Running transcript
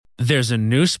There's a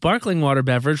new sparkling water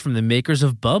beverage from the makers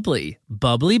of Bubbly,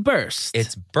 Bubbly Burst.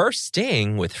 It's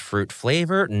bursting with fruit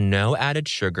flavor, no added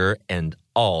sugar, and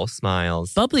all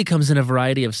smiles. Bubbly comes in a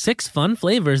variety of 6 fun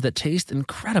flavors that taste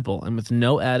incredible, and with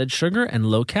no added sugar and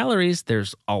low calories,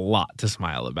 there's a lot to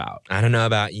smile about. I don't know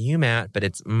about you, Matt, but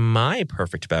it's my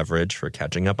perfect beverage for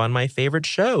catching up on my favorite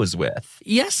shows with.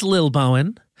 Yes, Lil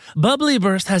Bowen. Bubbly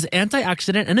Burst has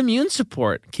antioxidant and immune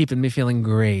support, keeping me feeling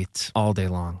great all day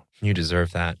long. You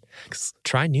deserve that.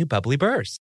 Try new Bubbly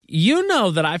Burst. You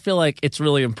know that I feel like it's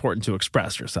really important to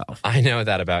express yourself. I know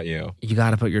that about you. You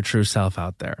got to put your true self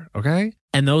out there, okay?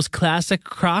 And those classic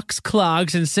Crocs,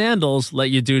 clogs, and sandals let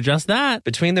you do just that.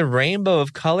 Between the rainbow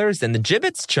of colors and the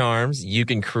Jibbitz charms, you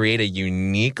can create a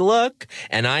unique look.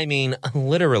 And I mean,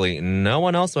 literally, no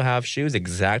one else will have shoes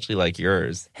exactly like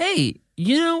yours. Hey,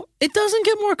 you know, it doesn't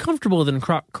get more comfortable than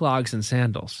Croc clogs and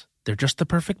sandals. They're just the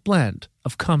perfect blend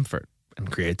of comfort and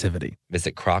creativity.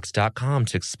 Visit Crocs.com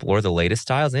to explore the latest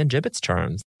styles and Jibbitz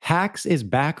charms. Hacks is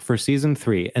back for season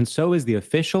 3, and so is the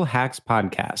official Hacks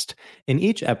podcast. In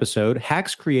each episode,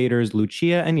 Hacks creators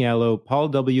Lucia Aniello, Paul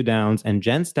W. Downs, and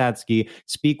Jen Statsky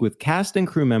speak with cast and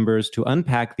crew members to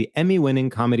unpack the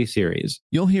Emmy-winning comedy series.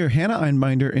 You'll hear Hannah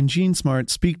Einbinder and Gene Smart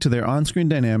speak to their on-screen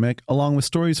dynamic, along with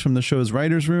stories from the show's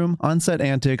writer's room, on-set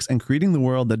antics, and creating the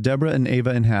world that Deborah and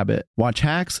Ava inhabit. Watch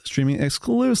Hacks, streaming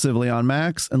exclusively on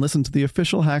Max, and listen to the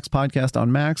official Hacks podcast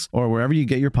on Max or wherever you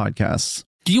get your podcasts.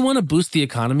 Do you want to boost the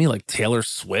economy like Taylor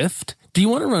Swift? Do you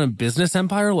want to run a business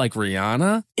empire like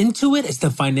Rihanna? Intuit is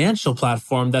the financial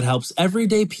platform that helps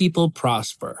everyday people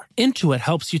prosper. Intuit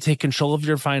helps you take control of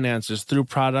your finances through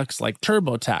products like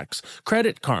TurboTax,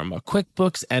 Credit Karma,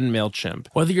 QuickBooks, and MailChimp.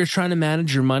 Whether you're trying to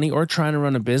manage your money or trying to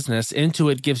run a business,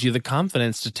 Intuit gives you the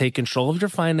confidence to take control of your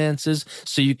finances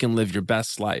so you can live your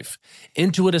best life.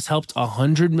 Intuit has helped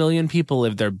 100 million people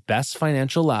live their best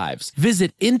financial lives.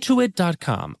 Visit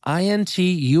Intuit.com, INTUIT.com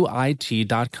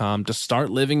to start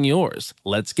living yours.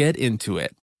 Let's get into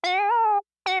it.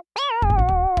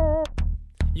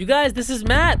 You guys, this is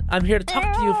Matt. I'm here to talk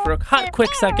to you for a hot,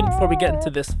 quick second before we get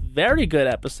into this very good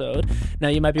episode. Now,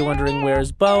 you might be wondering,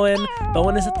 where's Bowen?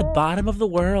 Bowen is at the bottom of the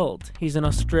world. He's in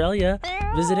Australia,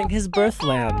 visiting his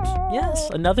birthland. Yes,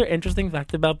 another interesting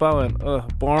fact about Bowen.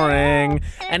 Ugh, boring.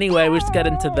 Anyway, we just get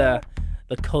into the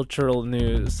cultural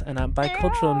news. And by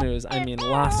cultural news, I mean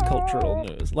Las Cultural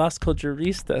News. Las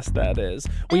Culturistas, that is.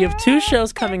 We have 2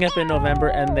 shows coming up in November,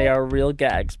 and they are real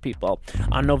gags, people.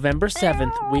 On November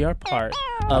 7th, we are part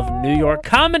of New York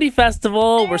Comedy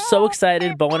Festival. We're so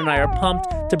excited. Bowen and I are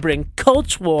pumped to bring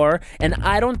Culture War and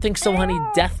I Don't Think So Honey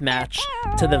Deathmatch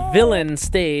to the Villain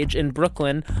stage in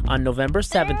Brooklyn on November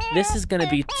 7th. This is going to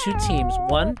be 2 teams.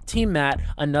 One, Team Matt,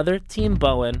 another, Team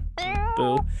Bowen.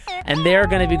 Boo. And they're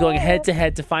going to be going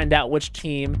head-to-head to find out which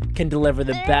team can deliver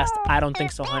the best I Don't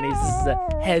Think So Honeys. This is a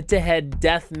head-to-head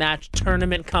deathmatch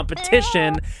tournament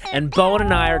competition, and Bowen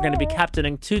and I are going to be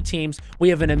captaining 2 teams. We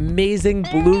have an amazing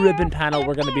blue ribbon panel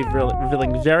we're going to be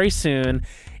revealing very soon.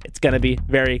 It's going to be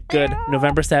very good.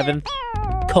 November 7th,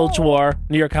 Culture War,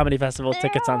 New York Comedy Festival.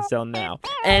 Tickets on sale now.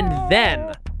 And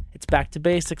then it's back to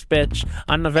basics, bitch.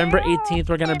 On November 18th,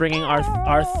 we're going to bring in our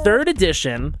 3rd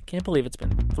edition, can't believe it's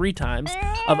been 3 times,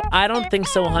 of I Don't Think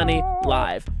So Honey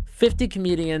Live. 50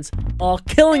 comedians, all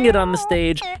killing it on the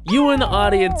stage. You in the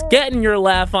audience, getting your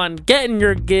laugh on, getting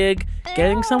your gig,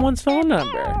 getting someone's phone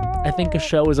number. I think a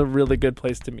show is a really good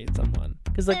place to meet someone.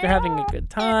 Because, like, you're having a good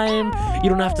time. You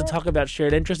don't have to talk about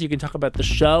shared interests. You can talk about the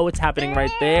show. It's happening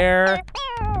right there.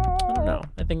 I don't know.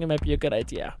 I think it might be a good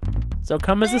idea. So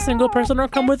come as a single person or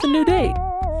come with a new date.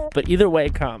 But either way,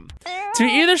 come to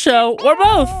either show or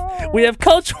both. We have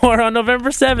Culture War on November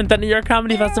 7th at New York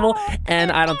Comedy Festival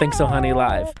and I Don't Think So Honey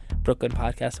Live, Brooklyn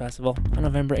Podcast Festival on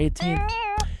November 18th.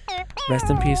 Rest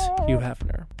in peace, Hugh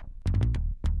Hefner.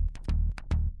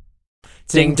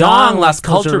 Ding dong, Las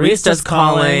Culturistas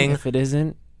calling. If it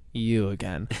isn't you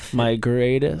again, my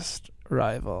greatest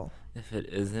rival. If it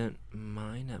isn't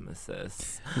my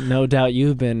nemesis. No doubt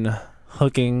you've been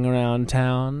hooking around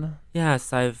town.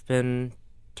 Yes, I've been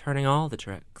turning all the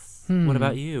tricks. What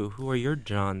about you? Who are your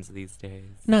Johns these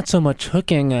days? Not so much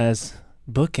hooking as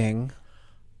booking.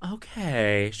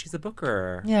 Okay, she's a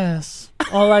booker. Yes.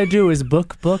 All I do is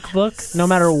book, no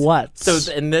matter what. So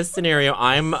in this scenario,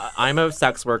 I'm a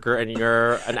sex worker and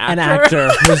you're an actor. An actor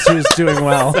who's doing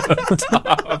well. So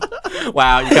tough.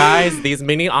 Wow, you guys, these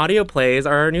mini audio plays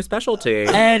are our new specialty.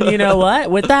 And you know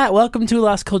what? With that, welcome to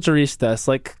Las Culturistas.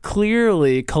 Like,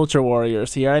 clearly culture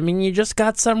warriors here. I mean, you just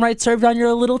got some right served on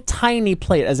your little tiny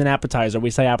plate as an appetizer. We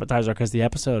say appetizer because the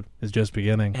episode is just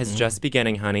beginning. It's just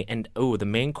beginning, honey. And the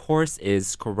main course is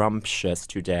scrumptious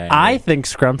today. I think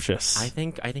scrumptious. I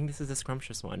think this is a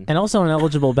scrumptious one. And also an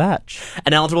eligible batch.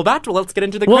 An eligible batch. Well, let's get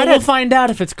into the Well, credits. we'll find out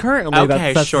if it's currently.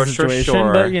 Okay, that's sure, the sure, situation.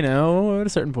 sure. But, you know, at a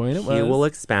certain point it was. You will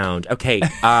expound. Okay,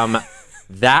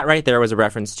 that right there was a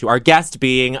reference to our guest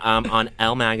being on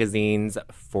Elle Magazine's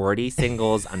 40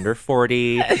 Singles Under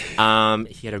 40. He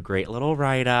had a great little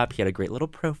write-up. He had a great little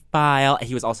profile.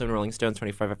 He was also in Rolling Stone's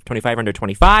 25 Under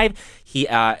 25. He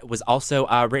was also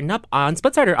written up on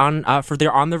Splitsider for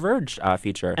their On the Verge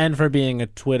feature. And for being a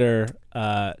Twitter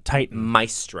titan.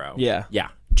 Maestro. Yeah. Yeah.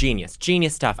 Genius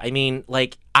stuff. I mean,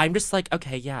 like, I'm just like,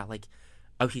 okay, yeah, like,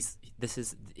 oh, he's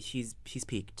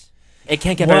peaked. It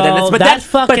can't get better than this. But that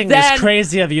fucking then, is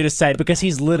crazy of you to say because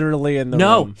he's literally in the room.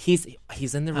 No, he's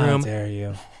in the How room. dare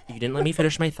you? You didn't let me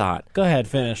finish my thought. Go ahead,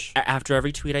 finish. After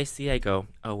every tweet I see, I go,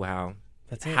 oh, wow.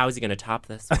 That's it. How is he going to top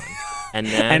this one? And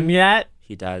then And yet,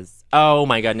 he does. Oh,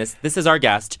 my goodness. This is our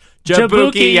guest,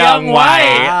 Jabuki Young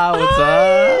White. What's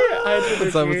up?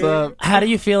 What's up? how do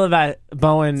you feel about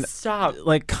Bowen? Stop.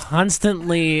 Like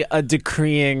constantly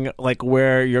decreeing like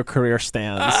where your career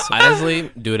stands.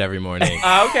 Honestly, do it every morning.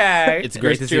 Okay. It's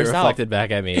great to see it yourself. reflected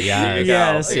back at me. Yeah.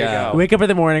 Yes. There you go. Wake up in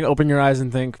the morning, open your eyes,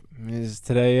 and think, "Is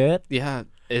today it?" Yeah.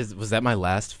 Was that my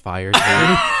last fire tweet?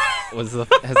 Has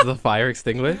the fire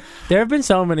extinguished? There have been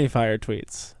so many fire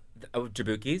tweets. Oh,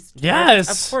 Jabuki's?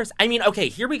 Yes. Of course. I mean, okay,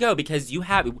 here we go, because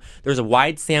there's a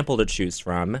wide sample to choose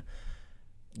from.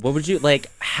 What would you,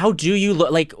 like, how do you look,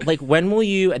 like, when will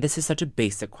you, this is such a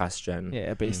basic question.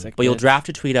 Yeah, basic. But you'll draft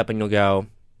a tweet up and you'll go,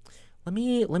 let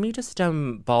me just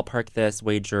ballpark this,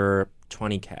 wager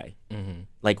 20K. Mm-hmm.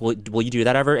 Like, will you do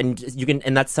that ever? And you can,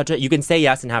 and that's you can say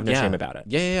yes and have no shame about it.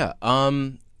 Yeah.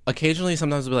 Occasionally,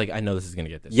 sometimes I'll be like, I know this is gonna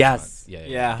get this. Yes. response.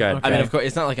 Yeah. Good. Okay. I mean, of course,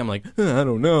 it's not like I'm like, I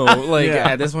don't know. Like, Yeah.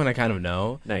 at this point, I kind of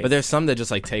know. Nice. But there's some that just,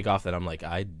 like, take off that I'm like,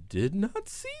 I did not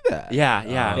see that. Yeah.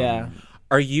 Yeah.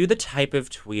 Are you the type of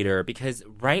tweeter? Because,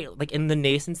 right, like, in the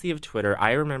nascency of Twitter,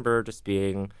 I remember just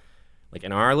being, like,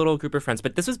 in our little group of friends,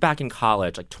 but this was back in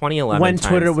college, like 2011 When times.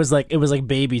 Twitter was like, it was like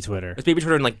baby Twitter. It was baby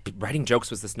Twitter, and, like, writing jokes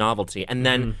was this novelty. And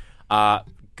then,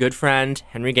 good friend,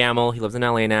 Henry Gamble, he lives in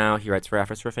LA now. He writes for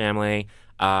Efforts for Family.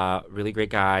 Really great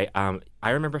guy. I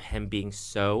remember him being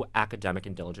so academic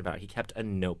and diligent about it. He kept a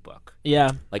notebook. Yeah.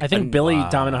 Like, I think Billy wow.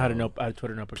 Domino had a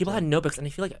Twitter notebook. People too. had notebooks, and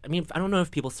I feel like, I mean, I don't know if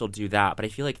people still do that, but I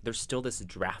feel like there's still this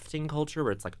drafting culture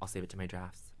where it's like, I'll save it to my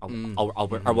drafts. I'll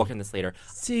work on this later.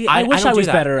 See, I wish don't I do was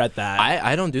that. better at that.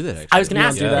 I don't do that, actually. I was going to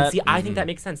ask you do that. that? See, I think that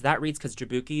makes sense. That reads because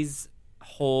Jabuki's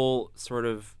whole sort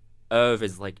of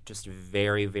is like just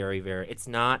very, very, very. It's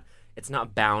not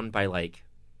bound by like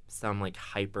some like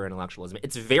hyper intellectualism.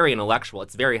 It's very intellectual.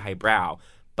 It's very highbrow,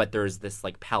 but there's this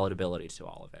like palatability to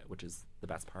all of it, which is the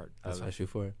best part. That's what I shoot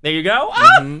for. There you go.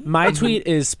 My tweet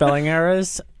is spelling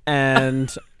errors,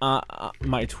 and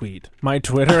my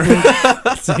Twitter.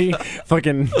 See,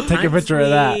 fucking take a picture of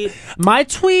that. tweet. My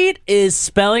tweet is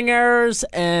spelling errors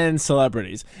and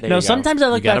celebrities. There No, you go. sometimes I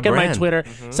look You got back a at my brand. Twitter.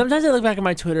 Sometimes I look back at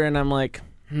my Twitter and I'm like,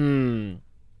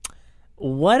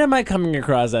 what am I coming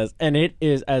across as? And it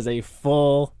is as a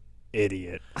full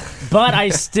idiot. But I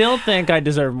still think I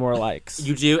deserve more likes.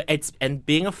 You do. And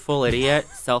being a full idiot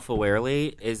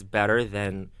self-awarely is better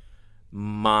than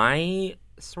my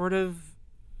sort of.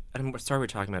 And sorry, we're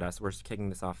talking about us. We're kicking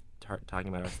this off talking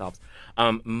about ourselves.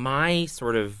 My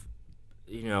sort of,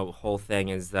 whole thing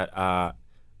is that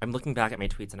I'm looking back at my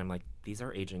tweets and I'm like, these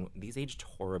aged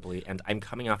horribly, and I'm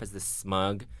coming off as this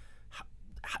smug,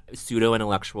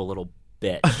 pseudo-intellectual little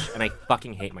bitch, and I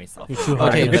fucking hate myself.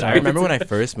 Okay, but I remember when I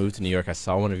first moved to New York, I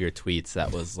saw one of your tweets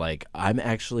that was like, I'm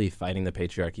actually fighting the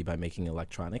patriarchy by making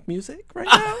electronic music right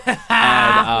now.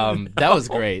 And that was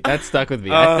great. That stuck with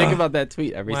me. I think about that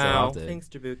tweet every so Wow, often. thanks,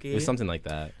 Jabuki. It was something like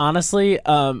that. Honestly,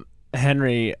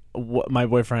 Henry, my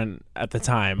boyfriend at the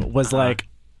time, was like,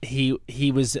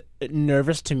 he was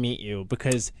nervous to meet you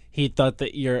because he thought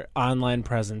that your online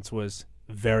presence was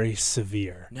very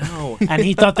severe. No. And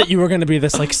he thought that you were going to be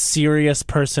this like serious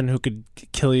person who could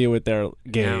kill you with their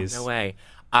gaze. No way.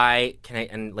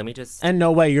 And let me just And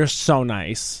no way, you're so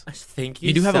nice. thank you.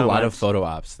 You do have so a lot much. of photo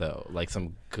ops though, like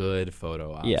some good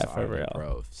photo ops. Yeah, for are the real.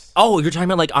 pros. Oh, you're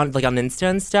talking about like on Insta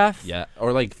and stuff? Yeah,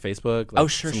 or like Facebook. Like Oh,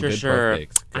 sure. some good pro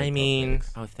pics, good I pro mean,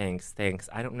 pics. oh, thanks.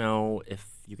 I don't know if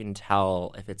you can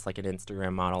tell if it's like an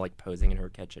Instagram model like posing in her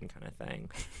kitchen kind of thing.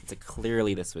 It's like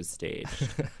clearly this was staged.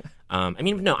 I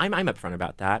mean, no, I'm upfront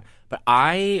about that. But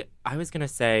I was gonna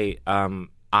say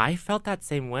I felt that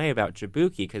same way about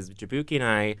Jaboukie, because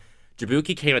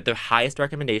Jaboukie came at the highest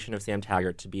recommendation of Sam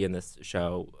Taggart to be in this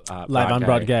show Live on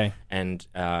Broadway. And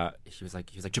he was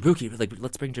like Jaboukie, like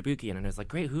let's bring Jaboukie in, and I was like,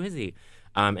 great, who is he?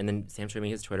 And then Sam showed me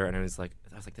his Twitter, and I was like,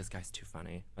 this guy's too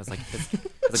funny. I was like,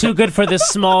 Too good for this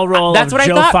small role That's of what I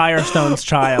Joe thought. Firestone's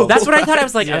child. that's what I thought. I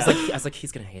was like,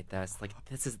 he's gonna hate this. Like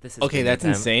this is Okay, gonna that's be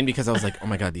him. insane, because I was like, oh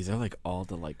my god, these are like all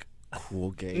the like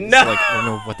cool gays. No. Like, I don't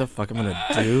know what the fuck I'm gonna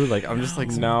do. Like, I'm just like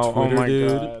some no, oh Twitter my dude.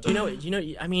 god. You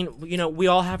know. I mean, we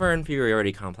all have our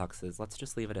inferiority complexes. Let's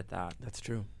just leave it at that. That's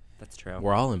true. That's true.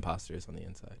 We're all imposters on the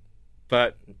inside.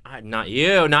 But not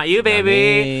you,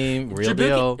 baby. Real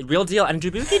deal. Real deal. And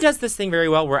Jaboukie does this thing very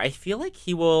well, where I feel like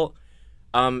he will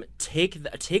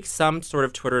take some sort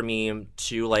of Twitter meme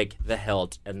to like the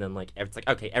hilt, and then like it's like,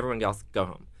 okay, everyone else go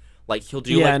home. Like he'll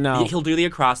do he'll do the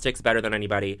acrostics better than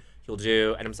anybody. He'll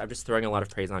do, and I'm just throwing a lot of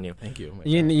praise on you. Thank you. Oh my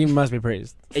You, God. you must be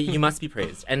praised. You must be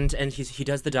praised. And he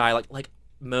does the dialogue like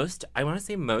most. I want to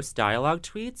say most dialogue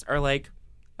tweets are like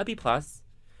a B+, but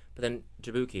then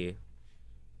Jaboukie.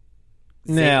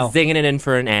 Nail. Zinging it in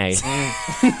for an A.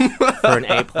 For an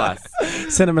A+.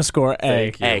 Cinema score A.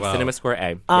 Thank you. A. Wow. Cinema score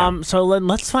A. Yeah. So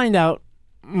let's find out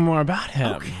more about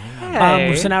him.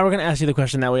 Okay. So now we're going to ask you the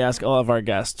question that we ask all of our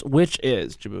guests, which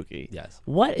is, Jaboukie, Yes.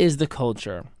 what is the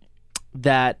culture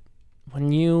that,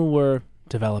 when you were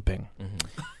developing,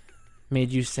 made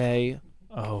you say,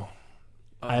 oh,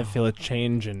 I feel a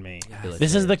change in me? feel a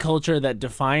This is change. the culture that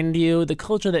defined you, the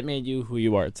culture that made you who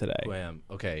you are today. Who I am.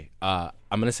 Okay.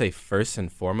 I'm gonna say first and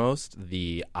foremost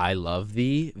the I Love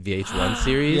Thee VH1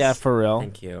 series. Yeah, for real.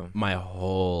 Thank you. My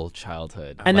whole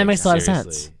childhood. And that Like, makes a lot of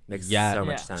seriously. sense. Makes Yeah, so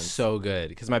much Yeah. sense. So good,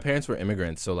 because my parents were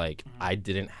immigrants, so like I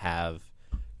didn't have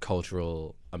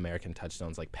cultural American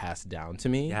touchstones like passed down to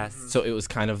me. Yes. So it was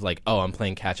kind of like, oh, I'm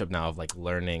playing catch up now of like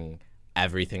learning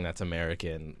everything that's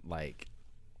American like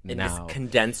In now. this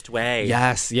condensed way.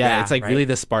 Yes, yeah, Yeah, it's like right. really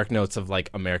the spark notes of like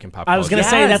American pop culture. I was going to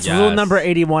say, that's Yes. rule number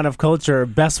 81 of culture.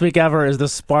 Best week ever is the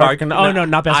spark. Spark-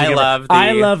 Not best I week love ever. the-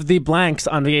 I love the blanks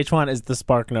on VH1 is the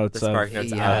spark notes The spark of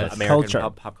notes yes. of American culture.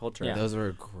 pop culture. Yeah. Those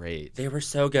were great. They were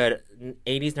so good.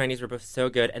 80s, 90s were both so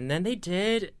good. And then they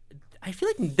did. I feel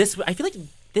like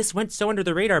this went so under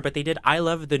the radar, but they did I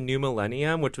Love the New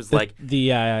Millennium, which was like.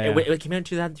 It came out in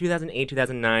 2008,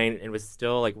 2009, and was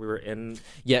still like we were in.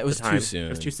 Yeah, it was the time. too soon. It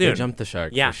was too They soon. jumped the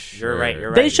shark. Yeah, for you're right, sure.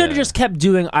 you're They right. should have just kept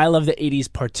doing I Love the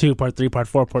 80s Part 2, Part 3, Part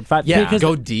 4, Part 5. Yeah, because,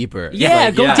 go deeper. yeah,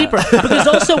 Like, go deeper. Because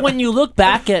also when you look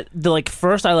back at the like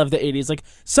first I Love the 80s, like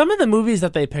some of the movies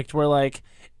that they picked were like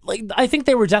I think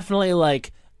they were definitely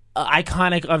like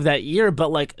iconic of that year, but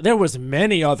like there was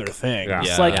many other things.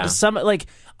 Yeah. Like Yeah. some like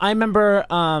I remember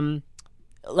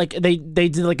like they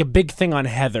did like a big thing on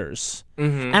Heathers.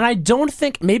 Mm-hmm. And I don't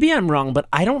think, maybe I'm wrong, but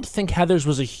I don't think Heathers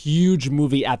was a huge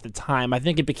movie at the time. I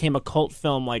think it became a cult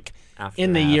film like After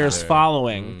in the years After.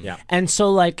 following. Yeah. And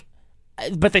so like,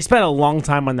 but they spent a long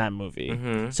time on that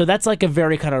movie. So that's like a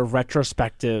very kind of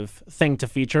retrospective thing to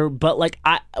feature. But like,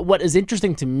 what is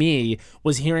interesting to me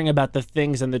was hearing about the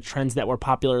things and the trends that were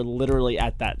popular literally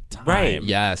at that time. Right.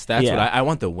 Yes, that's Yeah. what I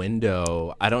want. The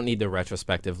window. I don't need the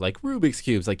retrospective like Rubik's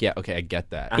cubes. Like, yeah, okay, I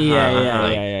get that. Yeah, yeah,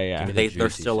 Like, yeah. give me the They're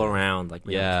juicy still shit. around. Like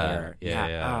we Yeah, don't care.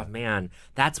 yeah. Oh man,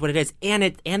 that's what it is. And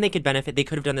they could benefit. They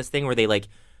could have done this thing where they like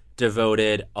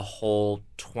devoted a whole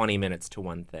 20 minutes to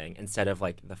one thing instead of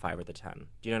like the 5 or the 10.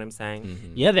 Do you know what I'm saying?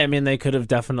 Mm-hmm. Yeah, I mean, they could have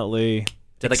definitely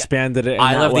Did, like, expanded it in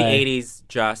I that love way. the 80s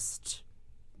just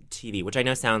TV, which I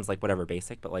know sounds like whatever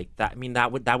basic, but like that. I mean,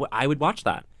 that would I would watch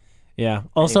that. Yeah.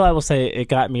 Also, I will say it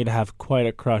got me to have quite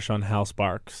a crush on Hal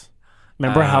Sparks.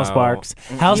 Remember Hal Sparks?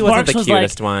 Hal He Sparks wasn't the was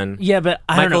cutest like, one. yeah, but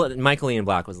I don't know. Michael Ian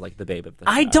Black was like the babe of the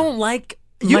I show. don't like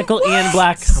Michael Ian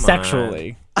Black Come on.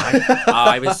 sexually.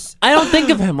 I was I don't think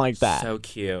of him like that. so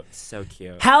cute, so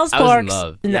cute. Hal I was in Sparks.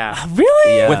 love. Yeah.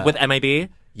 Really? Yeah. With MIB.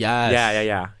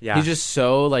 Yes. Yeah. He's just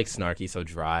so like snarky, so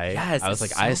dry. Yes, I was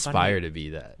like, it's I so aspire funny. to be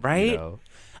that. Right? You know?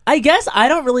 I guess I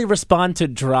don't really respond to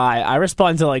dry. I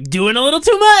respond to like doing a little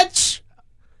too much.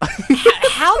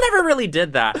 Hal never really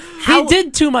did that. He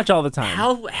did too much all the time.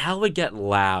 Hal would get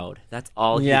loud. That's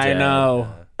all he yeah, did. I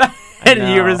know. And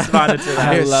I you know. responded to that.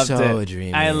 I You're loved so it.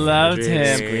 dreamy. I loved Dreamy.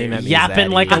 him Scream at me, yapping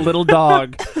Zaddy. like a little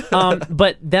dog.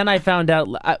 But then I found out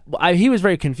he was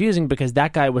very confusing because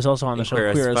that guy was also on the show Queer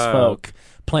as Queer as Folk. Folk,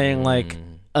 playing like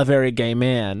a very gay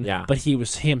man. Yeah. But he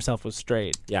himself was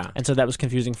straight. Yeah. And so that was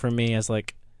confusing for me as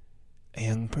like a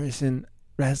young person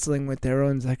wrestling with their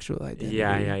own sexual identity.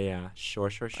 Yeah.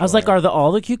 Sure. I was like, are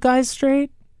all the cute guys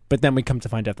straight? But then we come to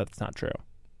find out that's not true.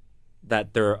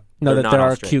 That they're That not there all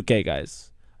are straight. cute gay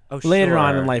guys. Oh, Later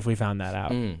on in sure. life, we found that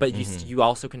out. But you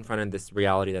also confronted this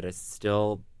reality that is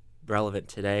still relevant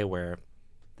today, where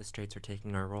the straights are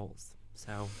taking our roles.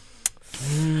 So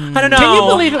I don't know. Can you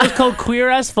believe it was called Queer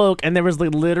as Folk, and there was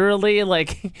like literally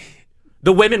like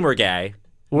the women were gay?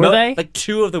 Were they? Like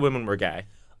 2 of the women were gay.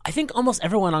 I think almost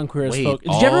everyone on Queer as Wait, Folk.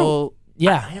 Did you ever? all-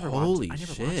 Yeah, I never Holy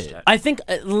watched shit. it. I think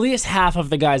at least half of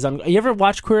the guys on. You ever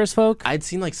watch Queer as Folk? I'd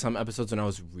seen like some episodes when I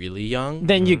was really young.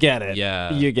 Then you get it.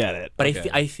 Yeah. you get it. But Okay.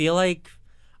 I feel like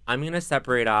I'm gonna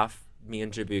separate off me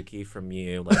and Jabuki from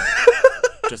you, like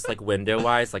just like window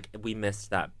wise. Like we missed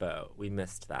that boat. We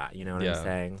missed that. You know what Yeah. I'm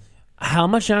saying? How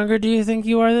much younger do you think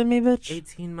you are than me, bitch?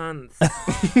 18 months.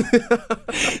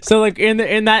 So like in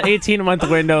that 18-month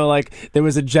window, like there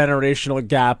was a generational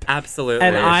gap, Absolutely.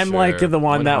 and I'm like sure. the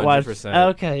one that watched. 100%.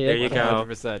 Okay, There you go.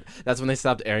 100%. That's when they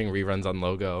stopped airing reruns on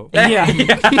Logo.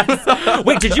 Yeah.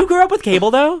 Wait, did you grow up with cable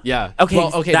though? Yeah. Okay,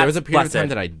 Well, okay. There was a that's period of time blessed.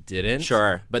 that I didn't.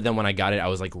 Sure. But then when I got it, I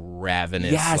was like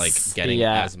ravenous, Yes. like getting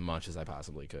Yeah. as much as I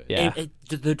possibly could. Yeah.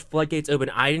 The floodgates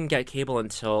opened. I didn't get cable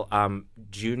until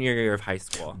junior year of high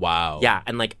school. Wow. Yeah,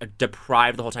 and like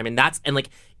deprived the whole time. And like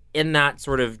in that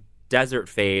sort of desert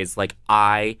phase, like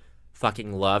I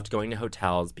fucking loved going to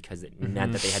hotels because it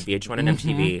meant that they had VH1 and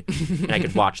MTV and I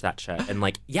could watch that shit. And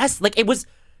like, yes, like it was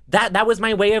that was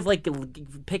my way of like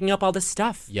picking up all this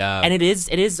stuff. Yeah. And it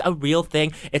is a real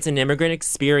thing. It's an immigrant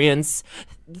experience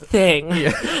thing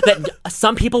that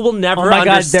some people will never Oh my god,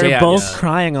 understand. they're both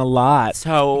crying a lot.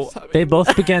 So They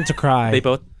both began to cry.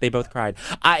 they both cried.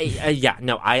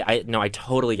 I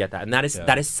totally get that, and that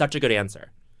is such a good answer.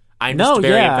 I'm just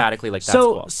very emphatically like that's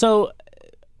cool. So,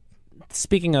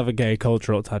 speaking of a gay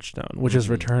cultural touchstone, which is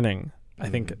returning, I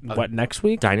think what next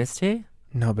week? Dynasty?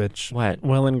 No, bitch. What?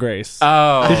 Will and Grace.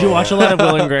 Oh, Did you watch a lot of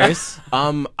Will and Grace?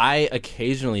 I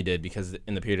occasionally did because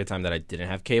in the period of time that I didn't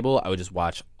have cable, I would just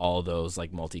watch all those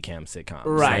like multicam sitcoms.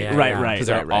 Right, yeah, right, yeah. right. Because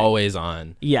they're right. always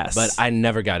on. Yes. But I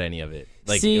never got any of it.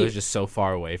 Like See- it was just so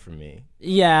far away from me.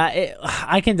 Yeah,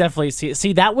 I can definitely see.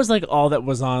 See, that was like all that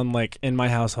was on like in my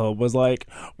household was like,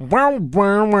 wow,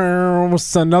 wow, wow,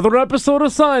 it's another episode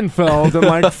of Seinfeld and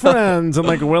like Friends and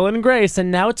like Will and Grace.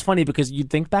 And now it's funny because you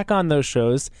think back on those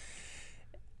shows,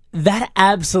 that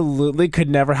absolutely could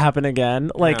never happen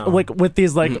again. Like No. like with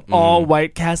these like all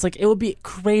white casts, like it would be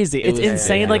crazy. It's was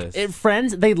insane. ridiculous. Like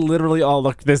Friends, they literally all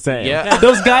look the same. Yeah.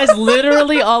 Those guys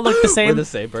literally all look the We're same. the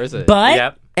same person. But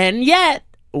Yep. and yet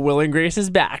Will and Grace is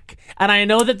back, and I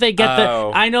know that they get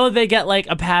I know they get like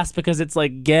a pass because it's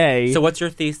like gay. So what's your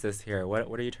thesis here? What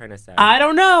are you trying to say? I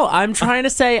don't know. I'm trying to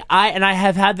say I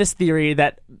have had this theory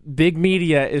that big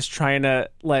media is trying to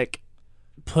like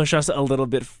push us a little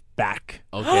bit back.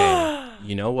 Okay.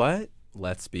 You know what?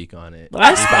 Let's speak on it.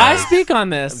 I speak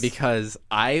on this. Because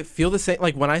I feel the same.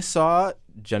 Like when I saw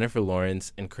Jennifer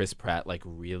Lawrence and Chris Pratt like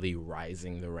really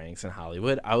rising the ranks in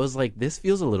Hollywood, I was like, this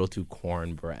feels a little too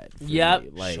cornbread. For Yep. me.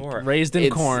 Like, Sure. Raised in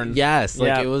it's- corn. Yes. Like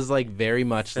Yep. it was like very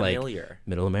much Familiar. like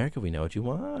Middle America. We know what you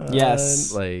want.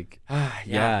 Yes. Like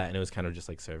yeah. And it was kind of just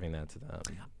like serving that to them.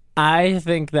 I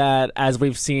think that as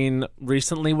we've seen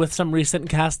recently with some recent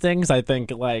castings, I think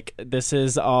like this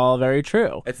is all very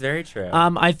true. It's very true.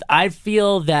 I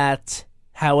feel that,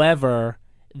 however,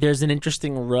 there's an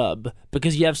interesting rub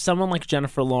because you have someone like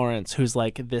Jennifer Lawrence who's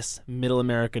like this middle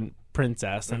American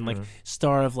princess and like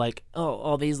star of like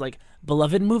all these like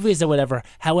beloved movies or whatever.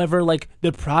 However, like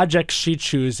the project she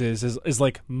chooses is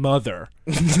like Mother.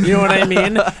 You know what I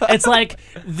mean? It's like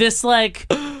this like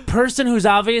person who's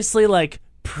obviously like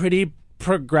pretty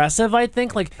progressive, I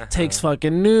think, like takes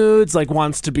fucking nudes, like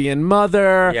wants to be in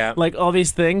Mother, Yeah. like all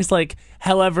these things. Like,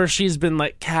 however, she's been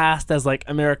like cast as like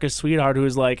America's sweetheart,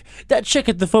 who's like that chick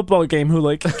at the football game who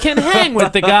like can hang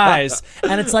with the guys.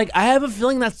 And it's like I have a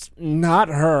feeling that's not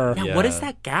her. yeah, what is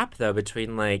that gap though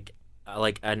between like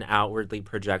an outwardly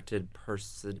projected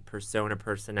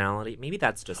personality? Maybe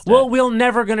that's just Well, it. we're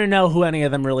never gonna know who any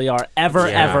of them really are, ever,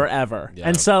 Yeah. ever. Yeah.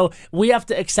 And so we have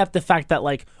to accept the fact that,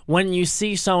 like, when you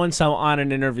see so and so on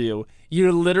an interview,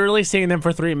 you're literally seeing them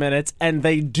for 3 minutes, and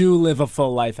they do live a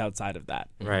full life outside of that.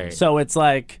 Right. So it's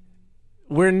like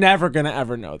we're never gonna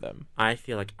ever know them. I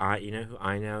feel like you know who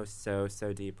I know so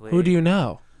deeply. Who do you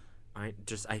know? I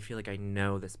feel like I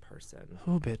know this person.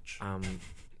 Who, bitch?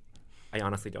 I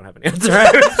honestly don't have an answer.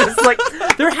 I was just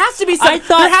like, there has to be there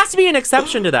has to be an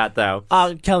exception to that, though.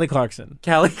 Kelly Clarkson.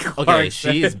 Kelly Clarkson. Okay,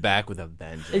 she's back with a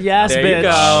vengeance. Yes, There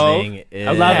bitch. you go.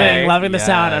 I'm loving the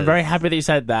sound. I'm very happy that you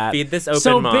said that. Feed this open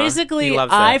So maw. basically, He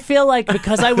loves I it. feel like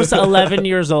because I was 11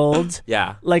 years old,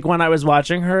 Yeah. like when I was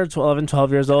watching her,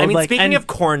 12 years old. I mean, like, speaking and- of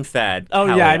corn-fed. Oh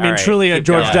Kelly, yeah, I mean, all right, truly a keep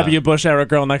George going. W. Bush era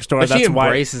girl next door. But That's she why.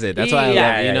 embraces it. That's why I Yeah,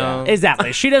 love it, you know?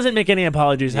 Exactly. She doesn't make any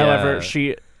apologies. Yeah. However,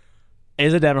 she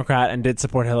is a Democrat and did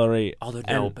support Hillary. Although,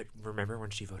 And but remember when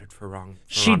she voted for Ron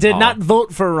she did Paul? not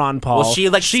vote for Ron Paul. Well, she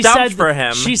she stumped said for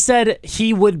him. She said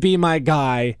he would be my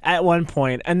guy at one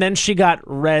point, and then she got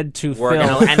read to We're Phil.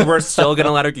 gonna, and we're still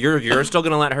gonna let her. You're still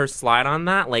gonna let her slide on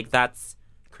that? Like that's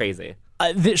crazy.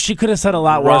 She could have said a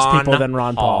lot worse Ron people than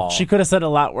Ron Paul. Paul. She could have said a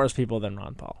lot worse people than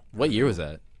Ron Paul. What year was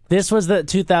that? This was the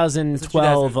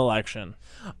 2012 election.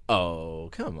 Oh,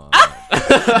 come on. No.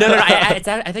 I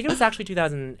think it was actually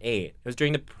 2008. It was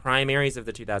during the primaries of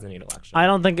the 2008 election. I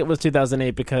don't think it was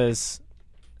 2008 because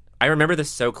I remember this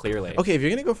so clearly. Okay, if you're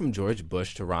gonna go from George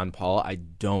Bush to Ron Paul, I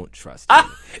don't trust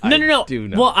you. no. Do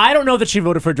not. Well, I don't know that she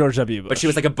voted for George W. Bush. But she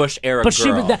was like a Bush era But girl.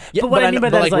 she was that. Yeah, but what I mean by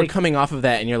that is we're like, coming off of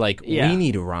that, and you're like, Yeah. we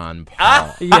need Ron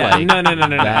Paul. yeah, Like, no.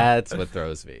 That's what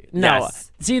throws me. No.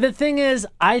 Yes. See, the thing is,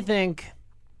 I think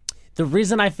the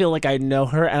reason I feel like I know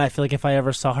her and I feel like if I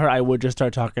ever saw her, I would just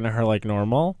start talking to her like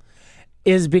normal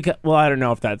is because, well, I don't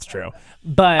know if that's true,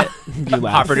 but you Hot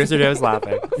laugh. producer Joe's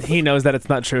laughing. He knows that it's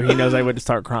not true. He knows I would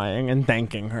start crying and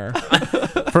thanking her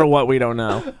for what we don't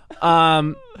know.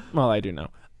 Well, I do know.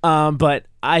 But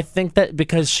I think that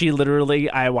because she literally,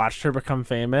 I watched her become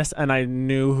famous and I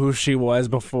knew who she was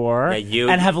before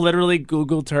and have literally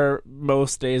Googled her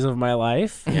most days of my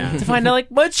life to find out like,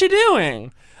 what's she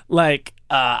doing? Like,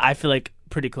 I feel like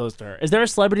pretty close to her. Is there a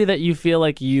celebrity that you feel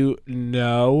like you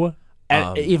know?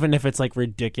 And even if it's like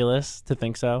ridiculous to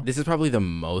think so. This is probably the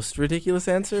most ridiculous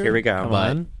answer. Here we go. Come But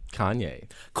on. Kanye.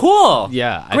 Cool.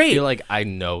 Yeah, Great. I feel like I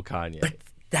know Kanye.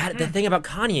 The thing about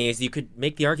Kanye is you could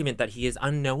make the argument that he is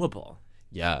unknowable.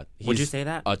 Yeah. Would you he's say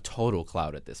that? A total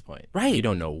cloud at this point. Right. You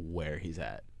don't know where he's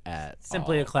at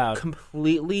Simply all. a cloud.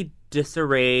 Completely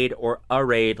disarrayed or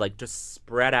arrayed, like just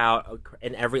spread out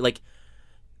in every like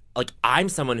I'm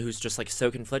someone who's just like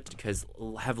so conflicted because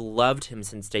have loved him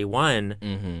since day one.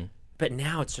 Mm-hmm. But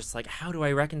now it's just like, how do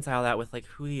I reconcile that with like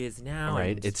who he is now?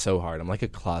 Right. And It's so hard. I'm like a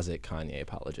closet Kanye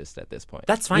apologist at this point.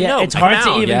 that's fine. Yeah, no, it's hard I'm to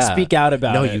out. even Yeah. speak out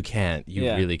about No, it. you can't. You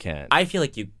Yeah. really can't. I feel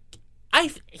like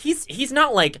he's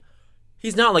not like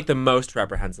the most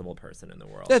reprehensible person in the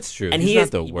world. That's true. And He's he not is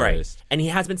the right. worst. And he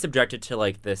has been subjected to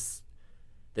like this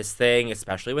thing,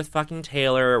 especially with fucking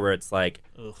Taylor, where it's like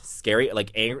scary,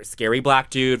 like scary black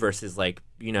dude versus like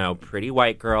pretty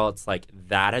white girl. It's like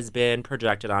that has been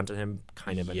projected onto him,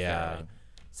 kind of Yeah. unfairly.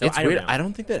 So It's I don't weird. know. I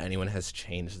don't think that anyone has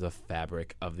changed the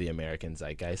fabric of the American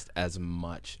zeitgeist as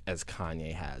much as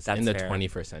Kanye has That's in the fair.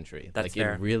 21st century. That's like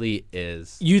fair. it really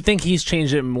is. You think he's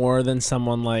changed it more than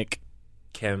someone like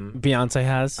Kim. Beyonce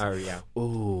has? Oh yeah.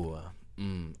 Ooh.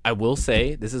 I will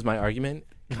say, this is my argument.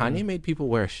 Kanye made people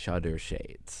wear shutter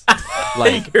shades.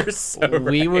 Like You're so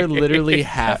we were literally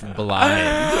half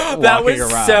blind. That was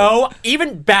walking around. so.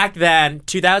 Even back then,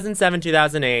 2007,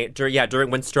 2008, during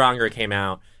when Stronger came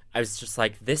out, I was just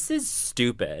like, this is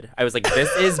stupid. I was like, this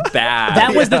is bad.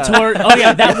 That was the tour. Oh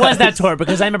yeah, that was that tour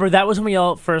because I remember that was when we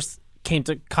all first came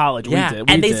to college. yeah. We did.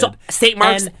 And we they did. saw St.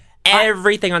 Mark's. And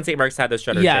Everything on St. Mark's had those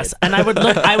shutter Yes, shades. and I would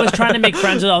look. I was trying to make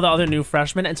friends with all the other new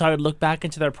freshmen, and so I would look back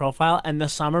into their profile. And the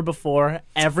summer before,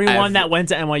 everyone that went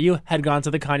to NYU had gone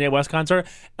to the Kanye West concert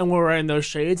and were wearing those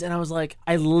shades. And I was like,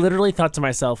 I literally thought to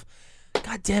myself,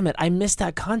 "God damn it, I missed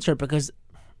that concert because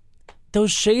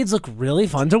those shades look really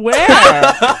fun to wear."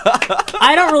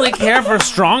 I don't really care for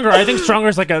Stronger. I think Stronger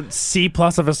is like a C+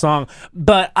 of a song,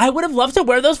 but I would have loved to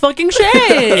wear those fucking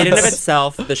shades. In and of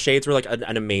itself, the shades were like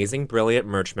an amazing, brilliant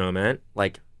merch moment.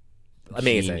 Like,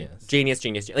 amazing. Genius.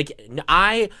 Like,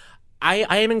 I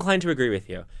am inclined to agree with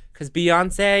you because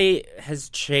Beyonce has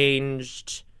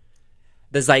changed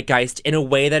the zeitgeist in a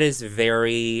way that is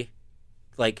very,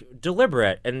 like,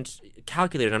 deliberate and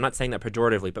calculated. I'm not saying that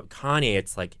pejoratively, but Kanye,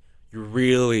 it's like, you're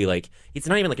really like, it's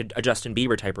not even like a Justin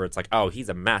Bieber type where it's like, oh, he's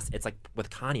a mess. It's like with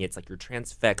Kanye, it's like you're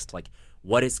transfixed. Like,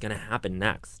 what is going to happen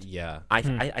next? Yeah. I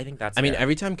think that's I mean, fair.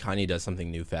 every time Kanye does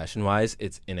something new fashion-wise,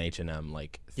 it's in H&M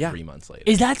like 3 months later.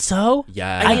 Is that so?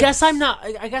 Yeah. I guess I'm not.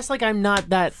 I guess like I'm not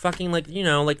that. fucking like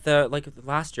like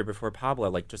last year before Pablo,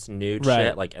 like just nude Right.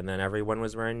 shit, like, and then everyone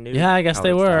was wearing nude. Yeah, I guess they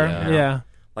colored were. stuff, Yeah. Yeah.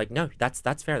 Like, no, that's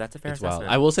fair. That's a fair It's wild.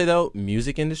 assessment. I will say though,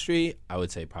 music industry, I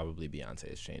would say probably Beyonce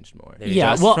has changed more. There you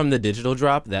Yeah, Just well- from the digital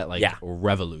drop that like Yeah.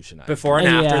 revolutionized. Before and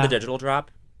Yeah. after the digital drop,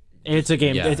 It's a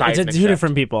game. Yeah. It's Seismic two shift.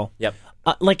 different people. Yep.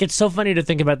 Like, it's so funny to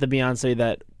think about the Beyonce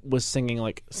that was singing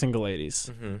like Single Ladies,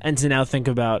 and to now think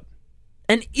about,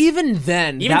 and even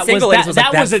then, Even that Single was Ladies was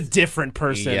like, was a that's- different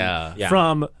person. Yeah. Yeah.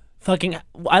 From fucking,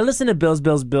 I listened to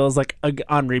Bills like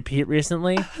on repeat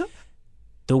recently.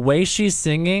 The way she's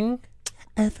singing.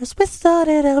 At first we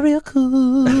started out real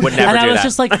cool. Would never and I do was that.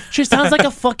 just like, she sounds like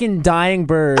a fucking dying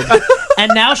bird.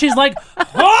 And now she's like,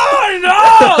 oh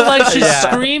no! Like she's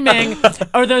screaming.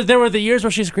 Or there were the years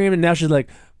where she screamed, and now she's like,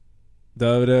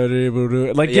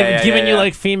 like giving you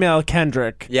like female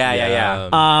Kendrick. Yeah.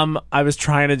 I was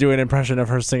trying to do an impression of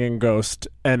her singing Ghost,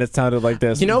 and it sounded like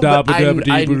this. You know, but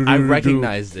I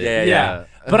recognized it. Yeah.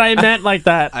 But I meant like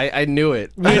that. I knew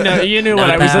it. You knew what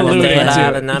I was alluding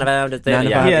to. Not about to stay Yeah,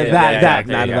 alive. that.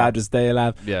 There Not you go. about to stay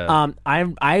alive. Yeah.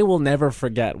 I will never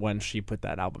forget when she put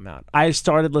that album out. I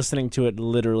started listening to it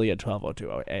literally at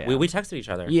 12:02 a.m. We texted each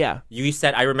other. Yeah. You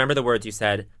said, I remember the words you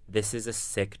said, "This is a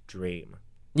sick dream."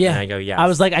 Yeah. And I go, yes. I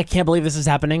was like, I can't believe this is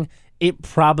happening.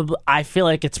 I feel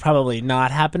like it's probably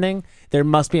not happening. There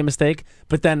must be a mistake.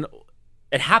 But then,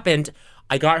 It happened.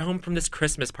 I got home from this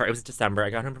Christmas party. It was December. I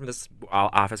got home from this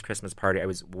office Christmas party. I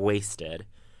was wasted.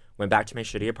 Went back to my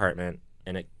shitty apartment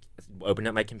and it opened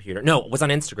up my computer. No, it was on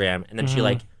Instagram. And then she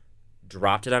like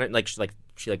dropped it on it. Like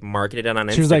she marketed it on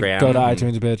Instagram. she was like, go to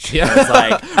iTunes, bitch. I was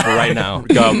like, right now.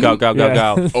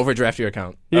 go. Overdraft your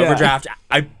account. Yeah. Overdraft.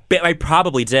 I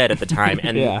probably did at the time.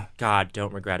 And Yeah. God,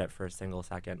 don't regret it for a single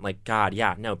second. Like, God,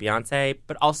 yeah, no, Beyonce,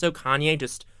 but also Kanye,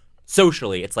 just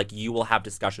socially, it's like you will have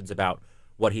discussions about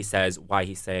what he says, why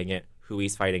he's saying it, who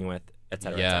he's fighting with, et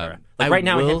cetera, et Yeah. cetera. Like right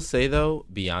now, I will him- say though,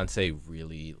 Beyonce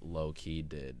really low key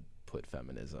did put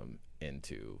feminism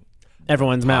into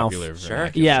Everyone's mouth. popular Sure,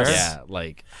 vernacular. Yes. Yeah,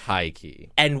 like high key.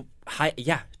 and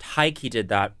Heike did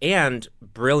that, and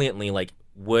brilliantly, like,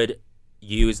 would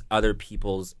use other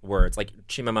people's words, like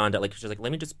Chimamanda. Like she's like,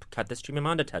 let me just cut this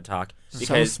Chimamanda TED Talk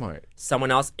because smart. someone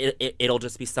else, it'll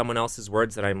just be someone else's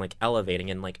words that I'm like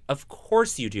elevating, and like, of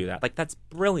course you do that. Like that's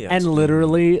brilliant. And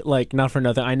literally, like, not for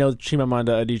nothing, I know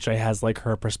Chimamanda Adichie has like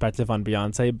her perspective on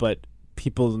Beyonce, but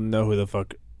people know who the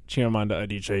fuck Chimamanda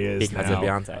Adichie is because now. of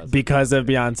Beyonce. Because of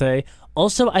Beyonce.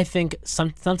 Also, I think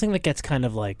something that gets kind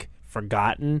of like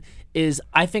forgotten is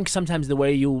I think sometimes the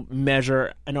way you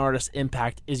measure an artist's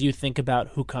impact is you think about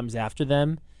who comes after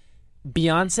them.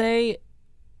 Beyonce,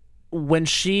 when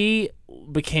she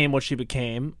became what she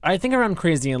became, I think around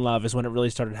Crazy in Love is when it really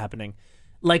started happening.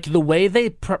 Like the way they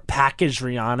packaged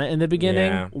Rihanna in the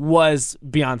beginning Yeah. was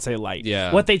Beyonce light.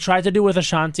 Yeah. What they tried to do with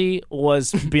Ashanti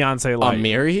was Beyonce light.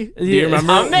 Mary? Do Yeah. you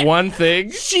remember one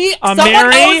thing? Someone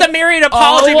Mary? owes Amiri an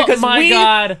apology Oh because my we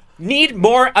God. need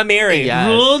more Amiri. Yeah. Yes.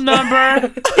 Rule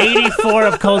number 84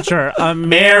 of culture. A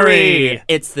Mary.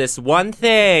 It's this one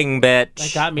thing, bitch.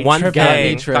 That got me one tripping.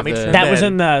 thing. Got me tripping. That was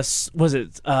in the, was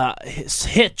it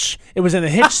Hitch? It was in the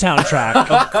Hitch soundtrack.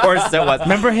 Of course it was.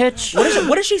 Remember Hitch?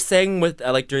 What is she saying with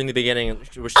like during the beginning?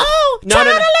 Oh, no,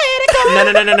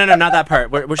 not that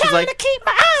part. Where she's like, keep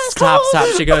my eyes stop.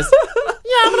 She goes,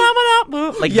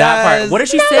 like that part. What is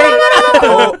she saying?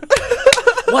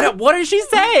 What is she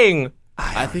saying?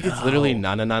 I think it's literally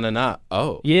na.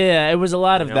 Oh. Yeah, it was a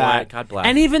lot of know that. what? God bless.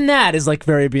 And even that is like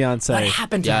very Beyonce. What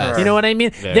happened to Yes. her? You know what I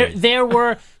mean? Very. There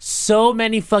were so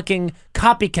many fucking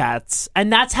copycats,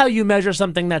 and that's how you measure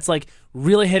something that's like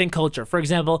really hitting culture. For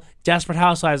example, Desperate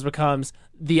Housewives becomes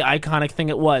the iconic thing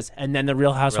it was, and then the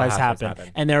Real Housewives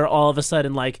happened, and there are all of a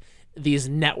sudden like these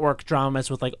network dramas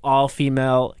with like all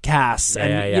female casts,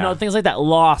 and you know things like that.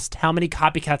 Lost. How many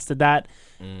copycats did that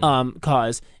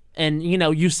cause? And you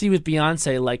know, you see with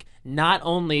Beyonce, like not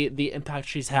only the impact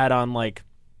she's had on like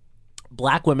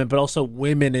black women, but also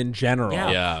women in general.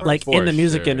 Yeah, Like for in the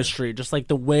music sure. industry, just like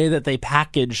the way that they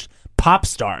packaged pop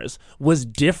stars was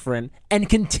different and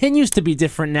continues to be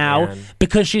different now Man.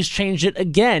 because she's changed it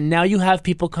again. Now you have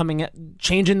people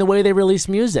changing the way they release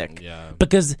music. Yeah.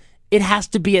 Because it has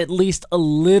to be at least a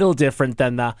little different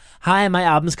than the, hi, my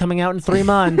album's coming out in 3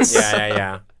 months.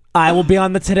 Yeah. I will be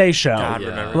on the Today Show. God, Yeah.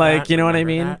 remember Like, that? you know what I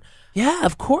Remember mean? that? Yeah,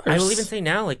 of course. I will even say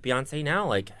now, like Beyonce now,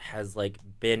 like has like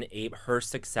been her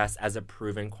success as a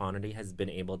proven quantity has been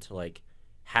able to like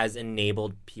has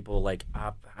enabled people like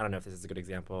I don't know if this is a good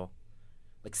example,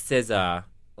 like SZA.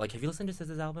 Like, have you listened to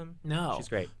SZA's album? No. She's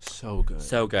great. So good.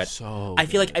 So good. So I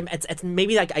feel like good. it's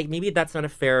maybe like maybe that's not a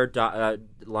fair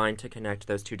line to connect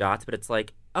those two dots, but it's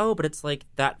like but it's like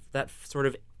that sort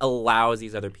of allows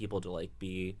these other people to like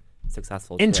be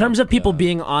successful. In too. terms of people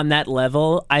being on that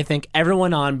level, I think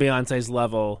everyone on Beyonce's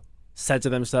level said to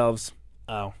themselves,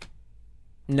 oh,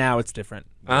 Now it's different.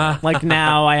 Ah. Like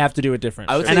now I have to do it different.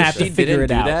 I would and say I have if she to figure didn't it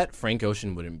do out. that, Frank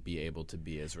Ocean wouldn't be able to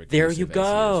be as reclusive There you as he is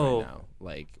go. right now.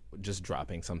 Like just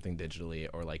dropping something digitally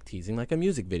or like teasing like a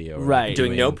music video. Or Right. like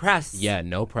Doing no press. Yeah,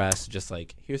 no press. Just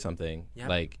like here's something. Yep.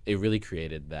 Like it really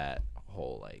created that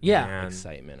whole like Yeah.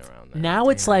 excitement around that. Now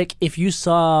it's like if you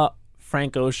saw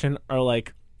Frank Ocean or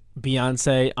like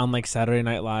Beyonce on like Saturday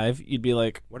Night Live, you'd be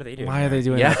like, What are they doing? why are they here?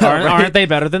 doing Yeah, that? Aren't, right. aren't they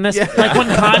better than this? Like when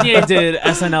Kanye did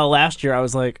SNL last year, I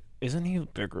was like, isn't he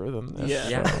bigger than this?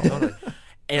 Yeah, totally.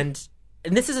 And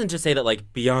this isn't to say that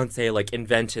like Beyonce like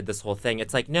invented this whole thing.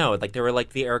 It's like no, like there were like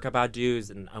the Erykah Badu's,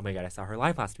 and oh my god, I saw her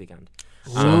live last weekend.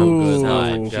 good Ooh.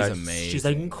 live. She's God, amazing. She's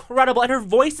like incredible, and her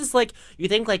voice is like you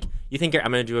think. I'm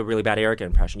gonna do a really bad Erykah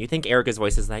impression. You think Erica's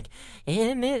voice is like,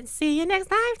 and see you next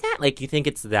lifetime. Like you think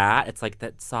it's that. It's like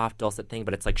that soft dulcet thing,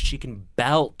 but it's like she can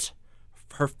belt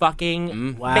her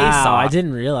fucking Wow, face off. I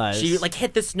didn't realize. She like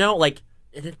hit this note like.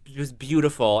 It was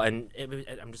beautiful, and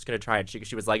I'm just gonna try it.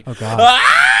 She was like, Oh, God.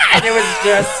 "Ah!" And it was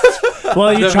just.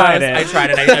 well, you the tried most- it. I tried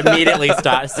it. I immediately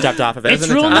stepped off of it. It's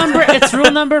rule number. It's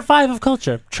rule number 5 of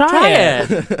culture. Try it.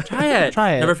 Try it.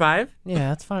 Try it. Number 5. Yeah,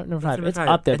 that's fine. Number 5. number It's 5.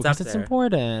 up there It's because up it's there.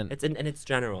 important. It's and it's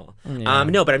general. Yeah.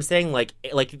 No, but I'm saying like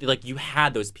you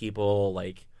had those people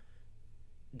like.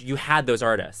 You had those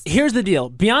artists. Here's the deal: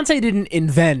 Beyonce didn't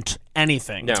invent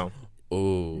anything. No.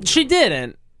 Ooh. She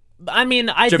didn't. I mean,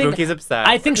 I Jabuki's think upset.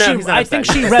 I think No, she he's not I think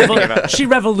upset. she He's thinking about it. she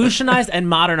revolutionized and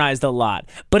modernized a lot.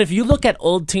 But if you look at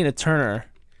old Tina Turner,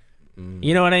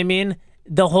 you know what I mean?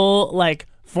 The whole like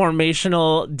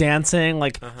formational dancing,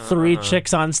 like 3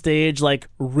 chicks on stage, like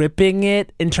ripping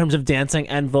it in terms of dancing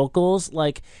and vocals,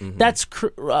 like that's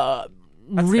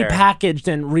repackaged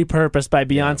and repurposed by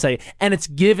Beyonce, and it's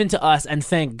given to us, and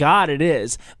thank God it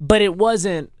is. But it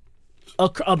wasn't a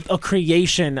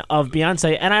creation of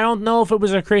Beyonce, and I don't know if it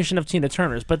was a creation of Tina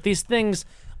Turner's, but these things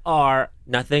are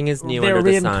Nothing is new they're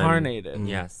under the sun. reincarnated.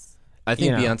 Yes. I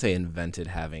think you know. Beyonce invented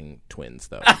having twins,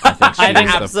 though. I think she I think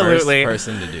was the absolutely. first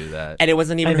person to do that. And it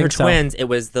wasn't even I her think so. twins. It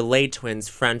was the Lay Twins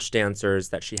French dancers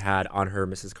that she had on her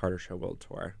Mrs. Carter Show World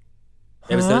Tour.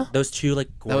 It was those two like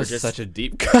That was gorgeous. such a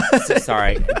deep cut.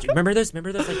 Sorry, Do you remember those?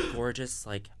 Remember those like gorgeous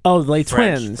like Oh, the late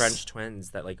French twins. twins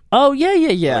that like Oh yeah, yeah,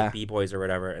 were, yeah. like b-boys or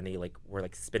whatever, and they like were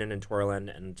like spinning and twirling,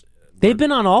 and They've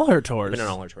been on all her tours. been on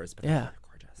all her tours. But Yeah. they're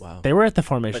gorgeous. Wow. They were at the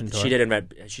Formation But tour. she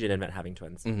did invent having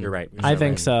twins. You're right. You're I so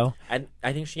think right. so. And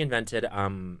I think she invented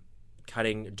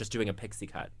just doing a pixie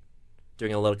cut,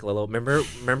 doing a little.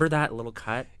 Remember that little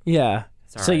cut? Yeah.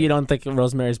 So Sorry. you don't think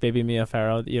Rosemary's Baby Mia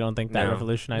Farrow? You don't think that No.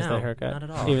 revolutionized No, that haircut? not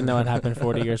at all. Even though it happened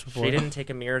 40 years before. She didn't take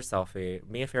a mirror selfie.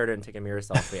 Mia Farrow didn't take a mirror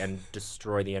selfie and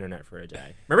destroy the internet for a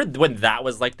day. Remember when that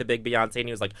was like the big Beyonce and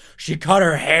he was like, she cut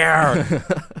her hair.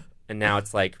 And now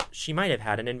it's like, she might have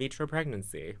had an in vitro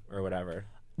pregnancy or whatever.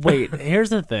 Wait,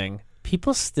 here's the thing.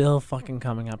 People still fucking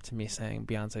coming up to me saying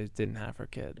Beyonce didn't have her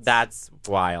kids. That's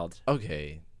wild.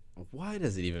 Okay. Why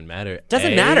does it even matter?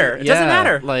 Doesn't matter. It doesn't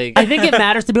matter. Like, I think it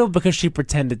matters to people because she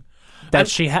pretended that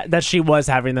she was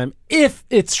having them. If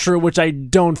it's true, which I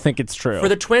don't think it's true. For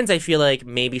the twins, I feel like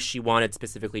maybe she wanted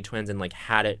specifically twins and like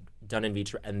had it done in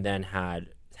vitro and then had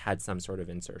some sort of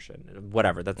insertion.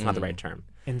 Whatever. That's not the right term.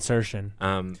 Insertion.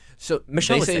 so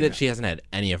Michelle they was say saying that that. she hasn't had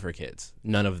any of her kids.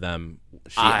 None of them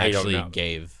she I don't actually know.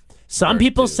 gave. Some birth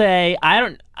people to. say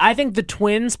I think the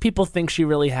twins, people think she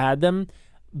really had them,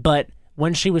 but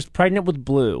when she was pregnant with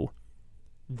Blue,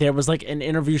 there was like an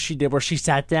interview she did where she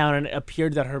sat down and it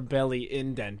appeared that her belly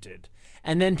indented.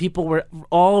 And then people were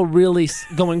all really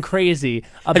going crazy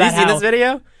about Have you seen how this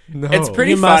video? No. It's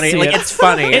pretty You must funny. see Like it. it's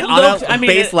funny. It On looked- a I mean,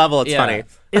 base it- level, it's yeah. funny.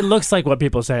 it looks like what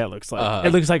people say it looks like. It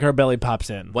looks like her belly pops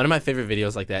in. One of my favorite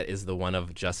videos like that is the one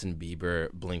of Justin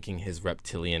Bieber blinking his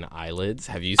reptilian eyelids.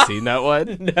 Have you seen that one?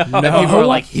 No. And people are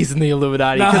like, he's in the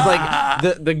Illuminati. Because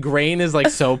like the grain is like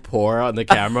so poor on the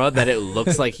camera that it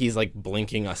looks like he's like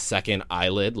blinking a second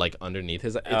eyelid like underneath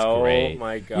his. It's great. Oh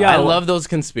my god. Yeah, I love those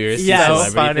conspiracy Yes.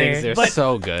 celebrity So funny. things. They're But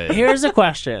so good. Here's a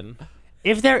question.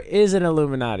 If there is an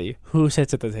Illuminati, who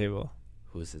sits at the table?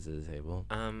 Who sits at the table?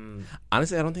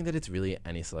 Honestly, I don't think that it's really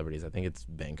any celebrities. I think it's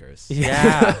bankers.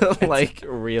 Yeah. Like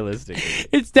realistically.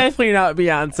 It's definitely not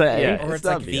Beyonce. Yeah. Or It's it's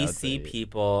like not VC Beyonce.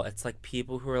 people. It's like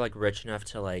people who are like rich enough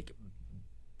to like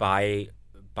buy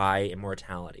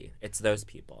immortality. It's those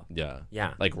people. Yeah.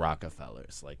 Yeah. Like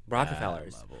Rockefellers. Like that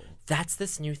Rockefellers. level. That's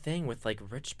this new thing with like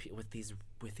rich with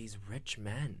these rich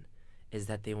men, is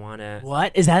that they want to.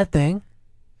 What? Is that a thing?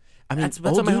 I mean, That's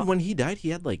old what my- dude, when he died, he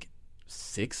had like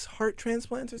 6 heart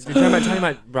transplants or You're something. talking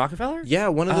about Rockefeller? Yeah,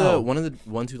 one of Oh. the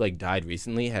ones who like died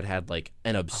recently had like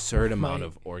an absurd amount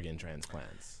of organ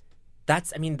transplants.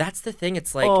 That's the thing.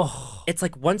 It's like Oh. it's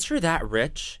like once you're that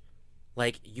rich,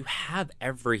 like you have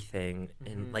everything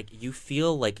and like you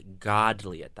feel like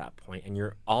godly at that point, and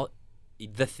you're all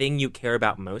the thing you care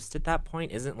about most at that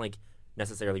point isn't like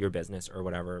necessarily your business or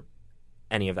whatever,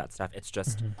 any of that stuff. It's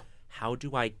just how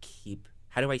do I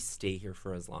stay here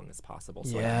for as long as possible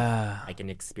so I can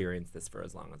experience this for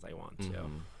as long as I want to,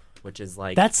 which is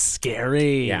like That's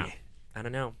scary. yeah. I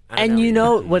don't know. And you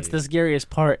know what's the scariest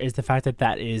part is the fact that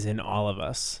that is in all of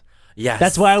us. Yes.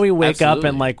 That's why we wake up Absolutely.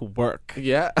 and like work.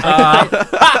 Yeah.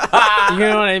 You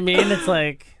know what I mean? It's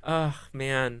like, Oh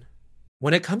man.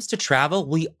 When it comes to travel,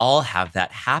 we all have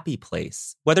that happy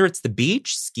place. Whether it's the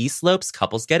beach, ski slopes,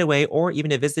 couples getaway, or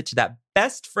even a visit to that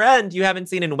best friend you haven't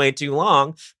seen in way too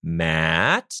long,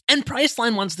 Matt. and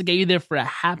Priceline wants to get you there for a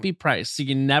happy price so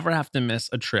you never have to miss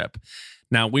a trip.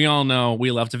 Now, we all know we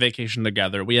love to vacation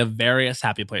together. We have various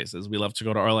happy places. We love to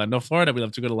go to Orlando, Florida. We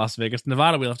love to go to Las Vegas,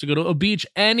 Nevada. We love to go to a beach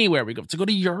anywhere. We love to go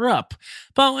to Europe.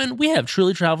 But when we have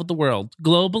truly traveled the world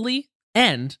globally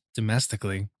and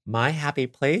domestically. My happy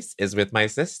place is with my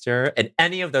sister in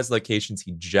any of those locations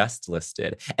he just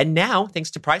listed. And now, thanks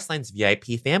to Priceline's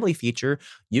VIP family feature,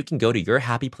 you can go to your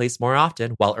happy place more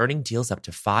often while earning deals up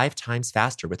to 5 times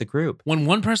faster with a group. When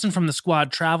one person from the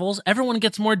squad travels, everyone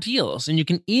gets more deals, and you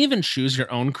can even choose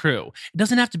your own crew. It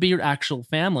doesn't have to be your actual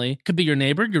family. It could be your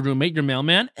neighbor, your roommate, your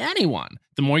mailman, anyone.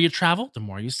 The more you travel, the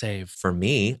more you save. For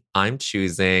me, I'm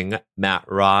choosing Matt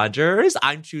Rogers.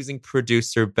 I'm choosing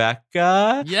producer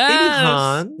Becca. Baby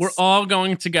Hans. We're all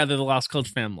going together, the Lost Coach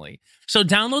family. So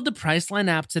download the Priceline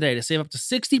app today to save up to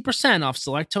 60% off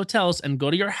select hotels and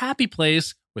go to your happy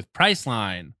place with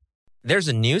Priceline. There's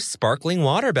a new sparkling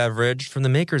water beverage from the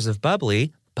makers of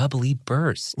Bubbly, Bubbly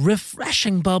Burst.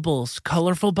 Refreshing bubbles,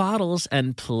 colorful bottles,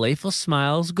 and playful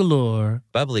smiles galore.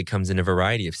 Bubbly comes in a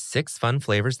variety of 6 fun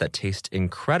flavors that taste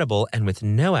incredible, and with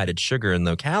no added sugar and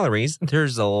low calories,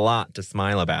 there's a lot to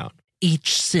smile about.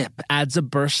 Each sip adds a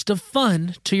burst of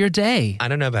fun to your day. I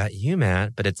don't know about you,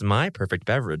 Matt, but it's my perfect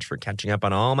beverage for catching up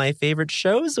on all my favorite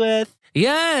shows with.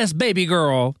 Yes, baby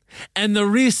girl. And the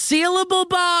resealable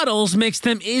bottles makes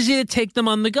them easy to take them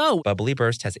on the go. Bubbly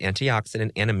Burst has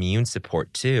antioxidant and immune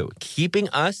support too, keeping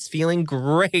us feeling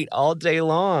great all day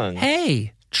long.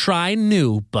 Hey, try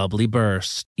new Bubbly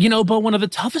Burst. You know, but one of the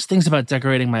toughest things about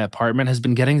decorating my apartment has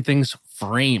been getting things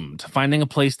framed. Finding a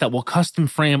place that will custom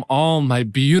frame all my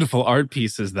beautiful art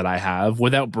pieces that I have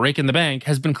without breaking the bank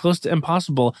has been close to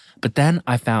impossible. But then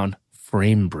I found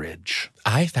FrameBridge.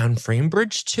 I found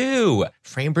FrameBridge too.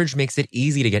 FrameBridge makes it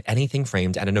easy to get anything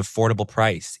framed at an affordable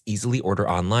price. Easily order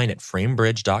online at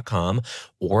framebridge.com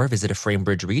or visit a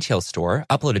FrameBridge retail store,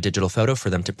 upload a digital photo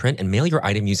for them to print and mail your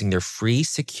item using their free,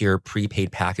 secure,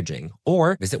 prepaid packaging.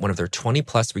 Or visit one of their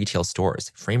 20-plus retail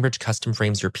stores. FrameBridge custom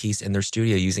frames your piece in their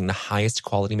studio using the highest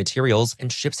quality materials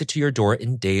and ships it to your door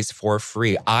in days for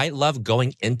free. I love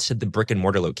going into the brick and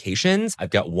mortar locations. I've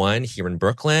got one here in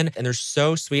Brooklyn, and they're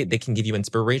so sweet. They can give you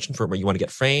inspiration for where you want to get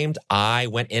framed. I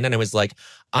went in and I was like,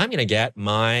 I'm going to get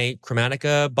my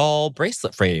Chromatica ball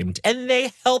bracelet framed. And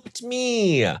they helped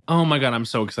me. Oh my God, I'm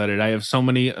so excited. I have so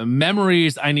many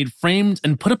memories I need framed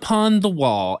and put upon the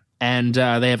wall. And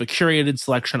they have a curated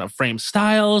selection of frame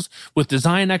styles with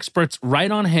design experts right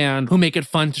on hand who make it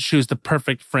fun to choose the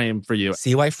perfect frame for you.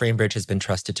 See why FrameBridge has been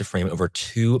trusted to frame over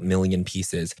 2 million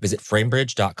pieces. Visit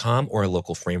framebridge.com or a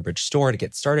local FrameBridge store to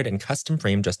get started and custom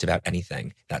frame just about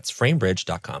anything. That's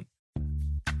framebridge.com.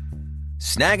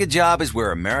 Snag a Job is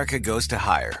where America goes to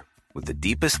hire, with the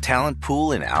deepest talent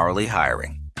pool in hourly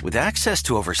hiring. With access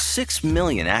to over 6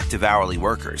 million active hourly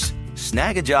workers,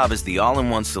 Snag a Job is the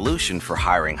all-in-one solution for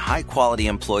hiring high-quality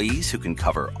employees who can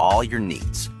cover all your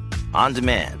needs. On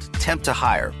demand, temp to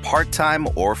hire, part-time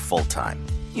or full-time.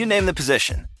 You name the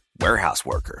position. Warehouse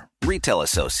worker, retail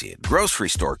associate, grocery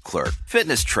store clerk,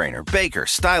 fitness trainer, baker,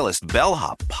 stylist,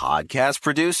 bellhop, podcast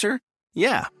producer.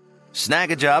 Yeah, Snag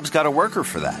a Job's got a worker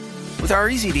for that. With our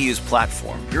easy-to-use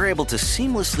platform, you're able to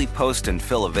seamlessly post and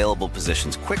fill available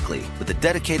positions quickly with a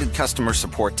dedicated customer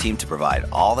support team to provide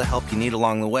all the help you need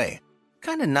along the way.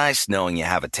 Kind of nice knowing you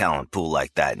have a talent pool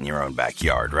like that in your own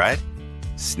backyard, right?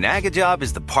 Snag a Job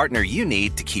is the partner you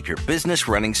need to keep your business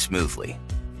running smoothly.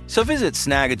 So visit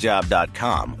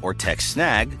snagajob.com or text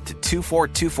snag to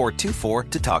 242424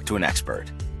 to talk to an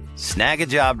expert.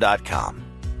 Snagajob.com,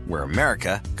 where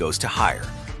America goes to hire.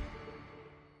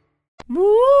 Moo!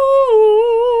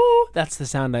 That's the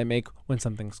sound I make when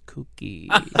something's kooky.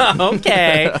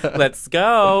 Okay, let's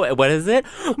go. What is it?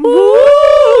 Moo!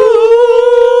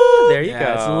 There you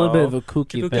go. It's a little bit of a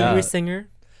kooky Are thing. you a singer?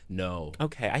 No.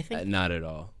 Okay, I think Not at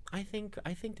all. I think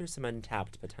there's some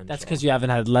untapped potential. That's because you haven't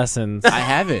had lessons. I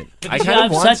haven't. I you kind of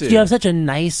have want such to. You have such a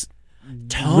nice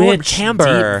Tone, rich,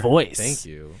 timbre. deep voice. Thank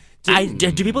you.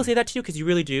 Do people say that to you? Because you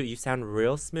really do. You sound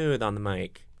real smooth on the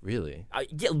mic. Really?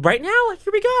 Yeah, right now,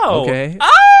 here we go. Okay.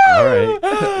 Oh! All right.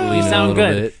 You Lean in a sound little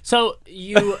good. bit. So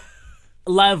you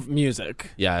love music.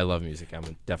 Yeah, I love music.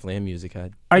 I'm definitely a music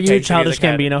head. Are you Okay, a Childish music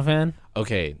head. Gambino fan?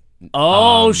 Okay.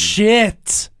 Oh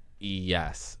shit!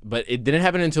 Yes, but it didn't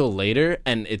happen until later,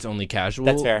 and it's only casual.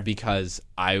 That's fair. Because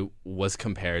I was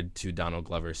compared to Donald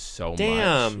Glover so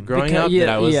Damn. much growing Because- up yeah, that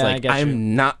I was yeah, I like, get you.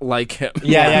 I'm not like him.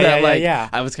 Yeah, That, like, yeah.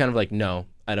 I was kind of like, no,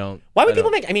 I don't. Why would I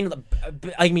people don't. make? I mean,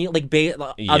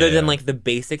 other Yeah. than like the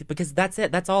basic, because that's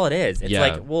it. That's all it is. It's Yeah.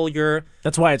 like, well, you're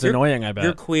That's why it's You're- annoying. I bet.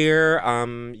 you're queer.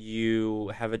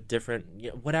 You have a different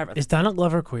whatever. Is Donald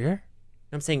Glover queer?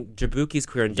 I'm saying Jabuki's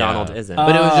queer and Yeah. Donald isn't.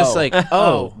 But it was just Oh. like,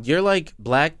 oh, you're like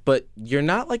black, but you're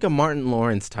not like a Martin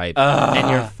Lawrence type, and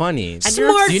you're funny. And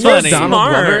you're Do you know so Donald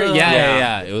smart. Glover? Yeah, Yeah. yeah,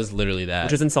 yeah. It was literally that.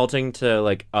 Which is insulting to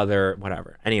like other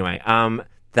whatever. Anyway,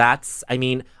 that's. I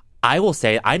mean, I will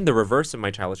say I'm the reverse of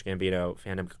my Childish Gambino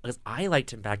fandom because I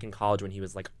liked him back in college when he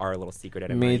was like our little secret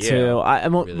at NYU. Me too.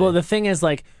 Well, Really? the thing is,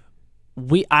 like,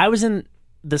 I was in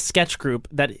the sketch group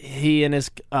that he and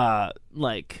his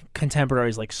like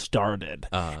contemporaries like started,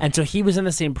 and so he was in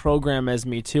the same program as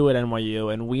me too at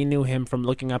NYU, and we knew him from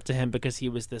looking up to him because he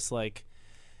was this like,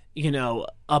 you know,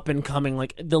 up and coming.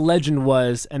 Like the legend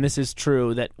was, and this is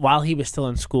true, that while he was still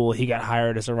in school, he got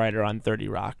hired as a writer on 30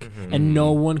 Rock, and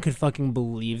no one could fucking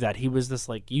believe that he was this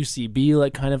like UCB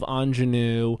like kind of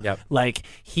ingenue. Yep. Like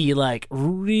he like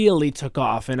really took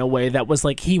off in a way that was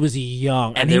like he was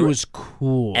young and he there- was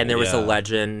cool And there was a Yeah.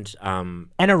 legend. and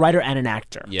a writer and an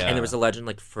actor. yeah. And there was a legend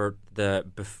like for the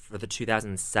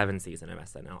 2007 season of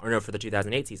SNL, or no, for the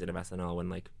 2008 season of SNL when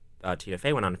like Tina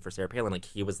Fey went on for Sarah Palin. Like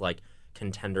he was like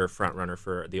contender front runner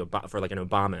for like an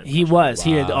Obama. He was.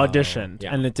 He had auditioned,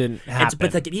 Yeah. and it didn't And, happen.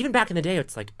 but like even back in the day,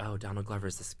 it's like, oh, Donald Glover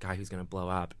is this guy who's gonna blow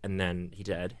up, and then he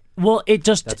did. well, it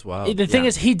just That's wild. The thing Yeah.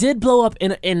 is, he did blow up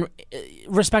in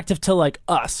respective to like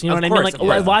us. You know Of what I course, mean? of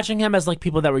Like course. watching him as like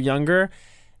people that were younger.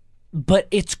 But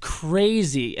it's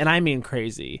crazy, and I mean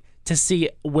crazy, to see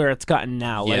where it's gotten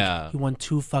now. Like Yeah. he won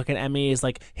 2 fucking Emmys,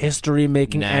 like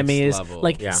history-making Next Emmys. level.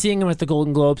 Like Yeah. seeing him at the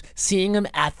Golden Globes, seeing him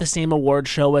at the same award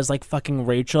show as like fucking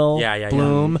Rachel Yeah.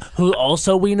 Bloom, who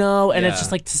also we know, and it's Yeah.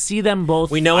 just like to see them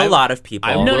both. We know a lot of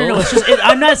people. No. It's just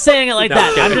I'm not saying it like No,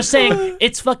 that. okay. I'm just saying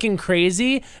it's fucking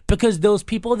crazy because those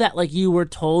people that like you were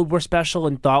told were special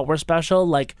and thought were special,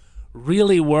 like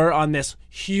really were on this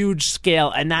huge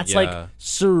scale, and that's like Yeah.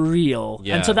 surreal.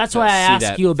 Yeah, And so that's to why I see asked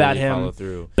that you about fully follow him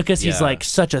through. because he's Yeah. like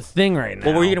such a thing right now.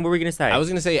 What were you gonna say? I was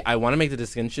gonna say I want to make the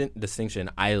distinction.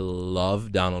 I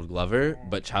love Donald Glover,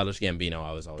 but Childish Gambino,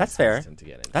 I was always That's fair. hesitant to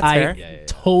get into. That's I fair. Yeah.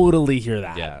 totally hear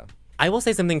that. Yeah. I will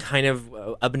say something kind of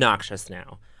obnoxious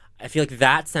now. I feel like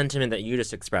that sentiment that you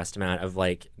just expressed, Matt, of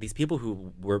like these people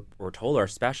who were told are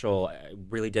special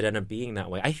really did end up being that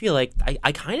way. I feel like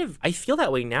I feel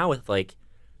that way now with like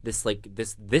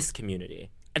this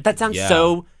community. That sounds Yeah.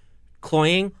 so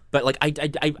cloying, but like I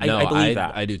No, believe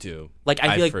that. I do too. Like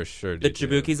I feel like for sure the do too.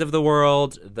 Jabukis of the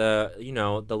world, the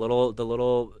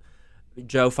little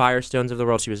Joe Firestones of the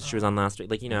world. She was on last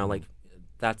week. Like like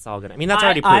that's all good. I mean that's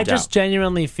already proved I just out.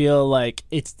 genuinely feel like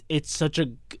it's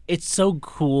so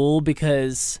cool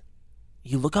because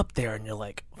you look up there and you're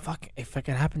like, fuck, if it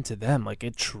can happen to them, like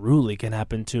it truly can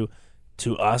happen to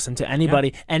us and to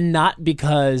anybody, and not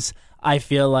because I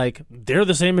feel like they're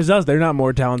the same as us, they're not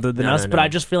more talented than No, us, no, but no. I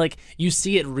just feel like you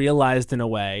see it realized in a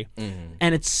way,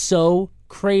 and it's so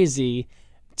crazy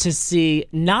to see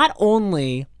not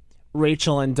only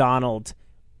Rachel and Donald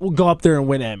will go up there and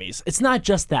win Emmys. It's not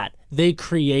just that. They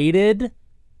created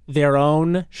their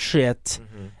own shit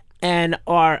and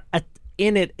are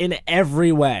in it in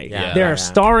every way. Yeah, They're yeah.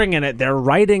 starring in it. They're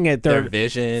writing it. They're Their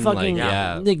vision, fucking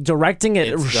like, directing it,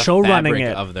 it's the show running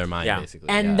fabric it. of their mind, Yeah. basically.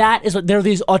 And yeah. that is what they're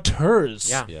these auteurs.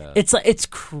 Yeah. Yeah. It's like it's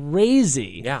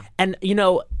crazy. Yeah. And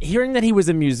hearing that he was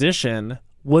a musician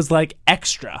was like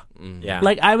extra. Yeah.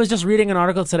 Like I was just reading an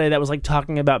article today that was like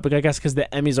talking about, but I guess because the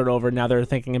Emmys are over now, they're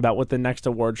thinking about what the next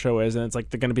award show is, and it's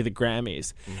like they're going to be the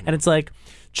Grammys, and it's like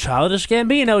Childish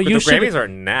Gambino. But You the should. Grammys are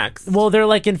next. Well, they're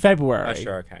like in February. Oh,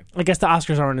 sure, okay. I guess the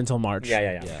Oscars aren't until March.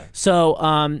 Yeah. So,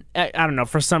 I don't know,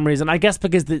 for some reason, I guess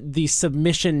because the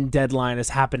submission deadline is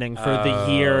happening for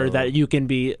the year that you can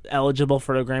be eligible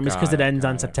for the Grammys because it ends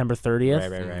on September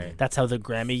 30th. Right. That's how the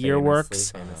Grammy year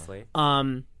works. Famously.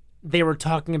 They were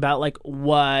talking about like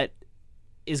what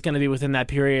is going to be within that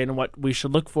period and what we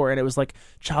should look for, and it was like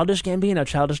Childish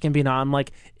Gambino. I'm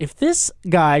like, if this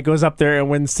guy goes up there and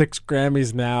wins 6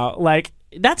 Grammys now, like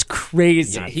that's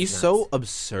crazy. Yeah, he's so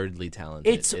absurdly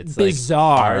talented. It's like,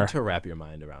 bizarre. hard to wrap your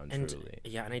mind around. And truly.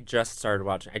 yeah, and I just started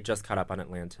watching. I just caught up on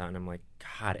Atlanta, and I'm like,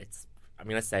 God, I'm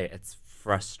gonna say it's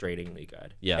frustratingly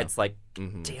good. Yeah. It's like,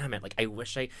 damn it, like I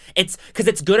wish it's because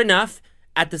it's good enough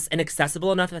at this and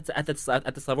accessible enough at this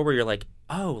level where you're like,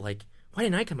 oh, like why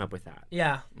didn't I come up with that?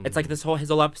 Yeah. It's like his whole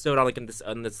episode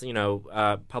on this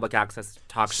public access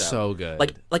talk show. So good.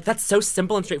 Like that's so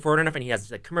simple and straightforward enough, and he has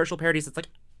like commercial parodies. It's like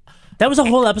That was a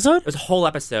whole episode? it was a whole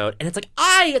episode, and it's like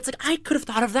I could have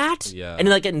thought of that. Yeah. And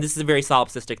this is a very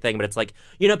solipsistic thing, but it's like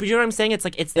but you know what I'm saying? It's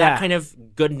like it's that kind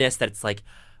of goodness that it's like,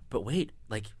 but wait,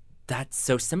 like that's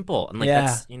so simple, and like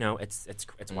that's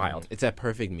it's wild. It's that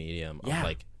perfect medium of Yeah.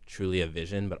 like truly a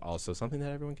vision, but also something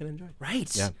that everyone can enjoy. Right.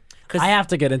 Yeah. I have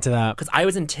to get into that. Because I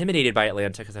was intimidated by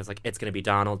Atlanta because I was like, it's going to be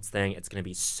Donald's thing. It's going to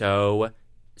be so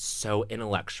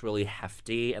intellectually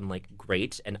hefty and like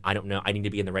great. And I don't know. I need to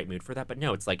be in the right mood for that. But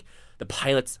no, it's like the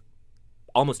pilot's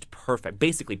almost perfect,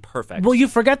 basically perfect. Well, you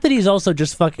forget that he's also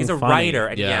just fucking he's a funny. writer.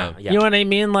 And Yeah. You know what I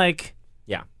mean? Like,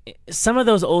 Yeah. some of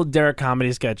those old Derek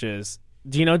Comedy sketches.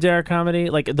 Do you know Derek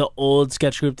Comedy? Like the old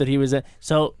sketch group that he was in.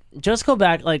 So just go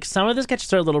back. Like some of the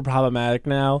sketches are a little problematic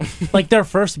now. Like their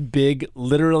first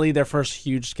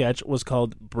huge sketch was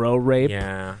called Bro Rape.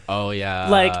 Yeah. Oh yeah.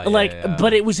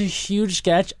 But it was a huge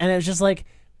sketch, and it was just like,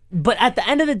 but at the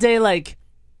end of the day, like,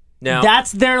 No.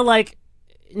 that's their like.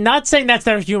 Not saying that's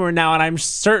their humor now, and I'm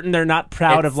certain they're not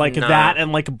proud It's of like not. that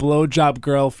and like Blowjob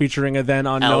Girl featuring a then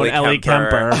unknown Ellie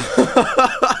Kemper.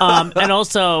 Kemper. And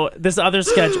also this other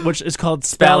sketch which is called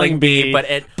Spelling Bee, but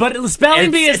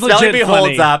Spelling Bee is legit Spelling Bee funny.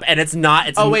 holds up, and it's not.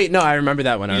 It's Oh wait, no, I remember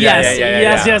that one. Yes, Yeah.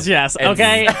 yes. It's-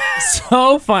 Okay,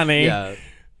 so funny. Yeah.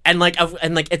 and like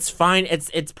it's fine.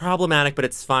 It's problematic, but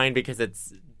it's fine because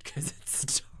it's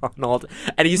Donald,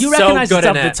 and he's You so recognize good it's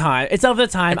of in the it. time. It's of the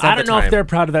time. It's of I don't the know if time. they're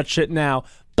proud of that shit now,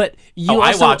 but you I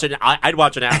also watch it. I'd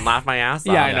watch it and laugh my ass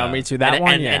off. Yeah, I know, me too. That and,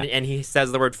 one, and, yeah. and he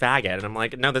says the word faggot, and I'm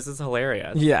like, no, this is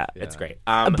hilarious. Yeah. It's great.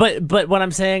 But what I'm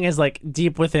saying is like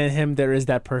deep within him there is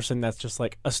that person that's just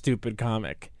like a stupid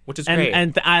comic, which is and great.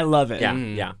 and I love it. yeah,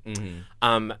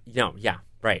 Mm-hmm. yeah.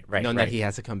 Right. Knowing right. that he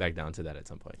has to come back down to that at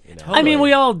some point. You know? I mean,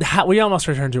 we almost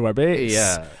returned to our base.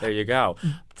 Yeah. There you go.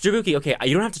 Jabuki, okay,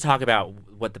 you don't have to talk about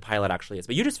what the pilot actually is,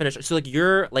 but you just finished. So, like,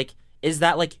 you're, like, is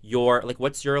that, like, your, like,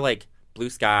 what's your, like, blue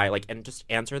sky, like, and just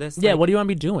answer this? Yeah. Like, What do you want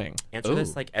to be doing? answer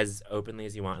this, Ooh. like, as openly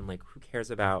as you want, and, like, who cares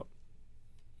about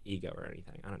ego or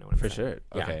anything? I don't know what I'm For saying. sure.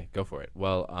 Yeah. Okay, go for it.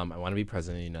 Well, I want to be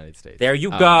president of the United States. There you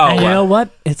And go. you know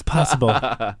what? It's possible.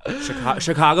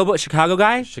 Chicago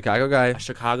guy? Chicago guy. A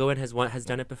Chicagoan has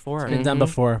done it before. Been done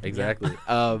before. Exactly.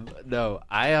 No,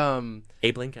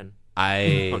 Abe Lincoln.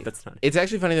 I Oh, that's not. It's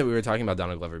actually funny that we were talking about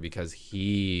Donald Glover because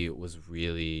he was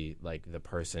really like the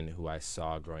person who I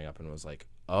saw growing up and was like,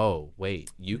 oh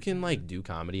wait, you can like do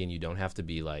comedy and you don't have to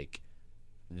be like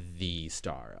the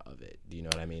star of it. Do you know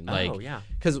what I mean? Like, Oh, yeah.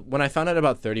 Because when I found out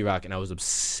about 30 Rock, and I was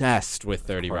obsessed with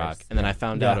 30 course, Rock, and then I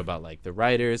found Yeah. out about like the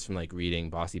writers from like reading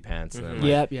Bossy Pants, and then like,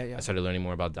 Yep, yeah. I started learning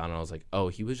more about Donald. I was like, oh,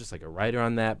 he was just like a writer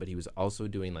on that, but he was also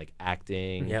doing like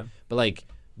acting. Yep. But like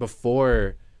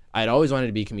before, I'd always wanted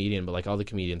to be a comedian, but like all the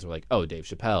comedians were like, oh, Dave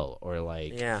Chappelle or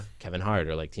like Yeah. Kevin Hart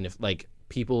or like Tina, like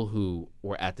people who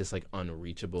were at this like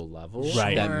unreachable level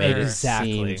Right. that made it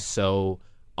Exactly. seem so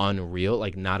unreal,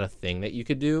 like not a thing that you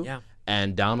could do. Yeah.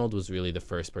 And Donald was really the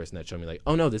first person that showed me like,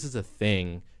 oh no, this is a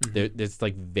thing. There's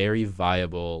like very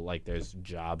viable, like there's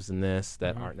jobs in this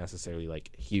that aren't necessarily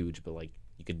like huge, but like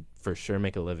you could for sure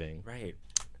make a living. Right.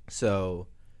 So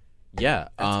yeah.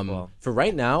 That's cool. For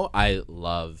right now, I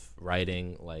love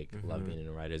writing, like love being in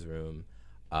a writer's room.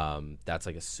 That's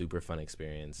like a super fun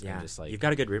experience. Yeah. And just like You've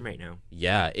got a good room right now.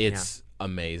 yeah, it's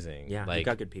amazing. Yeah. like You've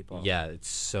got good people. yeah, it's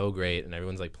so great, and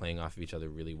everyone's like playing off of each other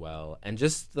really well, and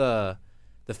just the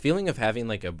feeling of having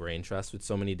like a brain trust with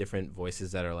so many different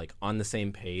voices that are like on the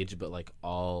same page, but like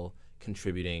all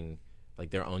contributing like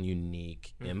their own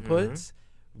unique inputs,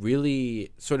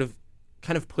 really sort of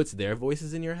kind of puts their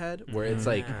voices in your head. Where it's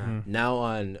like now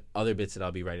on other bits that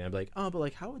I'll be writing, I'm like, oh, but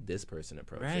like how would this person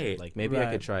approach Right. it? Like maybe I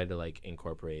Right. could try to like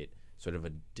incorporate sort of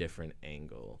a different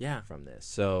angle Yeah. from this.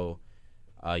 So.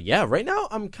 Yeah, right now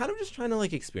I'm kind of just trying to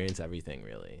like experience everything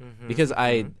really, because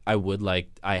I would like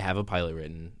I have a pilot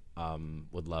written,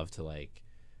 would love to like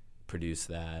produce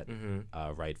that,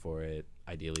 write for it,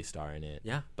 ideally star in it.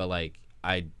 Yeah. But like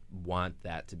I want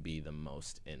that to be the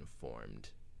most informed,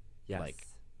 Yes. like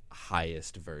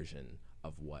highest version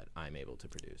of what I'm able to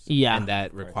produce. Yeah. and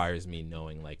that requires me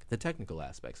knowing like the technical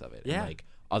aspects of it. Yeah. And, like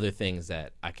other things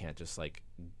that I can't just like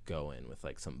go in with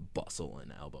like some bustle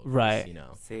and elbow. grease, Right. You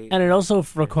know. See. And it also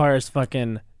requires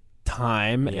fucking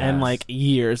time and Yes. like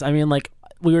years. I mean, like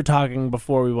we were talking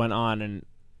before we went on, and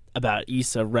about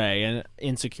Issa Rae and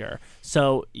Insecure.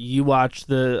 So you watched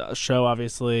the show,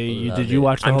 obviously. Did you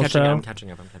watch the whole show? I'm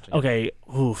catching up. Okay,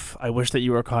 oof. I wish that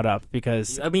you were caught up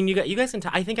because I mean, you guys can.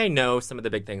 I think I know some of the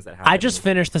big things that happened. I just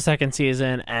finished the second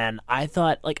season, and I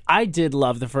thought, like, I did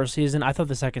love the first season. I thought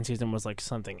the second season was like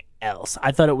something else.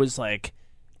 I thought it was like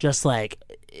just like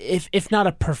if not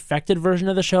a perfected version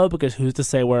of the show, because who's to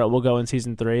say where it will go in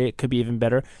season 3? It could be even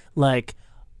better. Like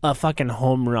a fucking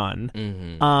home run.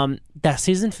 Mm-hmm. That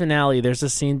season finale, there's a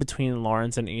scene between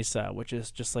Lawrence and Issa, which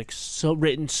is just like so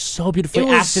written, so beautifully, It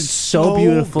was acted so so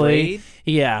beautifully. great.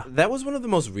 Yeah. That was one of the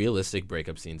most realistic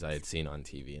breakup scenes I had seen on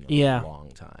TV in a Yeah. long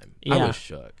time. Yeah. I was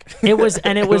shook. It was,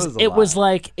 and it was, a it was lot.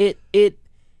 like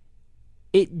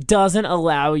it doesn't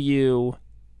allow you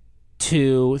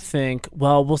to think,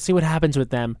 well, we'll see what happens with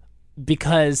them,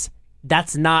 because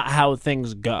that's not how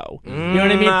things go. You know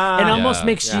what I mean? It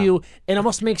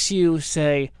almost makes you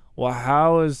say, well,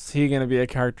 how is he going to be a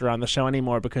character on the show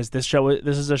anymore? Because this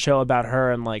is a show about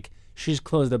her, and like she's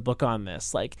closed the book on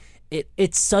this. Like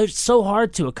it's so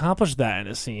hard to accomplish that in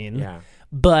a scene. Yeah.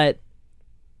 But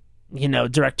you know,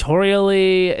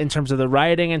 directorially, in terms of the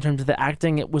writing, in terms of the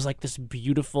acting, it was like this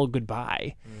beautiful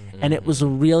goodbye, and it was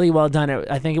really well done.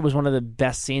 I think it was one of the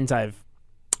best scenes I've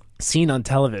seen on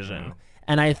television.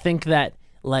 And I think that,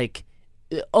 like,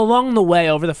 along the way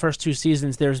over the first 2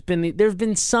 seasons, there's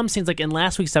been some scenes, like in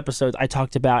last week's episode I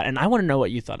talked about, and I want to know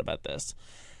what you thought about this.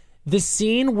 The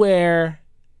scene where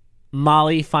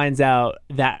Molly finds out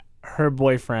that her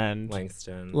boyfriend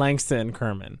Langston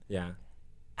Kerman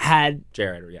had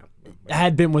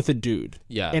been with a dude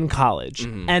in college,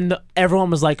 and everyone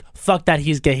was like, "Fuck that,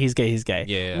 he's gay."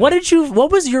 Yeah.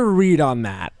 What was your read on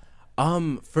that?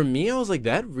 For me, I was like,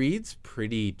 that reads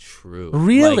pretty true.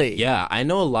 Really? Like, yeah, I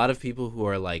know a lot of people who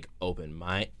are like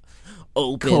open-minded,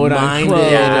 unquote.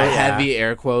 heavy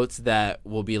air quotes, that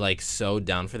will be like so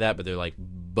down for that, but they're like,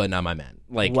 but not my man.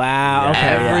 Like, wow, okay,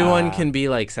 everyone can be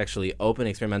like sexually open,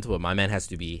 experimental, but my man has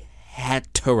to be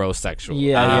heterosexual.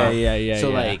 Yeah.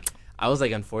 So like, I was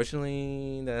like,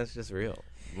 unfortunately, that's just real.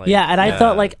 Like, and I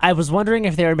thought, like, I was wondering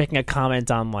if they were making a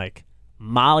comment on like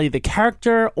Molly the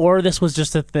character, or this was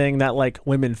just a thing that like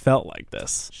women felt like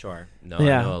this. Sure. No,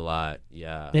 Yeah. I know a lot.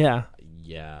 Yeah.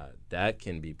 That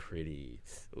can be pretty.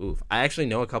 Oof. I actually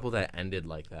know a couple that ended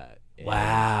like that. In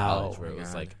college, where it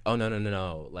was like, oh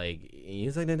no, like you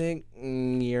sucked a dick,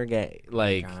 you're gay.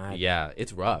 Like, yeah,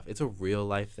 it's rough. It's a real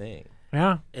life thing.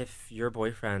 Yeah. If your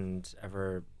boyfriend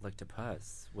ever licked a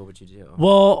puss, what would you do?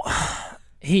 Well,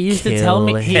 he used to tell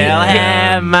me Kill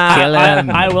him.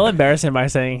 I will embarrass him by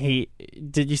saying he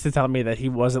used to tell me that he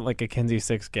wasn't like a Kinsey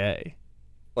 6 gay.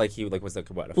 Like he was like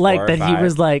what? A 4 Like or that 5? he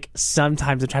was like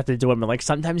sometimes attracted to women. Like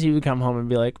sometimes he would come home and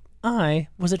be like, I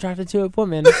was attracted to a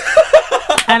woman.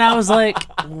 And I was like,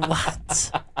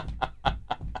 what?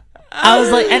 I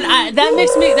was like, and that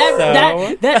makes me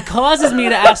that causes me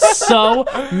to ask so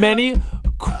many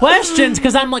questions,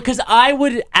 because I'm like, because I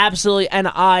would absolutely, and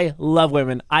I love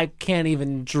women. I can't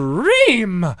even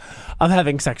dream of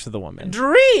having sex with a woman.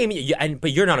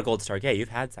 But you're not a Gold Star gay. You've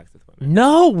had sex with women.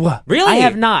 No, Really? I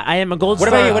have not. I am a Gold What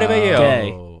Star. about you?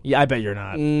 Gay. Yeah, I bet you're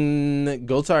not.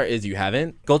 Gold Star is you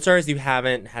haven't. Gold Star is you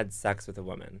haven't had sex with a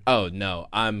woman. Oh no,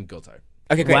 I'm Gold Star.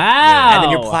 Okay, great. Wow. And then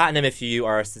you're platinum if you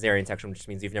are a cesarean section, which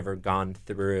means you've never gone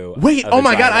through. Wait, a oh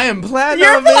my vagina. god, I am platinum.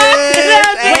 You're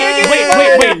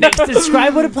platinum! Wait.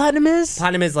 Describe what a platinum is.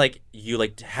 Platinum is like you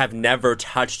like have never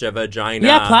touched a vagina.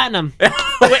 Yeah, platinum.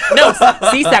 Wait, no,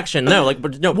 C-section. No, like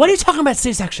no. What are you talking about?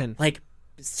 C-section. Like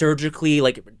surgically,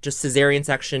 like just cesarean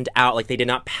sectioned out. Like they did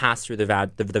not pass through the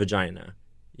vagina.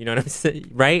 You know what I'm saying,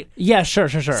 right? Yeah, sure.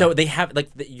 So they have like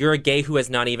you're a gay who has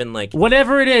not even like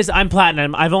whatever it is. I'm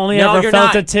platinum. I've only No, ever you're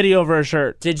felt not. a titty over a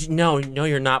shirt. Did you? No,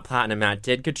 you're not platinum, Matt.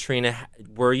 Did Katrina?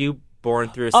 Were you born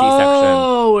through a C-section?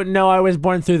 Oh no, I was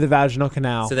born through the vaginal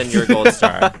canal. So then you're a Gold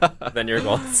Star.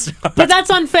 But that's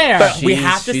unfair. We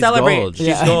have to She's celebrate. gold. She's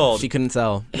Yeah. gold. She couldn't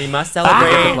sell. We must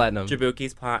celebrate Platinum.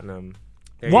 Jabuki's platinum.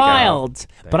 There you go. Wild.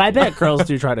 But I bet girls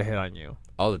do try to hit on you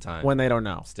All the time. when they don't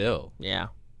know. Still. Yeah.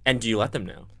 And do you let them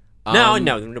know? No.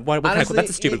 What kind honestly, of,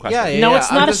 that's a stupid question. No, it's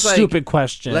I'm not a just like, stupid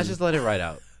question. Let's just let it ride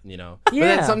out, you know? But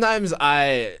Yeah. then sometimes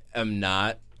I am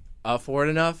not for it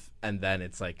enough, and then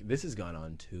it's like, this has gone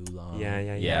on too long.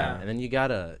 Yeah. And then you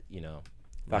gotta, Fuck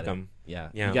let it- 'em. Yeah.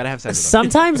 Yeah. You gotta have sex with them.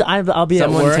 Sometimes I'll be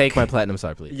Someone at work. take my platinum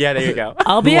star, please. Yeah, there you go.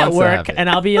 I'll be Who at wants to have work it? and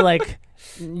I'll be like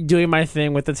doing my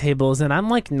thing with the tables, and I'm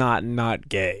like not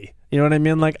gay. You know what I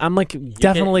mean? Like I'm like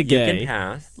definitely You gay. can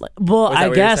pass. Well, Was that I what you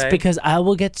were guess saying? because I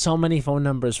will get so many phone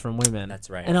numbers from women. That's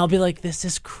right. And I'll be like, this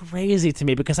is crazy to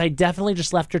me, because I definitely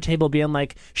just left your table being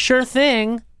like, sure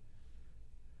thing.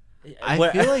 I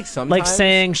feel like sometimes Like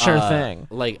saying sure thing.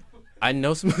 Like I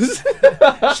know some.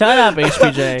 Shut up,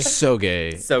 HBJ. So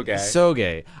gay. So gay. So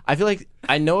gay. I feel like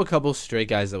I know a couple straight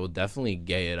guys that will definitely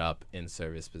gay it up in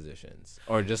service positions,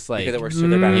 or just like Because it works to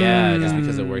their benefit. Yeah, just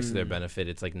because it works to their benefit.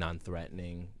 It's like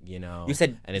non-threatening, you know. You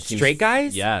said and it straight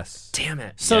guys? Yes. Damn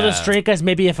it. So the Yeah. straight guys,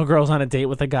 maybe if a girl's on a date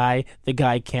with a guy, the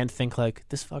guy can't think like,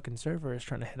 this fucking server is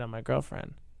trying to hit on my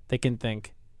girlfriend. They can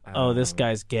think, oh, this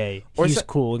guy's gay. Or He's so-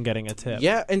 cool and getting a tip.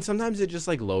 Yeah, and sometimes it just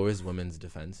like lowers women's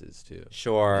defenses too.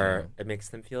 Sure. It makes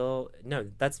them feel. No,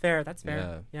 that's fair. That's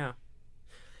fair. Yeah.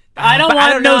 I don't But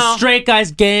I want don't no know. straight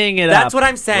guys gaying it up. That's what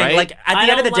I'm saying. Right? Like, at I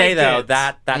the end of the don't day, like though,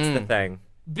 it. that's the thing.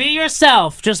 Be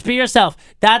yourself. Just be yourself.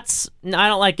 I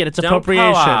don't like it. It's Don't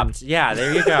appropriation. co-opt. Yeah,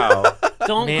 there you go.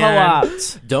 Don't Man.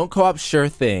 co-opt. Don't co-op sure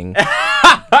thing.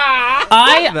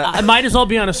 I might as well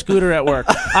be on a scooter at work.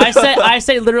 I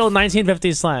say literal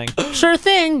 1950s slang. Sure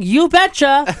thing, you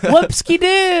betcha. Whoopski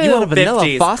doo. You want a vanilla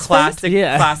 50s. phosphate?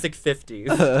 Classic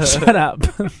 50s. Shut up.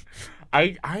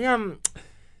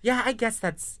 Yeah, I guess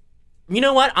that's. You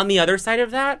know what? On the other side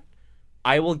of that,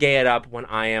 I will gay it up when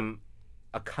I am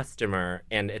a customer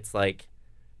and it's like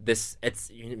this.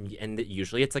 And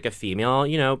usually it's like a female,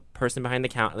 person behind the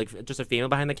counter, like just a female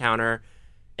behind the counter,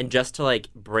 and just to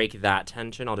like break that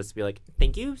tension, I'll just be like,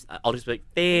 "Thank you." I'll just be like,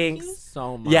 "Thanks."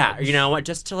 So much. Yeah, you know what?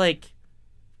 Just to like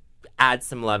add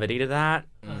some levity to that.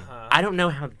 I don't know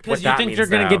how. Because you think you're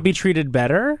gonna be treated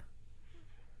better?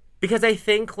 Because I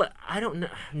think I don't know.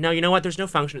 No, you know what? There's no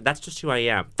function. That's just who I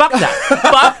am. Fuck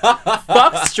that.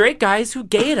 fuck straight guys who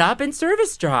gay it up in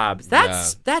service jobs.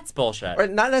 That's bullshit. Or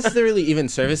not necessarily even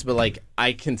service, but like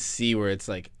I can see where it's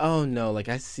like, oh no, like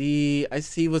I see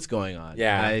what's going on.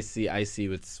 Yeah. I see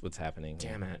what's happening.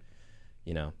 Damn it.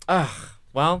 You know. Ugh.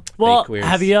 Well, Well, queers.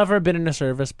 have you ever been in a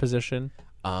service position?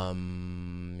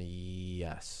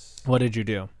 Yes. What did you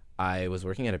do? I was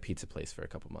working at a pizza place for a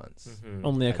couple months.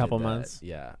 Only a I did couple that. months.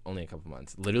 Yeah, only a couple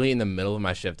months. Literally in the middle of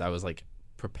my shift, I was like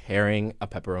preparing a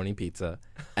pepperoni pizza,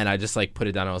 and I just like put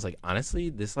it down. I was like, honestly,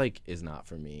 this like is not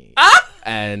for me.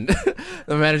 And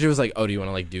the manager was like, oh, do you want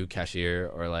to like do cashier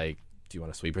or like do you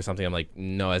want to sweep or something? I'm like,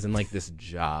 no, as in like this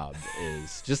job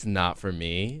is just not for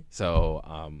me. So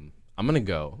I'm gonna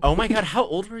go. oh my god, how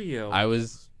old were you? I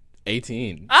was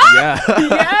 18. Yeah.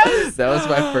 yes! That was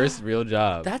my first real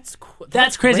job. That's cool.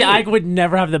 That's crazy. great. I would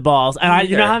never have the balls. And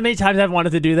you know Neither. how many times I've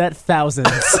wanted to do that? Thousands.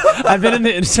 I've been in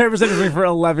the service industry for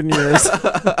 11 years.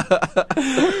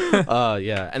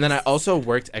 Yeah. And then I also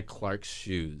worked at Clark's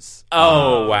Shoes.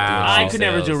 Oh wow. I shoe could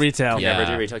never do sales. retail. Yeah.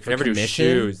 Never do retail. Could For never do commission?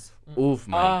 shoes. Oof,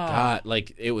 my God.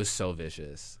 Like, it was so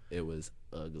vicious. It was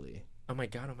ugly. Oh my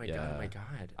god. Oh my god. Yeah. Oh my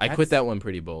god. I quit that one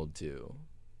pretty bold, too.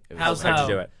 It was How's like- How'd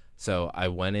you do it? So I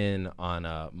went in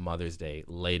on Mother's Day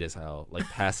late as hell, like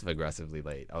passive aggressively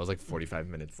late. I was like 45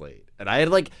 minutes late, and I had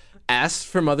like asked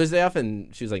for Mother's Day off,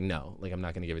 and she was like, "No, like I'm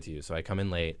not gonna give it to you." So I come in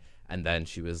late, and then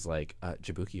she was like,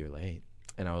 "Jabuki, you're late,"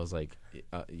 and I was like,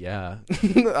 "Yeah,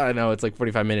 I know it's like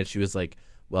 45 minutes." She was like,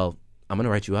 "Well, I'm gonna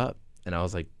write you up," and I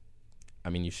was like, "I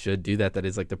mean, you should do that. That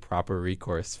is like the proper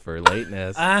recourse for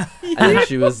lateness." And then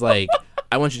she was like,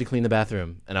 I want you to clean the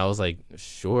bathroom. And I was like,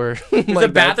 sure. The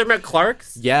Like, bathroom at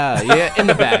Clark's? yeah, in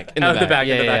the back. In the Oh, back. the back,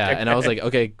 Yeah, in the yeah, back. yeah. And I was like,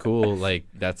 okay, cool. Like,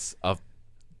 that's a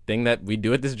thing that we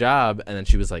do at this job. And then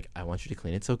she was like, I want you to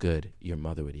clean it so good your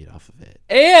mother would eat off of it.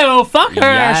 Ew, fuck her.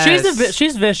 Yes.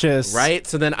 She's vicious. Right?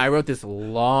 So then I wrote this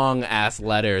long ass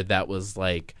letter that was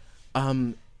like,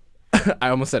 I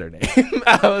almost said her name.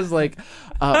 I was like,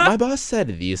 my boss said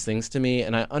these things to me,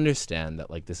 and I understand that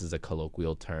like this is a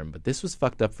colloquial term, but this was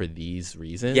fucked up for these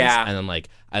reasons. Yeah. And then like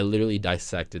I literally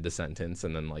dissected the sentence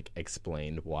and then like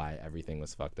explained why everything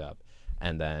was fucked up,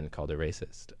 and then called her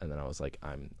racist. And then I was like,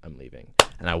 I'm leaving.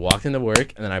 And I walked into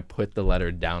work, and then I put the letter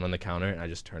down on the counter, and I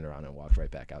just turned around and walked right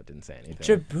back out. Didn't say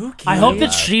anything. Jabuki. I hope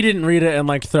that she didn't read it and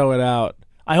like throw it out.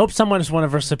 I hope one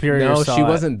of her superiors No, saw she it.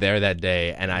 wasn't there that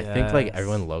day, and I think like Yes.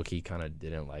 everyone low-key kind of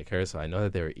didn't like her, so I know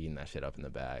that they were eating that shit up in the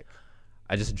back.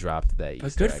 I just dropped that. But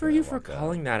Easter good egg for when I you for walked out.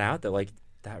 calling that out, though. Like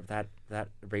that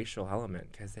racial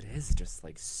element, because it is just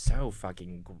like so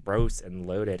fucking gross and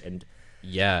loaded. And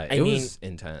Yeah, I it mean, was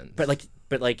intense. but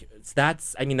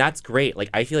that's that's great. Like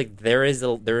I feel like there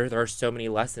are so many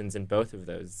lessons in both of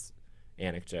those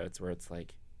anecdotes where it's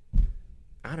like,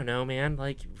 I don't know, man.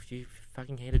 Like if you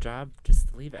fucking hate a job,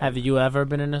 just leave it. Have you ever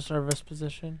been in a service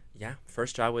position? Yeah,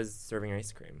 first job was serving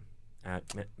ice cream at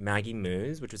Maggie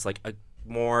Moo's, which was like a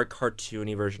more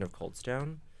cartoony version of Cold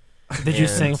Stone. Did you And-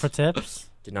 sing for tips?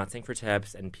 Did not sing for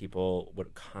tips, and people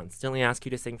would constantly ask you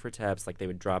to sing for tips. Like they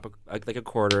would drop a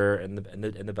quarter in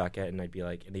the bucket, and they'd be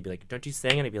like, "Don't you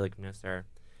sing?" And I'd be like, "No, sir."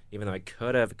 even though I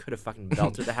could have fucking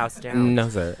belted the house down. No,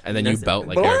 sir. And then No, you sir. belt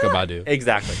like Erykah Badu.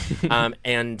 Exactly.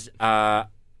 And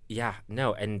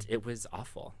it was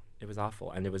awful. It was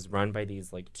awful, and it was run by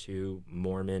these like 2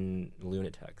 Mormon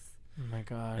lunatics. Oh my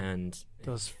god. And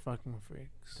Those fucking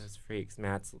freaks. those freaks.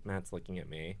 Matt's looking at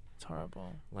me It's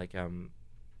horrible. like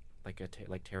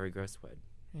Terry Grosswood.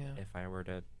 Yeah. If I were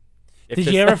to. Did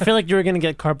you ever feel like you were gonna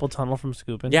get carpal tunnel from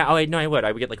scooping? Yeah. Oh, no, I would.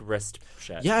 I would get like wrist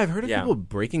shit. Yeah, I've heard of Yeah. people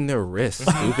breaking their wrists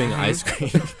scooping ice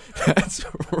cream. That's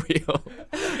real.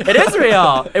 It is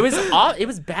real. It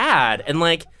was bad, and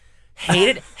like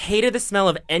hated the smell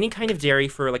of any kind of dairy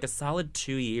for like a solid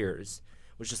 2 years.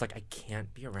 Was just like, I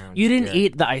can't be around. You didn't dairy.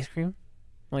 eat the ice cream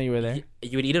while you were there?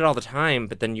 You would eat it all the time,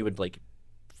 but then you would like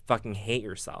fucking hate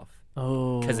yourself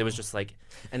Oh. because it was just like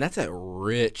And that's a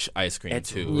rich ice cream it's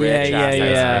too. rich ass ice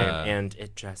yeah. cream, and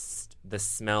it just the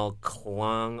smell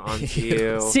clung onto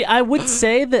you. See, I would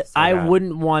say that I bad.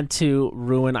 wouldn't want to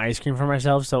ruin ice cream for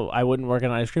myself, so I wouldn't work in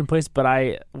an ice cream place. But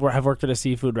I have worked at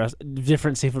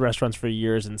different seafood restaurants for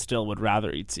years, and still would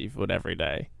rather eat seafood every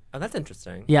day. Oh, that's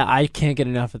interesting. Yeah, I can't get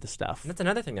enough of the stuff. And that's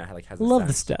another thing that like has a Love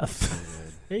the scent.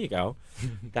 stuff. There you go.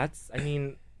 That's I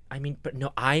mean, but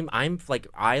no, I'm like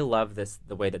I love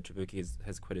the way that Jabuki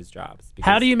has quit his jobs.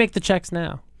 How do you make the checks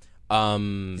now?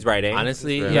 He's writing.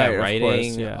 Honestly, He's yeah, of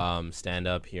writing, course, yeah. stand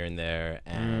up here and there,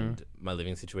 and my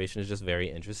living situation is just very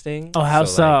interesting. Oh, how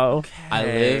so? like, I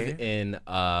live in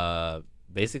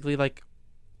basically like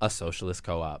a socialist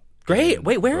co-op. Great. in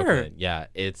Wait, where? Brooklyn. Yeah,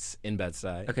 it's in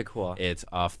Bed-Stuy. Okay, cool. It's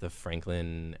off the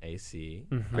Franklin AC.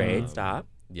 Great. Stop.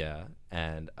 Yeah,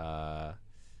 and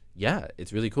yeah,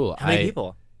 it's really cool. How many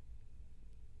people?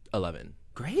 11.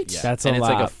 Great. Yeah. That's a and it's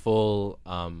like a lot. full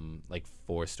like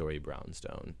 4-story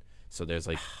brownstone. So there's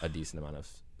like a decent amount of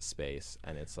space,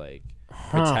 and it's like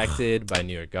protected by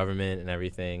New York government and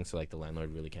everything. So like the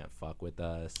landlord really can't fuck with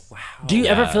us. Wow. Do you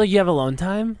ever Yeah. feel like you have alone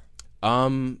time?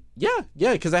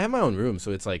 Yeah, because I have my own room,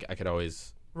 so it's like I could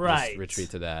always Right. just retreat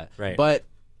to that. Right. But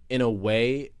in a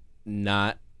way,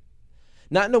 not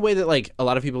in a way that like a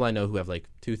lot of people I know who have like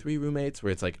 2-3 roommates,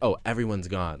 where it's like, oh, everyone's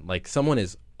gone. Like someone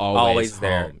is always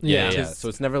there. home. Yeah. Yeah. Just- So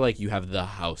it's never like you have the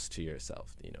house to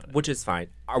yourself. You know what I mean? Which is fine.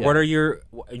 Yeah. What are your?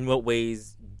 In what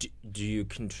ways do you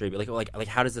contribute? Like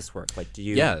how does this work? Like do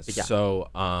you? Yeah. So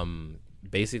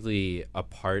basically a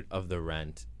part of the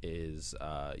rent is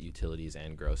utilities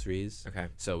and groceries. Okay.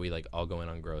 So we like all go in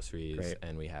on groceries. Great.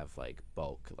 And we have like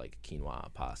bulk, like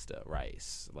quinoa, pasta,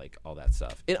 rice, like all that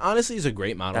stuff. It honestly is a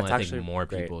great model. That's and I think actually more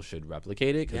great. people should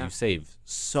replicate it because Yeah. you save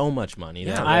so much money.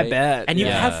 Yeah. that I way. bet. And you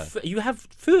Yeah. have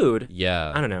food.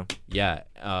 Yeah. I don't know. Yeah.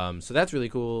 So that's really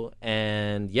cool.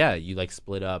 And yeah, you like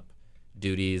split up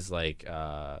duties. Like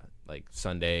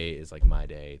Sunday is like my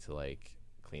day to like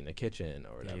clean the kitchen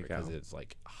or There whatever you go. because it's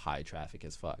like high traffic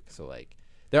as fuck. So like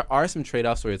there are some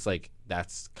trade-offs where it's like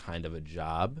that's kind of a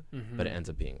job, but it ends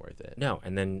up being worth it. No,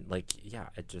 and then like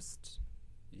it just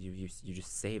you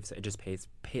just save. It just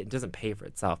it doesn't pay for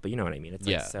itself, but you know what I mean. It's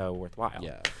like Yeah. so worthwhile.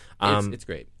 Yeah. Um, It's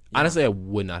great. Honestly, I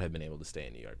would not have been able to stay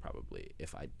in New York probably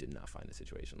if I did not find a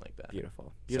situation like that.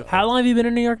 Beautiful. How long have you been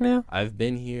in New York now? I've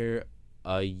been here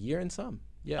a year and some.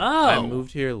 Yeah. Oh. I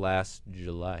moved here last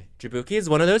July. Jabuki is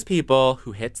one of those people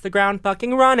who hits the ground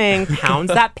fucking running,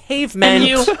 pounds that pavement. And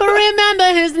you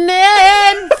remember his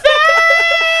name,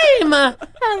 fame,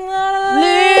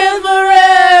 live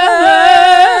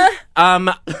forever.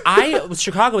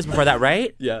 Chicago was before that,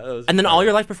 right? Yeah. And then all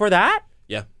your life before that?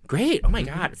 Yeah. Great. Oh my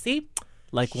God. See,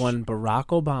 Like one Barack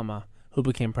Obama who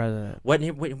became president. what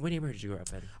neighborhood did you grow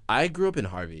up in? I grew up in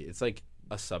Harvey. It's like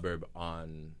a suburb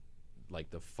on like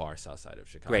the far south side of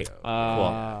Chicago. Great.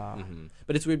 Ah.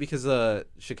 But it's weird because the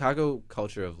Chicago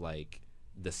culture of like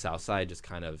the south side just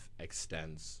kind of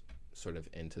extends sort of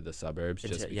into the suburbs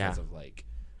just because yeah. of like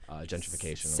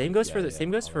gentrification. Same goes for all the that stuff.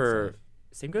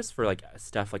 same goes for like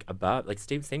stuff like above like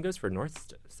same goes for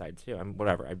north side too. I'm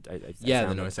whatever. I Yeah, the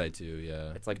sound north side too.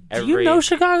 Yeah. It's like Do every. you know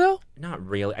Chicago? Not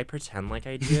really. I pretend like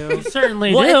I do. You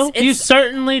certainly Well, do. You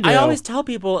certainly do. I always tell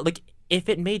people like if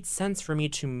it made sense for me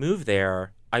to move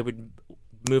there, I would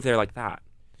move there like that.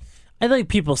 I think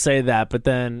people say that, but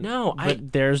then No,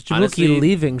 but there's Jabuki Honestly,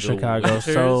 leaving the Chicago,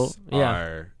 so winters yeah,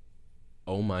 are,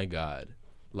 oh my god,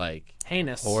 like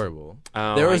heinous. horrible.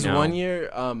 Oh, There I was know. one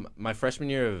year, my freshman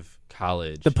year of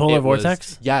college. The polar it was-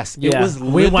 vortex? Yes, Yeah. it was.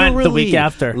 We went the week literally-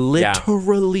 after.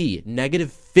 Literally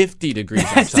negative 50 degrees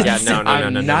outside. Yeah, no,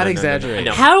 I'm no, not no, exaggerating.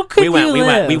 no. How could we went, you we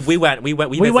live? went, we went, We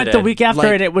went the visited. week after,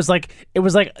 Like- and it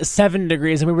was like 7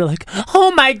 degrees, and we were like,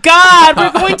 "Oh my god,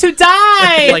 we're going to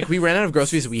die!" Like we ran out of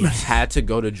groceries. We had to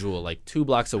go to Jewel, like 2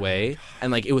 blocks away,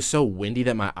 and like it was so windy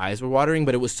that my eyes were watering,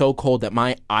 but it was so cold that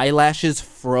my eyelashes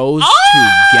froze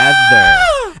together.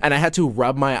 and I had to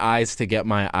rub my eyes to get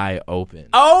my eye open.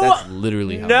 Oh, that's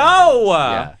literally how no!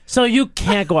 bad it is. Yeah. So you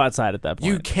can't go outside at that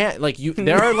point. You can't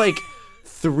there are like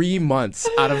 3 months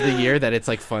out of the year that it's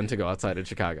like fun to go outside in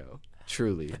Chicago.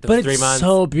 Truly. But it's 3 months.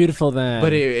 so beautiful then.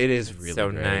 But it is really So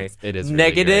great. nice. It is really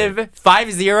negative great.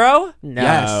 50. no.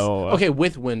 Yes. Okay,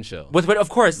 with wind chill. With of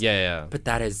course. Yeah. But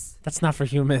that is That's not for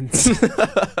humans.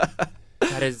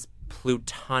 that is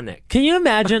plutonic. Can you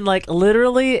imagine, like,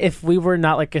 literally, if we were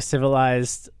not like a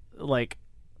civilized, like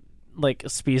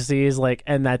species, like,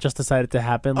 and that just decided to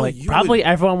happen, Oh, like, you probably would-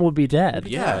 everyone would be dead.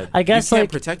 Yeah. I guess, you can't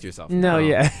like- protect yourself. No,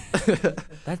 yeah,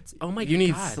 That's oh my god. You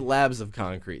need slabs of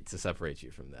concrete to separate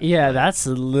you from that. yeah, that's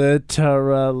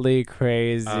literally Oh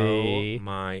crazy.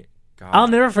 my god. I'll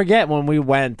never forget when we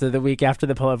went the week after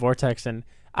the Polar Vortex, and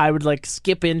I would like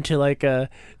skip into like a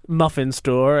muffin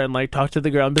store and like talk to the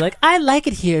girl and be like, "I like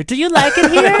it here. Do you like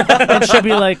it here?" And she'll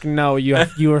be like, "No, you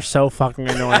are so fucking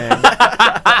annoying.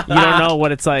 You don't know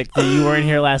what it's like. You weren't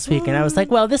here last week." And I was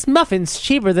like, "Well, this muffin's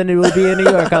cheaper than it would be in New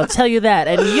York. I'll tell you that.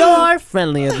 And you're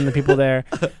friendlier than the people there."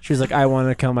 She was like, "I want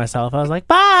to kill myself." I was like,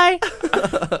 "Bye."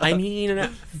 I mean,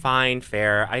 fine,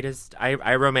 fair. I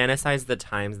romanticize the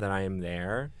times that I am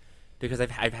there because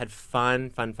I've had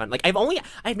fun. Like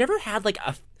I've never had like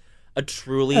a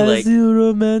truly like. As you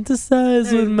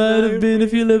romanticize what might have been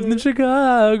if you lived in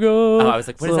Chicago. Oh, I was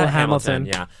like, what It's is a that? little Hamilton.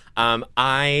 Yeah.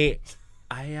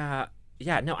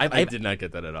 No, I did not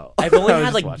get that at all. I've only I was had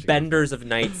just like watching it. benders of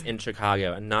nights in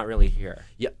Chicago and not really here.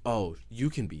 Yeah. Oh, you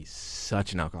can be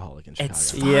such an alcoholic in Chicago.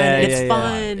 It's fun. Yeah, it's yeah, yeah.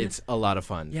 fun. It's a lot of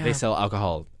fun. Yeah. They sell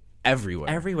alcohol everywhere.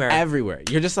 Everywhere.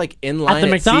 You're just like in line the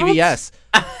McDonald's? CVS.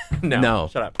 no,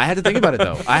 shut up. I had to think about it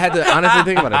though. I had to honestly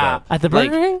think about it though. At the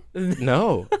Burger King?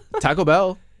 No. Taco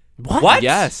Bell. What?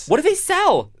 Yes. What do they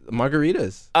sell?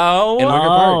 Margaritas. Oh, In Margaret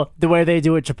Park. Oh, the way they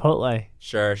do it Chipotle.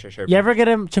 sure. You ever get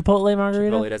a Chipotle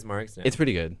margarita? Chipotle does marks now. It's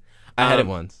pretty good. I had it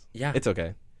once. yeah. It's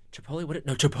okay. Chipotle.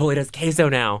 No, Chipotle does queso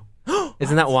now.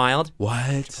 Isn't that wild? What?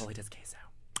 Chipotle does queso.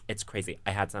 It's crazy.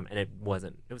 I had some and it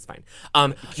wasn't. It was fine.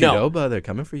 No, Qdoba, they're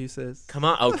coming for you, sis. come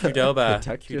on. Oh, Qdoba.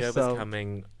 Protect Qdoba's yourself.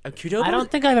 coming. Qdoba. I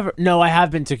don't think I've ever. No, I have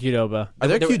been to Qdoba. Are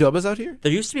there There- Qdobas out here?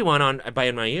 There used to be one on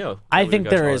by NYU. I that we think would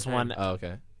go to there all the is time. one. Oh,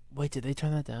 okay. Wait, did they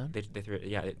turn that down? They threw it.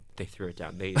 Yeah, they threw it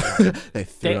down. They They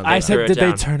threw it on I the- said, threw it did they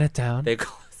down. turn it down? they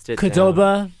closed it. down.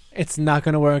 Qdoba, it's not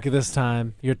going to work this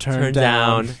time. You're turned Turned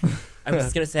down. down. I was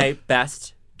just gonna say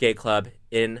best gay club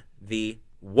in the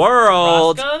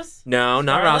world. Roscoe's? No,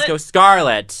 not Scarlet? Roscoe.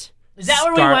 Scarlet. Is that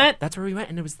where we went? That's where we went,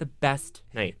 and it was the best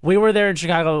night. We were there in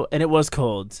Chicago, and it was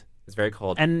cold. It was very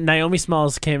cold. And Naomi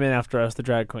Smalls came in after us, the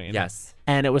drag queen. yes.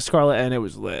 And it was Scarlet, and it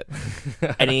was lit.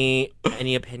 Any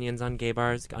opinions on gay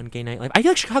bars, on gay nightlife? I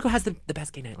feel like Chicago has the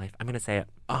best gay nightlife. I'm gonna say it.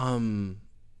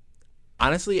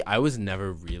 Honestly, I was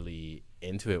never really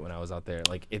into it when I was out there.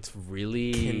 Like, it's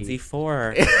really Kinsey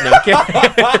 4. No kidding.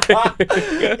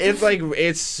 it's like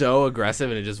it's so aggressive,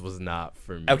 and it just was not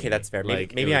for me. Okay, that's fair. Maybe-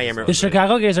 Like, maybe it was I just am- The wasn't-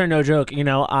 Chicago gays are no joke. You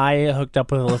know, I hooked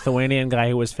up with a Lithuanian guy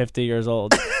who was 50 years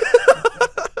old.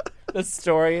 The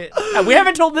story. We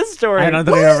haven't told this story. I don't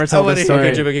think I've ever told wanna this hear story.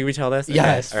 it. Okay, Jimmy, can we tell this?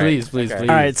 Yes, Okay, all right. please. All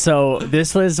right, so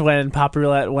this was when Papa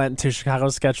Roulette went to Chicago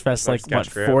Sketch Fest, like, Sketch what,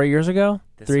 Group. 4 years ago?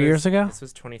 This 3 was- years ago? This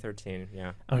was 2013.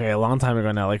 Yeah. Okay, a long time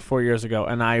ago now, like 4 years ago,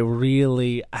 and I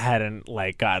really hadn't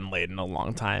like gotten laid in a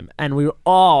long time, and we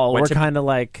all Went were to- kind of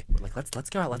like, Like let's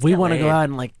go out. Let's. we want to go out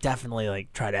and like definitely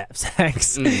like try to have sex.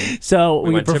 So Mm-hmm.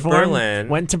 We went to performed, Berlin.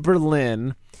 went to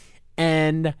Berlin,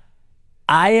 and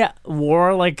I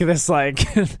wore like this like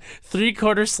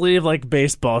 3/4 sleeve like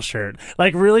baseball shirt,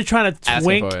 like really trying to Asking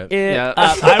twink for it. it Yeah.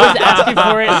 up. I was asking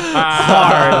for it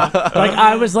hard, like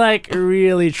I was like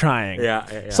really trying.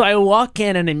 Yeah. So I walk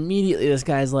in and immediately this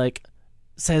guy's like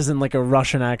says in like a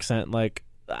Russian accent, like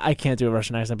I can't do a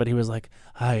Russian accent, but he was like,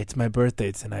 "Hi, it's my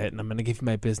birthday tonight, and I'm gonna give you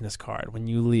my business card. When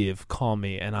you leave, call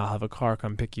me, and I'll have a car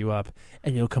come pick you up,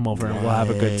 and you'll come over and we'll have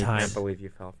a good I time." can't believe you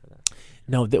fell for that.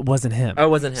 No, that wasn't him. Oh, it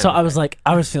wasn't him. So I was Okay. like,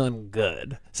 I was feeling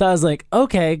good. So I was like,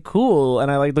 okay, cool. And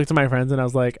I like looked at my friends and I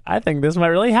was like, I think this might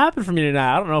really happen for me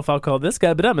tonight. I don't know if I'll call this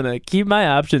guy, but I'm gonna keep my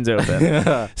options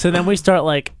open. So then we start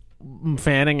like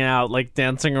fanning out, like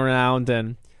dancing around,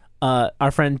 and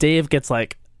our friend Dave gets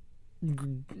like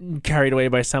carried away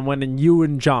by someone, and you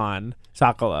and John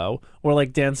Sokolow were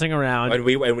like dancing around.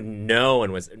 And no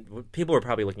one was. People were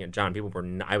probably looking at John. People were.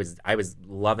 I was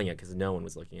loving it because no one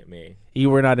was looking at me. You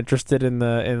were not interested in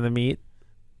the meat.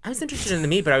 I was interested in the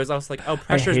meat, but I was also like, oh,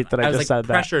 pressure's. hate that I was just like, said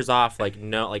that. pressure's off. Like,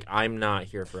 no, like I'm not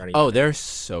here for anything. Oh, they're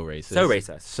so racist. So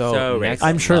racist. So racist.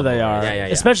 I'm sure they are. Yeah.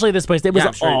 Especially this place. It was Yeah,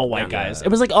 I'm sure- all white yeah. guys. It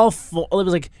was like all full. It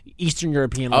was like Eastern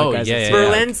European white Oh, guys. yeah.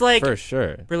 Berlin's like for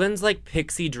sure. Berlin's like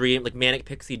pixie dream, like manic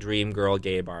pixie dream girl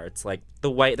gay bar. It's like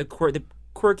the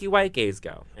quirky white gays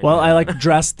go. Well, I like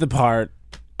dressed the part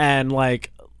and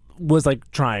like was like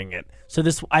trying it. So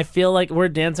this, I feel like we're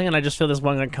dancing, and I just feel this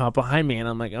one guy come up behind me, and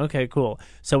I'm like, okay, cool.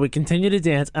 So we continue to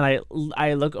dance, and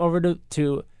I look over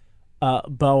to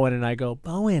Bowen, and I go,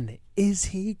 Bowen, is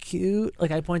he cute?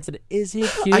 Like I pointed, is he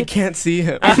cute? I can't see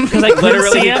him. Because I couldn't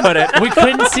Literally see him. We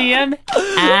couldn't see him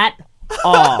at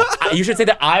all. You should say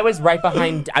that I was right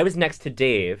behind. I was next to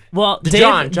Dave. Well,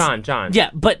 Dave, John.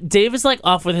 Yeah, but Dave is like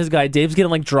off with his guy. Dave's getting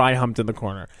like dry humped in the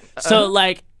corner. So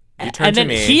like. turned And to then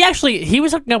me. he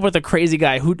was hooking up with a crazy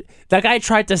guy that guy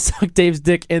tried to suck Dave's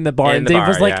dick in the bar, In and the Dave bar,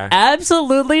 was like, yeah.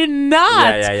 absolutely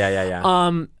not.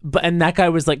 Yeah. But and that guy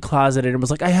was like closeted and was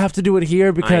like, I have to do it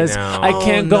here because know. I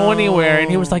can't go anywhere.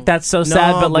 And he was like, that's so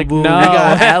sad, but like, boo-boo. no. We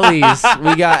got alleys.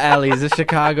 We got alleys. It's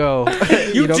Chicago.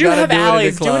 You don't do gotta have do it in the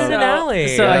alleys. Do it club. in an alley.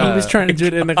 So Yeah. he was trying to do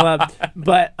it in the club.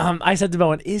 But I said to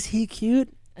Bowen, is he cute?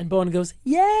 And Bowen goes,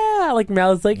 yeah. Like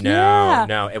Mal's like, yeah.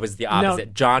 No, it was the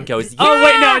opposite. John goes, yeah. Oh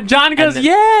wait, no. John goes, then-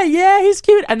 yeah, he's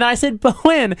cute. And then I said,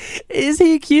 Bowen, is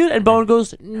he cute? And Bowen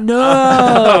goes,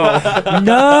 no,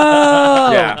 no.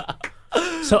 Yeah.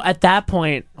 So at that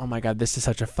point, oh my god, this is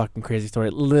such a fucking crazy story.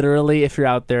 Literally, if you're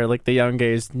out there, like the young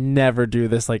gays never do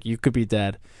this. Like you could be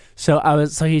dead. So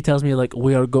he tells me like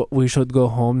we should go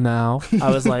home now.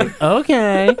 I was like,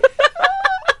 okay.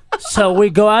 So we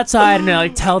go outside and I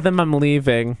like tell them I'm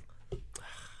leaving.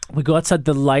 We go outside,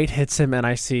 the light hits him, and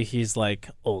I see he's like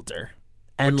older.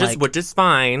 And Which is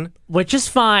fine. which is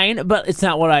fine, but it's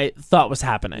not what I thought was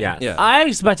happening. Yeah. I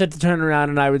expected to turn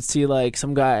around and I would see like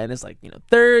some guy in his like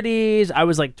 30s. I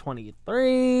was like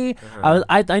 23.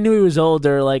 I knew he was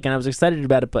older, like, and I was excited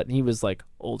about it, but he was like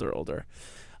older.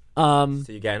 So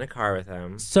you get in a car with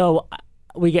him. So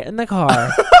we get in the car,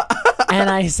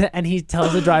 and he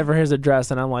tells the driver his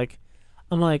address, and I'm like,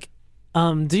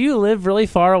 do you live really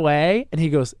far away? And he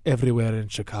goes, everywhere in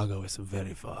Chicago is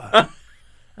very far.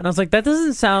 And I was like, that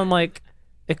doesn't sound like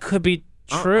it could be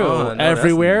true. No, that's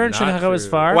Everywhere in not Chicago is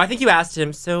true. far. Well, I think you asked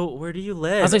him, so where do you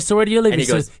live? I was like, so where do you live? And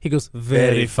He goes,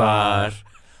 very far. I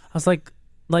was like,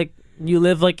 you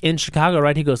live like in Chicago,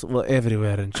 right? He goes, well,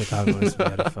 everywhere in Chicago is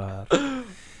very far.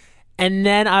 And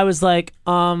then I was like,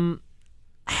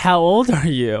 how old are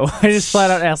you? I just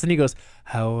flat out asked, and he goes,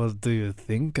 how old do you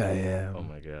think I am? Oh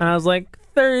my god. And I was like,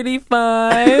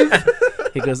 35.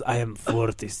 He goes, I am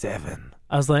 47.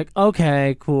 I was like,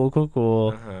 okay,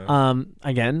 cool.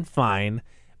 Again, fine.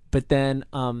 But then,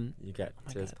 you get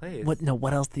to his place.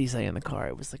 what else did he say in the car?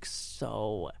 It was like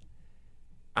so.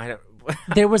 I don't.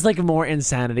 There was like more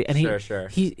insanity, and Sure.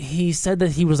 he said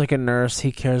that he was like a nurse.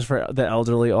 He cares for the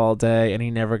elderly all day, and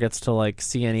he never gets to like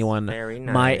see anyone Very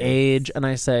my nice. age. And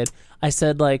I said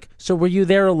like, so were you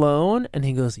there alone? And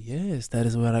he goes, yes, that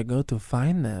is where I go to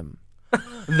find them.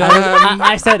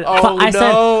 I said,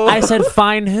 I said,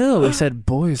 find who? He said,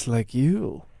 boys like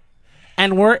you.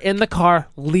 And we're in the car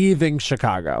leaving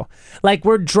Chicago. Like,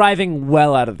 we're driving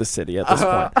well out of the city at this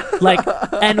point. Like,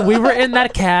 and we were in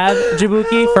that cab,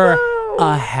 Jabuki, for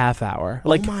a half hour.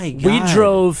 Like, my we God.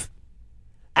 drove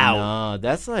out. No,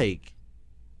 that's like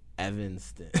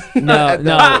Evanston. No,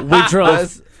 we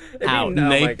drove out.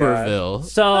 Naperville.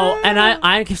 So, and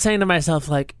I kept saying to myself,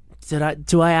 like,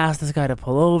 do I ask this guy to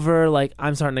pull over? Like,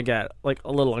 I'm starting to get, like,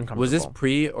 a little uncomfortable. Was this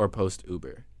pre or post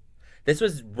Uber? This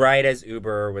was right as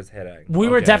Uber was hitting. We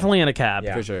were Okay. definitely in a cab.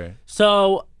 Yeah. For sure.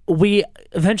 So we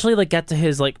eventually like get to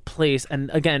his like place, and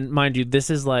again, mind you,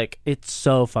 this is like it's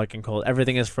so fucking cold.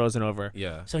 Everything is frozen over.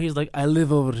 Yeah. So he's like, I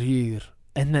live over here.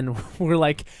 And then we're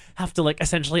like have to like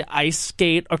essentially ice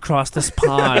skate across this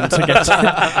pond to get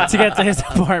to his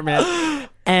apartment.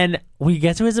 And we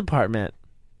get to his apartment.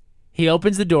 He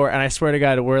opens the door, and I swear to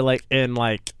God, we're like in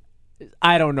like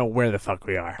I don't know where the fuck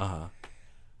we are. Uh-huh.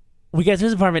 We get to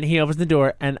his apartment. He opens the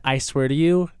door, and I swear to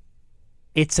you,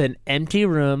 it's an empty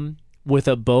room with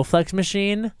a Bowflex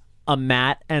machine, a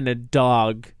mat, and a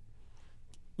dog,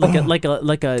 like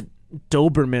a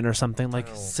Doberman or something, like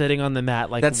sitting on the mat,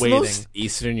 like That's waiting. the most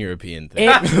Eastern European thing.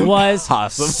 It was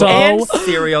Possible. so. And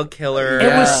serial killer. It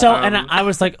was so, and I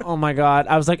was like, oh my God.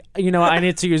 I was like, I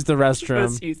need to use the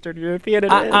restroom. Eastern European.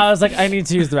 I was like, I need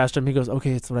to use the restroom. He goes,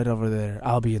 okay, it's right over there.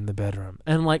 I'll be in the bedroom.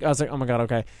 And like, I was like, oh my God,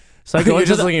 okay. So I go, You're into,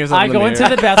 just the, looking at yourself I in the go into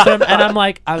mirror. the bathroom, and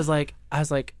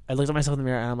I looked at myself in the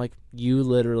mirror, and I'm like, you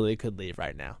literally could leave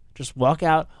right now. Just walk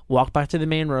out, walk back to the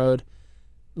main road.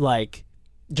 Like,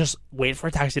 just wait for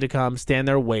a taxi to come, stand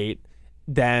there, wait.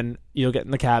 Then you'll get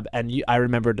in the cab, and I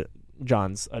remembered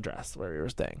John's address where we were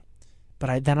staying. But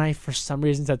I for some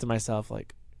reason said to myself,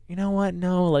 like, you know what?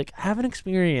 No, like, have an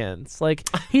experience. Like,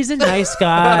 he's a nice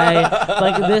guy.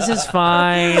 Like, this is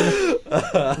fine.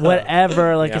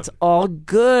 Whatever. Like, it's all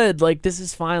good. Like, this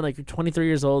is fine. Like, you're 23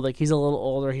 years old. Like, he's a little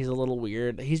older. He's a little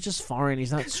weird. He's just foreign.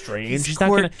 He's not strange. He's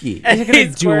quirky. not gonna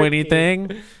do quirky.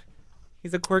 anything.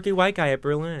 He's a quirky white guy at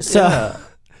Berlin. So,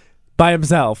 by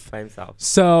himself. By himself.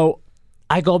 So,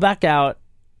 I go back out.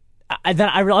 Then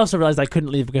I also realized I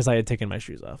couldn't leave because I had taken my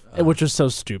shoes off, which was so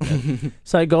stupid.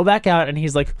 So I go back out, and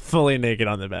he's like fully naked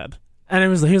on the bed. And he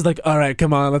was like, all right,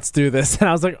 come on, let's do this. And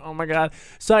I was like, oh my God.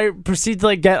 So I proceed to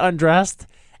like get undressed.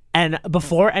 And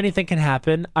before anything can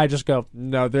happen, I just go,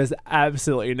 no, there's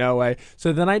absolutely no way.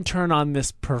 So then I turn on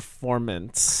this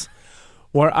performance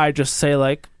where I just say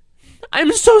like,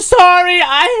 I'm so sorry.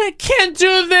 I can't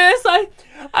do this.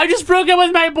 I just broke up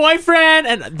with my boyfriend.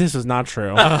 And this is not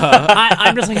true.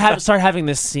 I'm just like, start having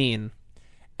this scene.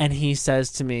 And he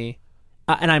says to me,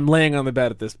 and I'm laying on the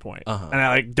bed at this point, and I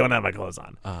like don't have my clothes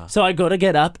on. So I go to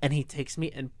get up, and he takes me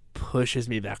and pushes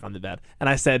me back on the bed. And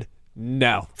I said,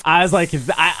 no. I was like,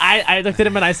 I looked at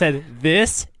him and I said,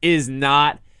 this is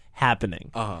not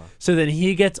happening. So then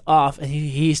he gets off, and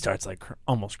he starts like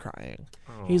almost crying.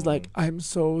 He's like, I'm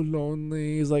so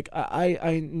lonely. He's like,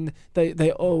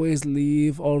 they always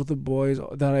leave. All the boys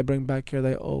that I bring back here,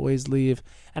 they always leave.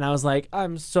 And I was like,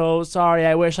 I'm so sorry.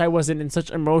 I wish I wasn't in such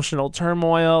emotional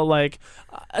turmoil, like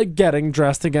getting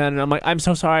dressed again. And I'm like, I'm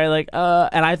so sorry. Like,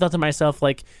 and I thought to myself,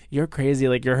 like, you're crazy.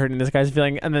 Like, you're hurting this guy's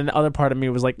feeling. And then the other part of me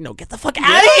was like, no, get the fuck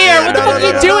out of here. What the fuck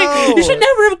are you doing? You should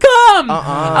never have come.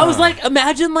 I was like,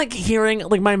 imagine like hearing,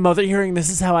 like my mother hearing, this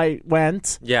is how I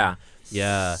went. Yeah.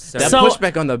 Yeah, So- that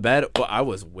pushback on the bed. Well, I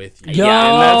was with you. Yo.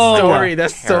 Yeah, in that story,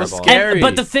 that's Terrible. so scary.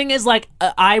 But the thing is, like,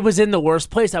 I was in the worst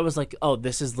place. I was like, oh,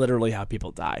 this is literally how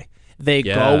people die. They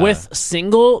go with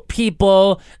single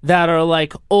people that are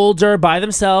like older by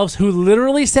themselves, who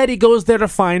literally said he goes there to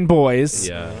find boys.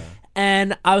 Yeah.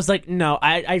 And I was like, no,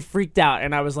 I freaked out,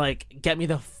 and I was like, get me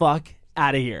the fuck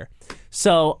out of here.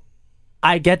 So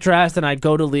I get dressed and I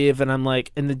go to leave, and I'm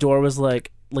like, and the door was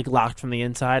like locked from the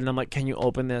inside, and I'm like, can you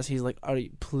open this? He's like,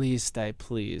 please stay,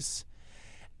 please.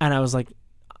 And I was like,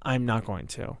 I'm not going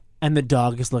to. And the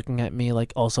dog is looking at me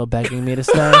like also begging me to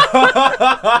stay.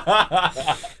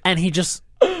 And he just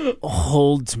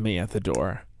holds me at the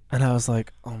door. And I was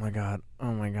like, oh my God,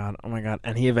 oh my God, oh my God.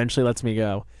 And he eventually lets me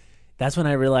go. That's when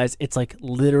I realized it's like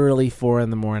literally 4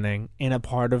 a.m. in a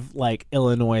part of like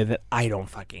Illinois that I don't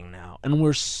fucking know. And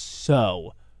we're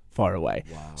so far away.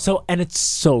 Wow. So, and it's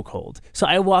so cold. So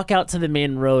I walk out to the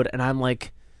main road, and I'm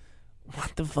like,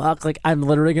 what the fuck? Like, I'm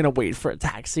literally going to wait for a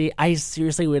taxi. I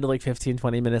seriously waited like 15,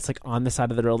 20 minutes, like on the side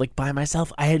of the road, like by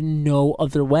myself. I had no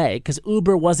other way because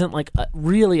Uber wasn't like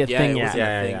really a thing yet.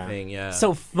 Yeah.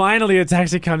 So finally a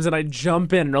taxi comes, and I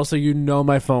jump in. And also,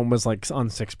 my phone was like on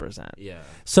 6%. Yeah.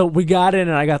 So we got in,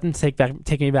 and I got them to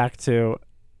take me back to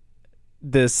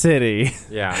the city.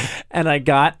 Yeah. And I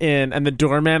got in, and the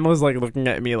doorman was like looking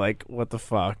at me like, what the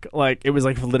fuck? Like, it was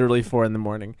like literally 4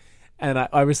 a.m. And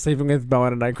I was sleeping with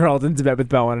Bowen, and I crawled into bed with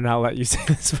Bowen, and I'll let you say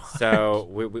this part. So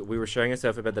we were sharing a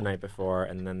sofa bed the night before,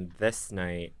 and then this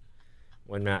night,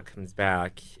 when Matt comes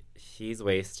back, he's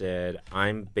wasted.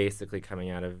 I'm basically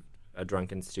coming out of a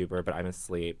drunken stupor, but I'm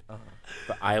asleep.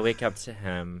 But I wake up to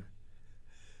him,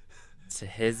 to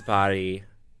his body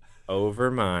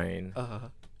over mine,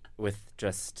 with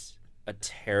just a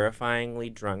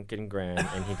terrifyingly drunken grin,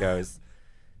 and he goes,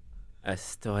 a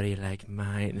story like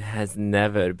mine has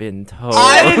never been told.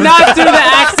 I did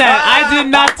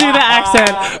not do the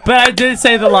accent. But I did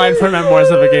say the line for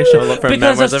Memoirs of a Geisha.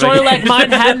 Because a story like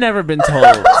mine had never been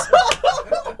told.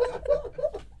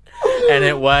 And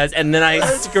it was, and then I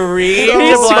screamed.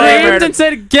 He screamed and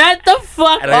said, get the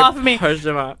fuck off me. Pushed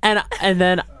him up. And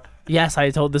then, yes, I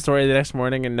told the story the next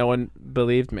morning, and no one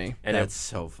believed me. And That's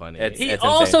so funny. He it's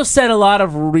also insane. said a lot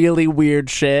of really weird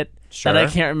shit Sure. that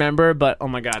I can't remember, but oh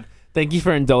my God. Thank you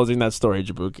for indulging that story,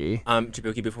 Jabuki.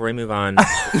 Jabuki, before we move on,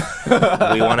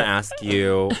 we want to ask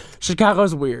you.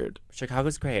 Chicago's weird.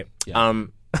 Chicago's great. Yeah.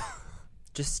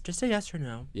 Just a yes or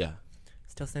no. Yeah.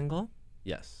 Still single?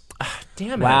 Yes.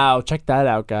 Damn it. Wow, check that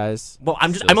out, guys. Well,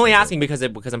 I'm only asking because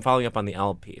I'm following up on the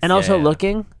L piece. And also yeah.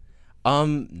 looking.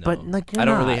 No. But, like, you're I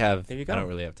don't not. really have. There you go. I don't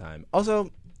really have time.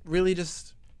 Also, really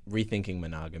just rethinking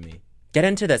monogamy. Get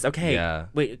into this. Okay. Yeah.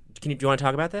 Wait, do you want to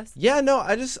talk about this? Yeah, no,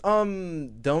 I just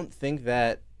don't think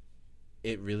that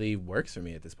it really works for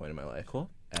me at this point in my life. Cool.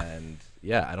 And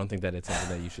yeah, I don't think that it's something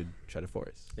that you should try to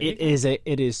force. It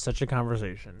is such a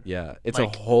conversation. Yeah, it's a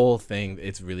whole thing.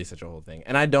 It's really such a whole thing.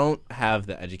 And I don't have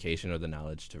the education or the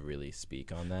knowledge to really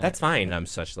speak on that. That's fine. And I'm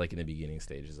such like in the beginning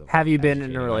stages of Have you been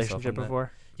in a educating myself relationship on that.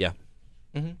 before? Yeah.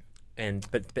 Mm-hmm. And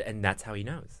that's how he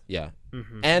knows. Yeah.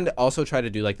 Mm-hmm. And also try to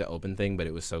do like the open thing, but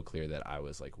it was so clear that I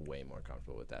was like way more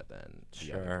comfortable with that than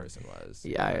the other person was.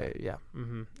 Yeah.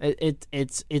 Mm-hmm.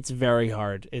 It's very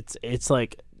hard. It's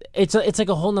like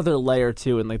a whole nother layer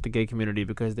too in like the gay community,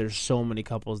 because there's so many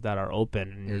couples that are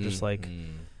open, and you're just like,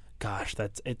 gosh,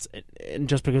 and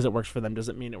just because it works for them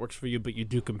doesn't mean it works for you, but you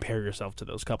do compare yourself to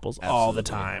those couples all the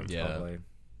time. Yeah. Totally.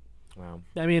 Wow.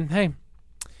 I mean, hey,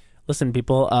 listen,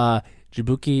 people,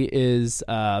 Jaboukie is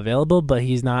available, but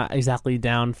he's not exactly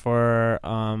down for,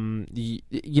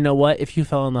 you know what? If you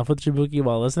fell in love with Jaboukie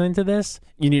while listening to this,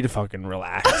 you need to fucking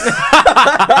relax.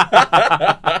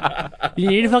 You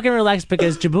need to fucking relax,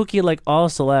 because Jaboukie, like all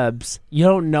celebs, you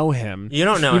don't know him. You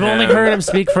don't know You've him. only heard him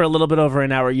speak for a little bit over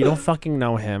an hour. You don't fucking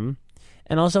know him.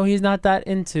 And also, he's not that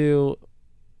into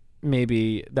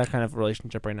maybe that kind of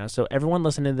relationship right now. So everyone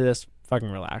listening to this, fucking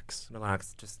relax.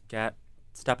 Relax. Just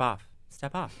step off.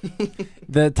 Step off.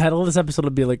 The title of this episode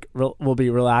will be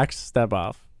Relax, Step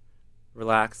Off.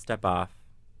 Relax. Step off.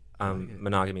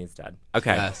 Monogamy instead.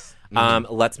 Okay. Yes.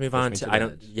 Let's move on me to to I the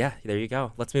don't. edge. Yeah, there you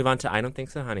go. Let's move on to I Don't Think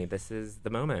So, Honey. This is the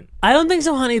moment. I don't think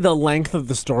so, honey. The length of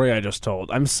the story I just told.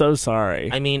 I'm so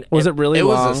sorry. I mean, was it really It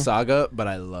long? was a saga, but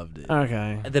I loved it.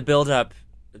 Okay. the build up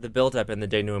and the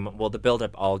denouement? Well, the build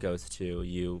up all goes to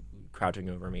you crouching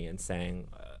over me and saying,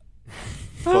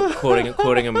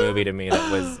 quoting a movie to me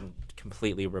that was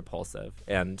completely repulsive,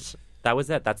 and that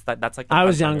was it. That's like the I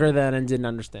was punchline. younger then and didn't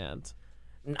understand.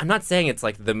 I'm not saying it's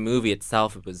like the movie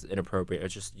itself was inappropriate.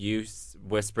 It's just you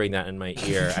whispering that in my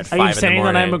ear at 5 Are in you the saying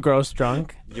morning. that I'm a gross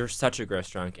drunk? You're such a gross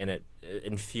drunk, and it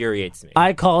infuriates me.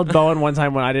 I called Bowen one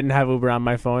time when I didn't have Uber on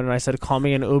my phone, and I said, "Call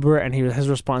me an Uber," and his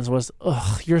response was,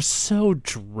 "Ugh, you're so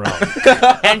drunk."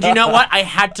 And you know what? I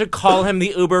had to call him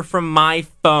the Uber from my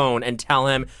phone and tell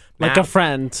him, Like a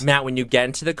friend. Matt, when you get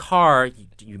into the car,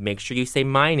 you make sure you say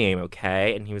my name,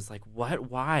 okay? And he was like, "What?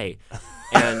 Why?"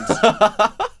 And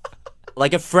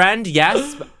like a friend,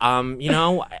 yes.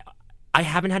 I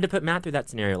haven't had to put Matt through that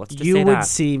scenario. Let's just You say would that.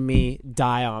 see me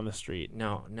die on the street.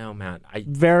 No, Matt.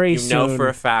 Very you know soon. for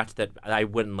a fact that I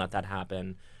wouldn't let that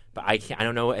happen. But I can't. I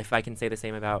don't know if I can say the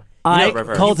same about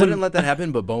reverse. called You him. wouldn't let that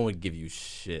happen, but Bowen would give you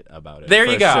shit about it. There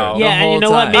you for go. sure. Yeah, The and you whole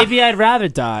know what? time. Maybe I'd rather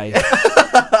die.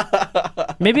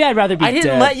 Maybe I'd rather be I didn't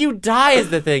dead. let you die is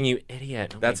the thing, you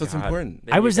idiot. Oh That's my what's God. important.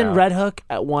 There I you was in go. Red Hook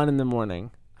at 1 a.m.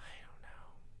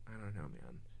 I don't know,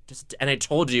 man. And I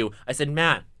told you, I said,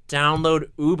 Matt, download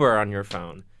Uber on your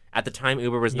phone. At the time,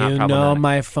 Uber was not You know problematic.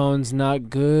 my phone's not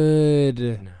good.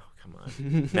 No, come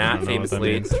on. Matt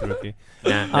famously,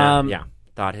 Um,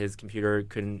 thought his computer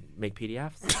couldn't make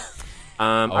PDFs. Oh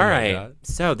All my right. God.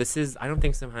 So this is, I don't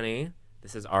think so, honey.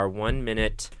 This is our 1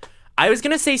 minute. I was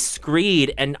going to say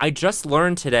screed, and I just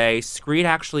learned today, screed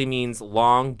actually means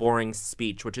long, boring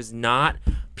speech, which is not,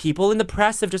 people in the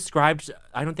press have described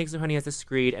I Don't Think So, Honey as a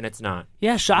screed, and it's not.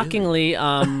 Yeah, shockingly,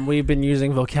 we've been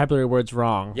using vocabulary words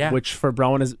wrong. Yeah. Which for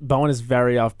Bowen is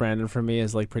very off-brand, and for me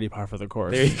is like pretty par for the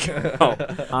course. There you go.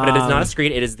 But it is not a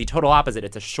screed. It is the total opposite.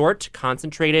 It's a short,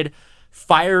 concentrated,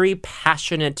 fiery,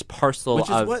 passionate parcel Which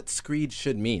is of... what screed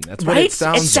should mean. That's what Right? it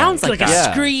sounds It sounds like a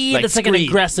that. screed. Like it's like an screed.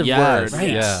 aggressive Yes, word. Right.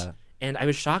 Yeah. And I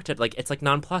was shocked at, like, it's like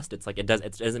nonplussed. It's like it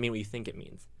doesn't mean what you think it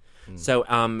means. So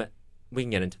we can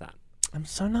get into that. I'm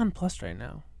so nonplussed right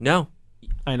now. No,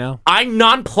 I know. I'm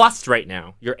nonplussed right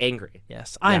now. You're angry.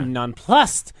 Yes, I'm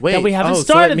nonplussed that Wait, we haven't so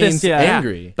started that this means yet.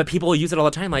 angry. But people use it all the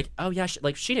time, like, oh yeah,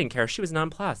 she didn't care. She was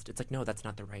nonplussed. It's like, no, that's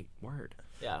not the right word.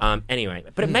 Yeah. Anyway,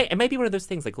 but it might be one of those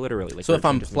things, like literally. Like So if we're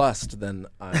I'm just- plussed, then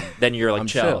then you're like I'm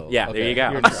chill. Yeah, there Okay. you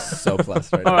go. I'm so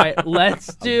plussed right All now. right,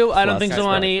 let's do. I don't think so,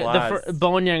 Plus. honey. Plus.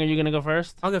 Bowen Yang, are you gonna go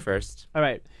first? I'll go first. All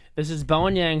right. This is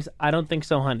Bowen Yang's I Don't Think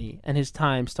So, Honey, and his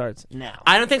time starts now.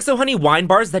 I don't think so, honey. Wine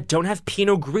bars that don't have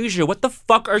Pinot Grigio. What the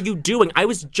fuck are you doing? I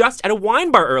was just at a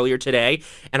wine bar earlier today,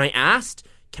 and I asked,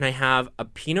 can I have a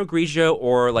Pinot Grigio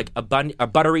or like a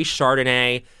buttery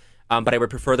Chardonnay? But I would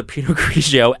prefer the Pinot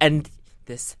Grigio. And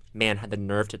this man had the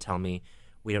nerve to tell me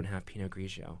we don't have Pinot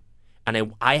Grigio.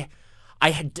 And I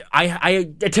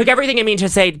took everything in me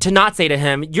to not say to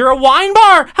him, you're a wine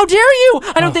bar. How dare you?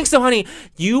 I don't think so, honey.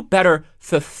 You better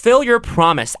fulfill your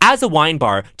promise as a wine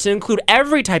bar to include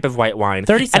every type of white wine.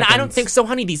 30 And I don't seconds. think so,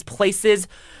 honey. These places,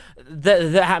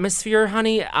 The atmosphere,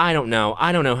 honey, I don't know,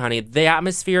 honey. The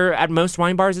atmosphere at most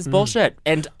wine bars is bullshit,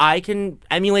 and I can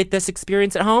emulate this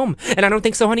experience at home. And I don't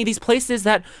think so, honey. These places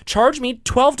that charge me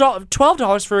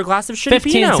 $12 for a glass of shitty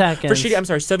 15 Pinot, seconds.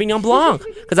 Sauvignon Blanc,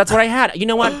 because that's what I had. You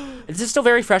know what? This is still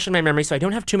very fresh in my memory, so I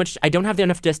don't have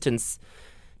enough distance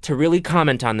to really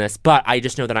comment on this. But I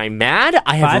just know that I'm mad.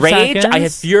 I have 5 rage. seconds. I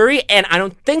have fury, and I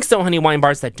don't think so, honey. Wine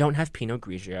bars that don't have Pinot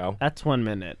Grigio. That's 1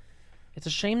 minute. It's a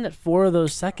shame that 4 of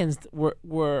those seconds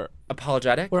were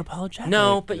Apologetic? apologetic.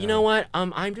 No, but you know what?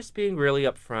 I'm just being really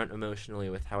upfront emotionally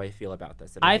with how I feel about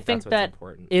this. And I think think that's that what's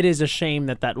important. it is a shame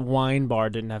that wine bar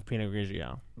didn't have Pinot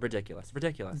Grigio. Ridiculous.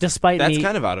 Despite That's me,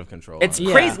 kind of out of control. It's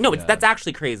honestly. crazy. No, Yeah. that's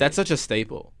actually crazy. That's such a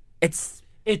staple. It's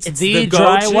the go-to.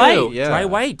 dry white. Yeah. Dry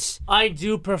white. I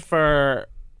do prefer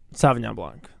Sauvignon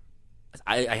Blanc.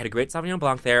 I had a great Sauvignon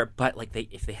Blanc there, but like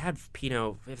if they have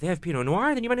Pinot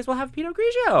Noir, then you might as well have Pinot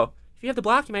Grigio. If you have the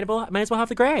black, you might as well have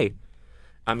the gray.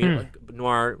 I mean, like,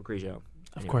 Noir Grigio.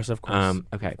 Of course. Okay.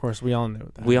 Of course, we all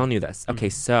knew that. We all knew this. Okay,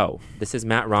 so this is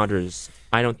Matt Rogers.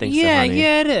 I don't think so, Yeah, honey.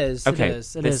 it is. Okay, It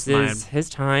is this mine. is his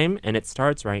time, and it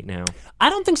starts right now. I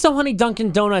don't think so, honey, Dunkin'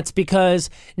 Donuts,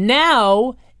 because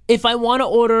now if I want to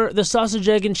order the sausage,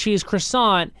 egg, and cheese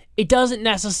croissant, it doesn't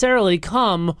necessarily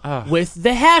come with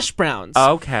the hash browns.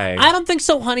 Okay. I don't think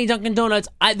so, honey, Dunkin' Donuts.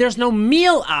 There's no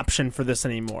meal option for this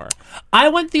anymore. I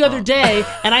went the other day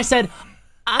and I said,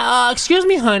 excuse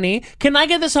me, honey, can I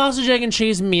get the sausage, egg, and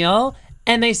cheese meal?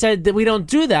 And they said that we don't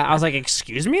do that. I was like,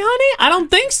 excuse me, honey? I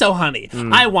don't think so, honey.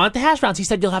 I want the hash browns. He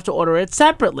said, you'll have to order it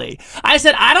separately. I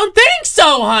said, I don't think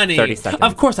so, honey. 30 seconds.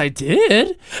 Of course I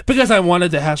did, because I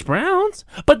wanted the hash browns.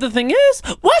 But the thing is,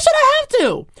 why should I have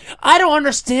to? I don't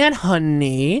understand,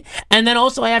 honey. And then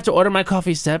also I have to order my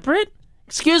coffee separate?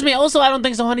 Excuse me. Also, I don't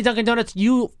think so, honey, Dunkin' Donuts.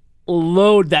 You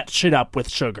load that shit up with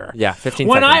sugar. Yeah, 15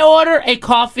 When seconds. I order a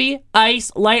coffee,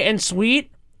 ice, light, and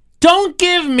sweet, don't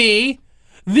give me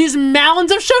these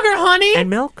mounds of sugar, honey. And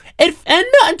milk? And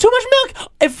too much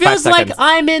milk. It feels 5 like seconds.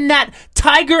 I'm in that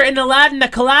tiger in Aladdin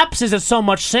that collapses. There's so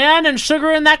much sand and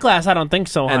sugar in that glass. I don't think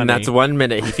so, honey. And that's 1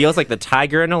 minute. He feels like the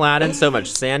tiger in Aladdin. So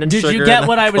much sand and Did sugar. you in get the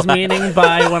what I was glass. meaning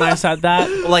by when I said that?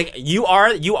 Like you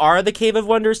are the Cave of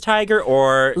Wonders tiger,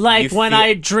 or Like you when feel-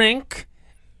 I drink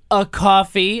a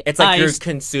coffee, It's like you're iced.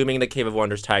 consuming the Cave of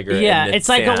Wonders tiger. Yeah, in the it's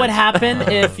like sand. what would happen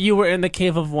if you were in the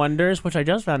Cave of Wonders, which I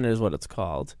just found is what it's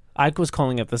called. I was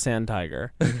calling it the Sand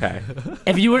Tiger. Okay.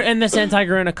 If you were in the Sand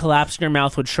Tiger and a collapse, your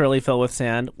mouth would surely fill with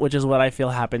sand, which is what I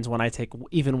feel happens when I take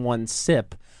even one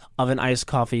sip of an iced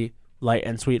coffee, light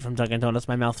and sweet from Dunkin' Donuts.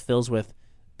 My mouth fills with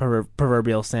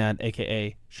proverbial sand,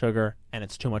 aka sugar, and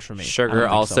it's too much for me. I don't Sugar,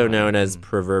 think also so, known as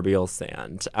proverbial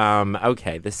sand.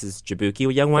 Okay, this is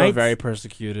Jabuki Young We're Whites. very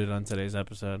persecuted on today's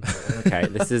episode. Okay,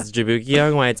 this is Jabuki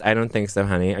Young Whites. I don't think so,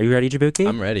 honey. Are you ready, Jabuki?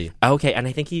 I'm ready. Okay, and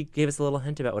I think he gave us a little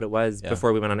hint about what it was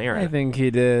before we went on air. I think he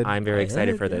did. I'm very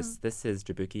excited for this. This is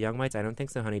Jabuki Young Whites. I don't think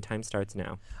so, honey. Time starts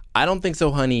now. I don't think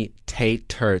so, honey.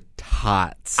 Tater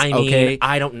tots. I mean, okay?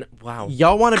 I don't know. Wow.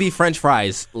 Y'all want to be French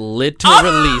fries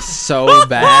literally so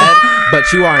bad,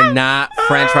 but you are not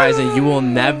French fries, and you will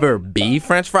never be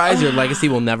French fries. Your legacy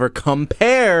will never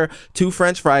compare to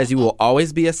French fries. You will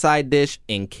always be a side dish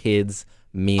in kids'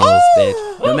 meals,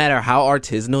 bitch. No matter how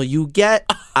artisanal you get,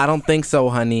 I don't think so,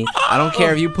 honey. I don't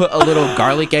care if you put a little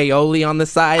garlic aioli on the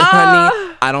side, honey.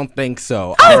 I don't think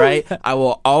so. All right, I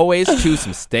will always choose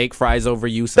some steak fries over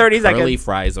you, some 30 seconds. curly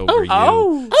fries over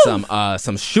you,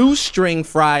 some shoestring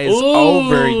fries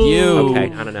over you.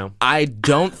 Okay, I don't know. I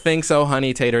don't think so,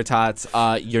 honey tater tots.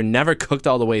 You're never cooked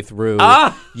all the way through.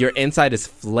 Your inside is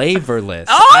flavorless.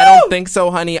 I don't think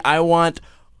so, honey. I want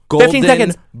 15 golden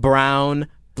seconds. brown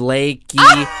flaky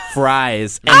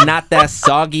fries and not that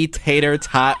soggy tater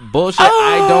tot bullshit.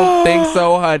 I don't think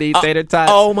so, honey. Tater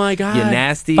tots. Oh my God. You're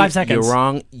nasty. 5 seconds. You're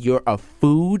wrong. You're a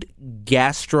food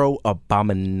gastro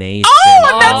abomination. Oh,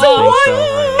 and that's I don't think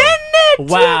so,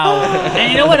 honey. Wow.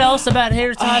 And you know what else about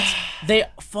tater tots? They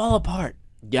fall apart.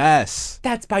 Yes.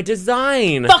 That's by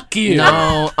design. Fuck you.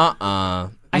 No.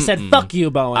 I said fuck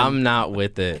you, Bowen. I'm not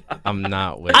with it. I'm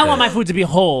not with it. I want my food to be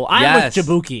whole. I'm Yes. with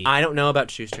Jabuki. I don't know about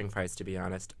shoestring fries, to be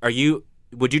honest.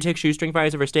 Would you take shoestring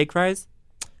fries over steak fries?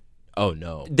 Oh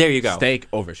no. There you go. Steak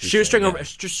over shoestring.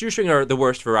 Shoestring shoestring are the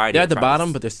worst variety. They're of at the fries.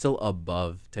 bottom, but they're still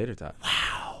above tater tot.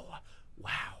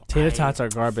 Tater tots are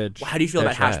garbage. How do you feel They're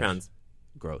about hash trash. browns?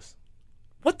 Gross.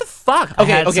 What the fuck? I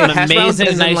had some hash browns amazing,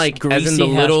 as in nice, like as in greasy the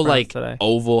hash little browns like today.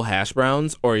 oval hash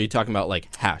browns, or are you talking about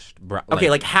like hashed brown? Okay,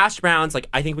 like hash browns. Like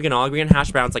I think we can all agree on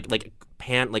hash browns. Like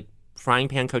frying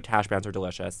pan cooked hash browns are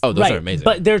delicious. oh, those right, are amazing.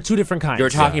 but they're two different kinds. You're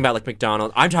talking about like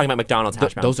McDonald's. I'm talking about McDonald's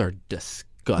hash browns. those are disgusting.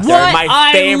 Gus. What? They're my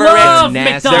I favorite. love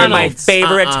nasty. They're my McDonald's.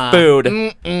 favorite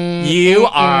food. You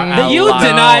are. You a liar.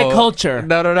 deny culture.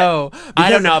 No. I don't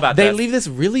Because know about they this. leave this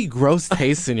really gross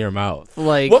taste in your mouth.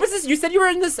 Like, What was this? You said you were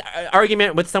in this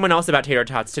argument with someone else about tater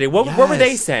tots today. What were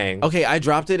they Yes. saying? Okay, I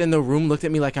dropped it and the room looked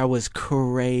at me like I was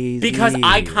crazy. Because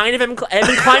I kind of am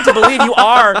inclined to believe you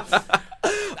are.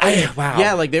 Wow.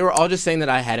 Yeah, like they were all just saying that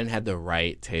I hadn't had the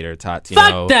right tater tots. You Fuck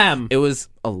know? them. It was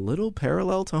a little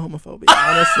parallel to homophobia,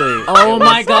 honestly. Oh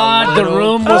my God, the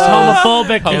room was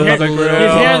homophobic. You hear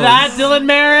that, Dylan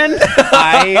Marin?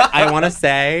 I want to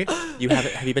say,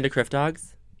 have you been to Criff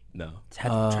Dogs? No.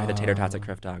 Try the tater tots at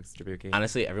Criff Dogs, Jabuki.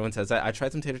 Honestly, everyone says that. I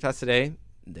tried some tater tots today.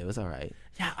 It was all right.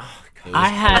 Yeah. Oh God. I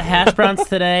had hash browns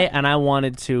today, and I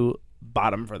wanted to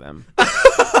bottom for them.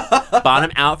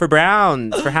 Bottom out for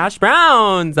browns, for hash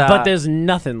browns. But there's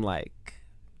nothing like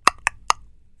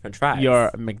French fries.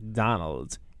 your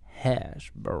McDonald's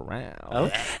hash brown.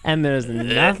 Okay. And there's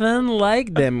nothing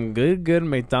like them good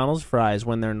McDonald's fries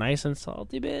when they're nice and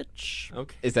salty, bitch.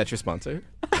 Okay. Is that your sponsor?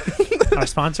 Our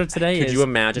sponsor today is Could you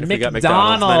imagine if we got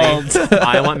McDonald's money?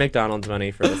 I want McDonald's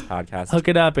money for this podcast. Hook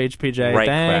it up, HPJ. Right,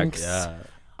 Thanks. correct.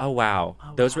 Oh wow,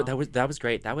 that was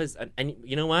great. That was, and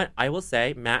you know what? I will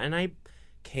say, Matt and I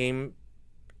came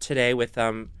today with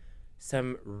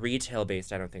some retail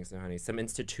based. I don't think so, honey. Some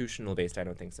institutional based. I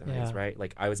don't think so, honey. Yeah. Right?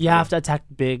 Like I was. You have to attack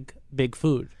big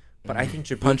food. But I think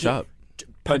Jabuki Punch up.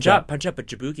 punch up. But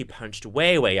Jabuki punched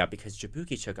way up because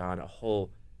Jabuki took on a whole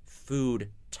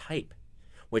food type,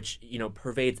 which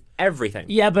pervades everything.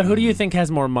 Yeah, but who do you think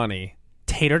has more money?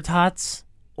 Tater Tots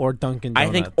or Dunkin' Donuts?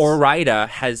 I think Ore-Ida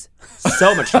has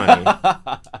so much money.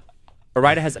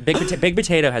 Ore-Ida has Big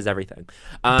Potato has everything.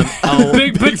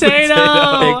 Big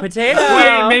Potato. Big Potato.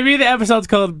 Wait, maybe the episode's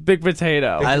called Big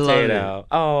Potato. Big I love Potato.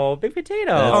 Oh, Big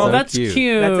Potato. Oh, so that's cute.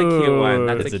 cute. That's a cute one.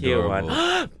 That's It's a cute adorable.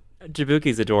 one.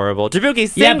 Jabuki's adorable.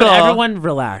 Jabuki's Yeah, single. but everyone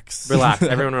relax. relax.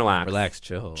 Everyone relax. Relax,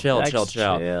 chill. Chill. Relax, Chill.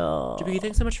 chill. Jabuki,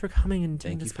 thanks so much for coming and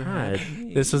doing this pod.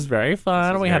 This was very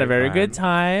fun. was We had a very very fun. good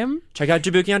time. Check out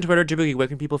Jabuki on Twitter. Jabuki, where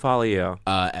can people follow you?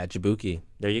 At Jabuki.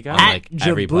 There you go. At- like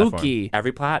every Jabuki.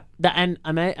 Every plat. And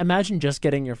imagine just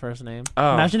getting your first name.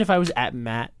 Oh. Imagine if I was at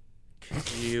Matt. Could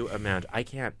you imagine? I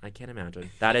can't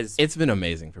imagine. That is. It's been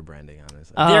amazing for branding,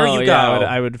 honestly. There you Oh, yeah, go.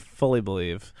 I would fully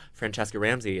believe. Francesca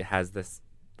Ramsey has this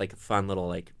like fun little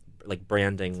like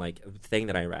branding thing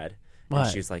that I read. What?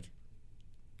 And she's like,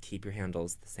 keep your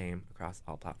handles the same across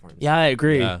all platforms. Yeah, I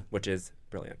agree. Yeah. Which is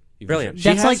brilliant. You Brilliant. She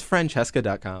That's has like-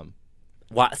 Francesca.com.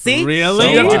 What? See? Really?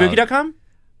 So you have Wow. Jabuki.com?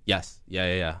 Yes.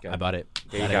 Yeah. Good. I bought it.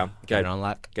 There you Got go. it. Good. Got it on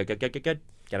lock. Good.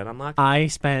 Get it unlocked. I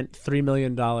spent $3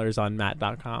 million on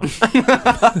Matt.com.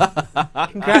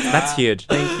 Congrats. That's huge.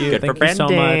 Thank you. Good Thank for you so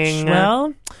branding. much.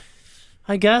 Well,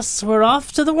 I guess we're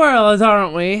off to the world,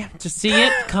 aren't we? To see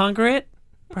it, conquer it,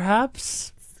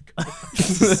 perhaps.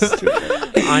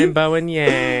 I'm Bowen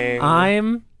Yang.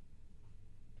 I'm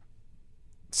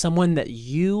someone that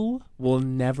you will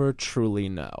never truly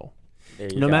know. There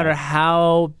you No go. matter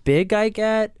how big I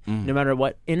get, no matter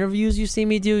what interviews you see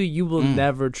me do, you will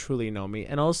never truly know me.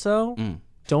 And also,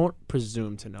 don't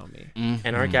presume to know me.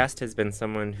 And our guest has been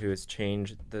someone who has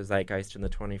changed the zeitgeist in the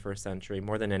 21st century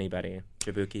more than anybody.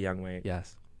 Jabuki Youngwait.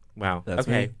 Yes. Wow. That's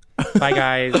okay. me. Bye,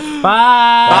 guys.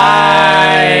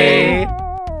 Bye.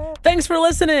 Thanks for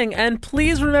listening, and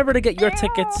please remember to get your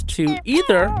tickets to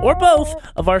either or both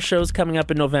of our shows coming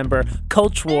up in November.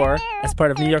 Coach War as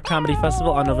part of New York Comedy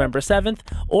Festival on November 7th,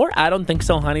 or I Don't Think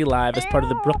So Honey Live as part of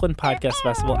the Brooklyn Podcast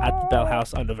Festival at the Bell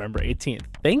House on November 18th.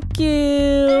 Thank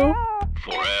you.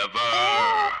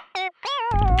 Forever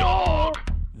Dog.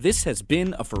 This has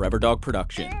been a Forever Dog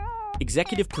production.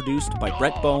 Executive produced by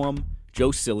Brett Boehm, Joe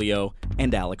Cilio,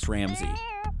 and Alex Ramsey.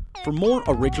 For more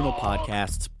original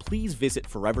podcasts, please visit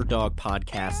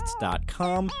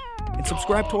foreverdogpodcasts.com and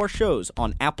subscribe to our shows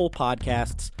on Apple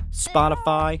Podcasts,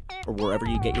 Spotify, or wherever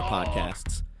you get your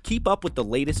podcasts. Keep up with the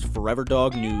latest Forever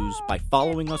Dog news by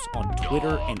following us on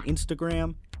Twitter and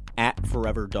Instagram at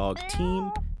Forever Dog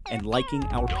Team and liking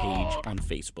our page on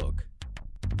Facebook.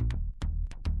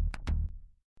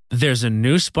 There's a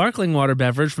new sparkling water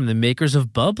beverage from the makers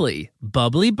of Bubbly,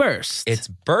 Bubbly Burst. It's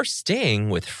bursting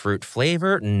with fruit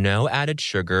flavor, no added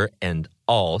sugar, and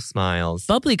all smiles.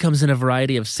 Bubbly comes in a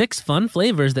variety of 6 fun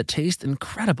flavors that taste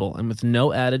incredible, and with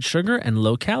no added sugar and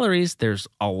low calories, there's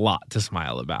a lot to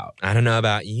smile about. I don't know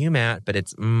about you, Matt, but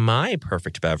it's my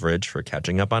perfect beverage for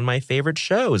catching up on my favorite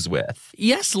shows with.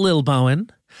 Yes, Lil Bowen.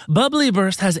 Bubbly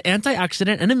Burst has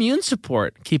antioxidant and immune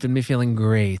support, keeping me feeling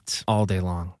great all day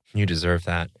long. You deserve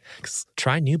that.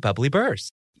 Try new Bubbly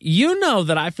Burst. you know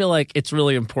that I feel like it's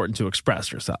really important to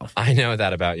express yourself. I know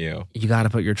that about you. You got to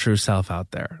put your true self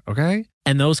out there, okay?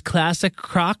 And those classic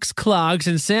Crocs, clogs,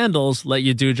 and sandals let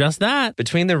you do just that.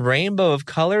 Between the rainbow of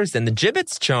colors and the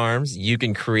Jibbitz charms, you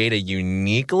can create a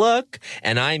unique look.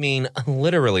 And I mean,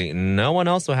 literally, no one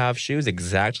else will have shoes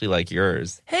exactly like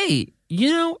yours. Hey, you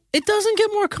know, it doesn't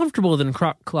get more comfortable than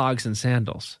Croc clogs and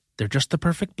sandals. They're just the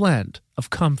perfect blend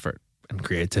of comfort and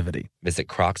creativity. Visit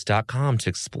Crocs.com to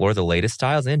explore the latest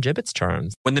styles and Jibbitz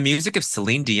charms. When the music of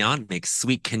Celine Dion makes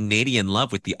sweet Canadian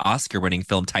love with the Oscar-winning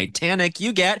film Titanic,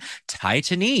 you get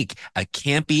Titanic, a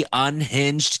campy,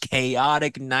 unhinged,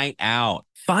 chaotic night out.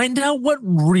 Find out what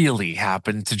really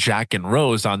happened to Jack and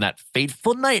Rose on that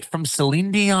fateful night from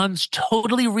Celine Dion's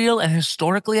totally real and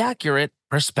historically accurate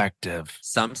perspective.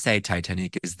 Some say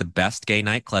Titanic is the best gay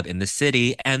nightclub in the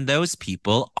city, and those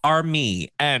people are me.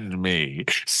 And me.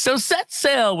 So set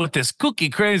sail with this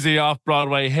kooky crazy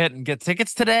off-Broadway hit and get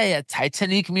tickets today at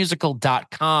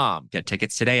TitanicMusical.com. Get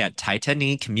tickets today at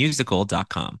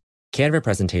TitanicMusical.com. Canva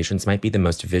presentations might be the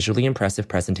most visually impressive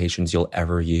presentations you'll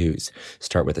ever use.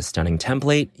 Start with a stunning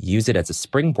template, use it as a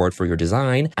springboard for your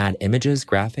design, add images,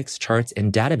 graphics, charts,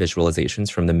 and data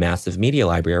visualizations from the massive media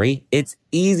library. It's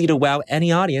easy to wow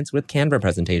any audience with Canva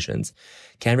presentations.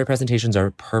 Canva presentations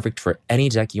are perfect for any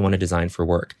deck you want to design for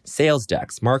work. Sales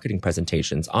decks, marketing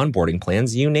presentations, onboarding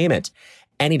plans, you name it.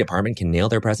 Any department can nail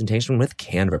their presentation with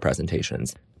Canva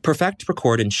presentations. Perfect,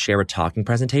 record, and share a talking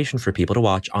presentation for people to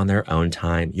watch on their own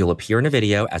time. You'll appear in a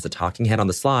video as a talking head on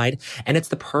the slide, and it's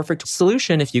the perfect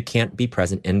solution if you can't be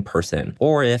present in person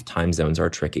or if time zones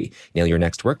are tricky. Nail your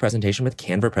next work presentation with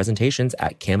Canva presentations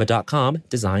at canva.com,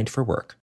 designed for work.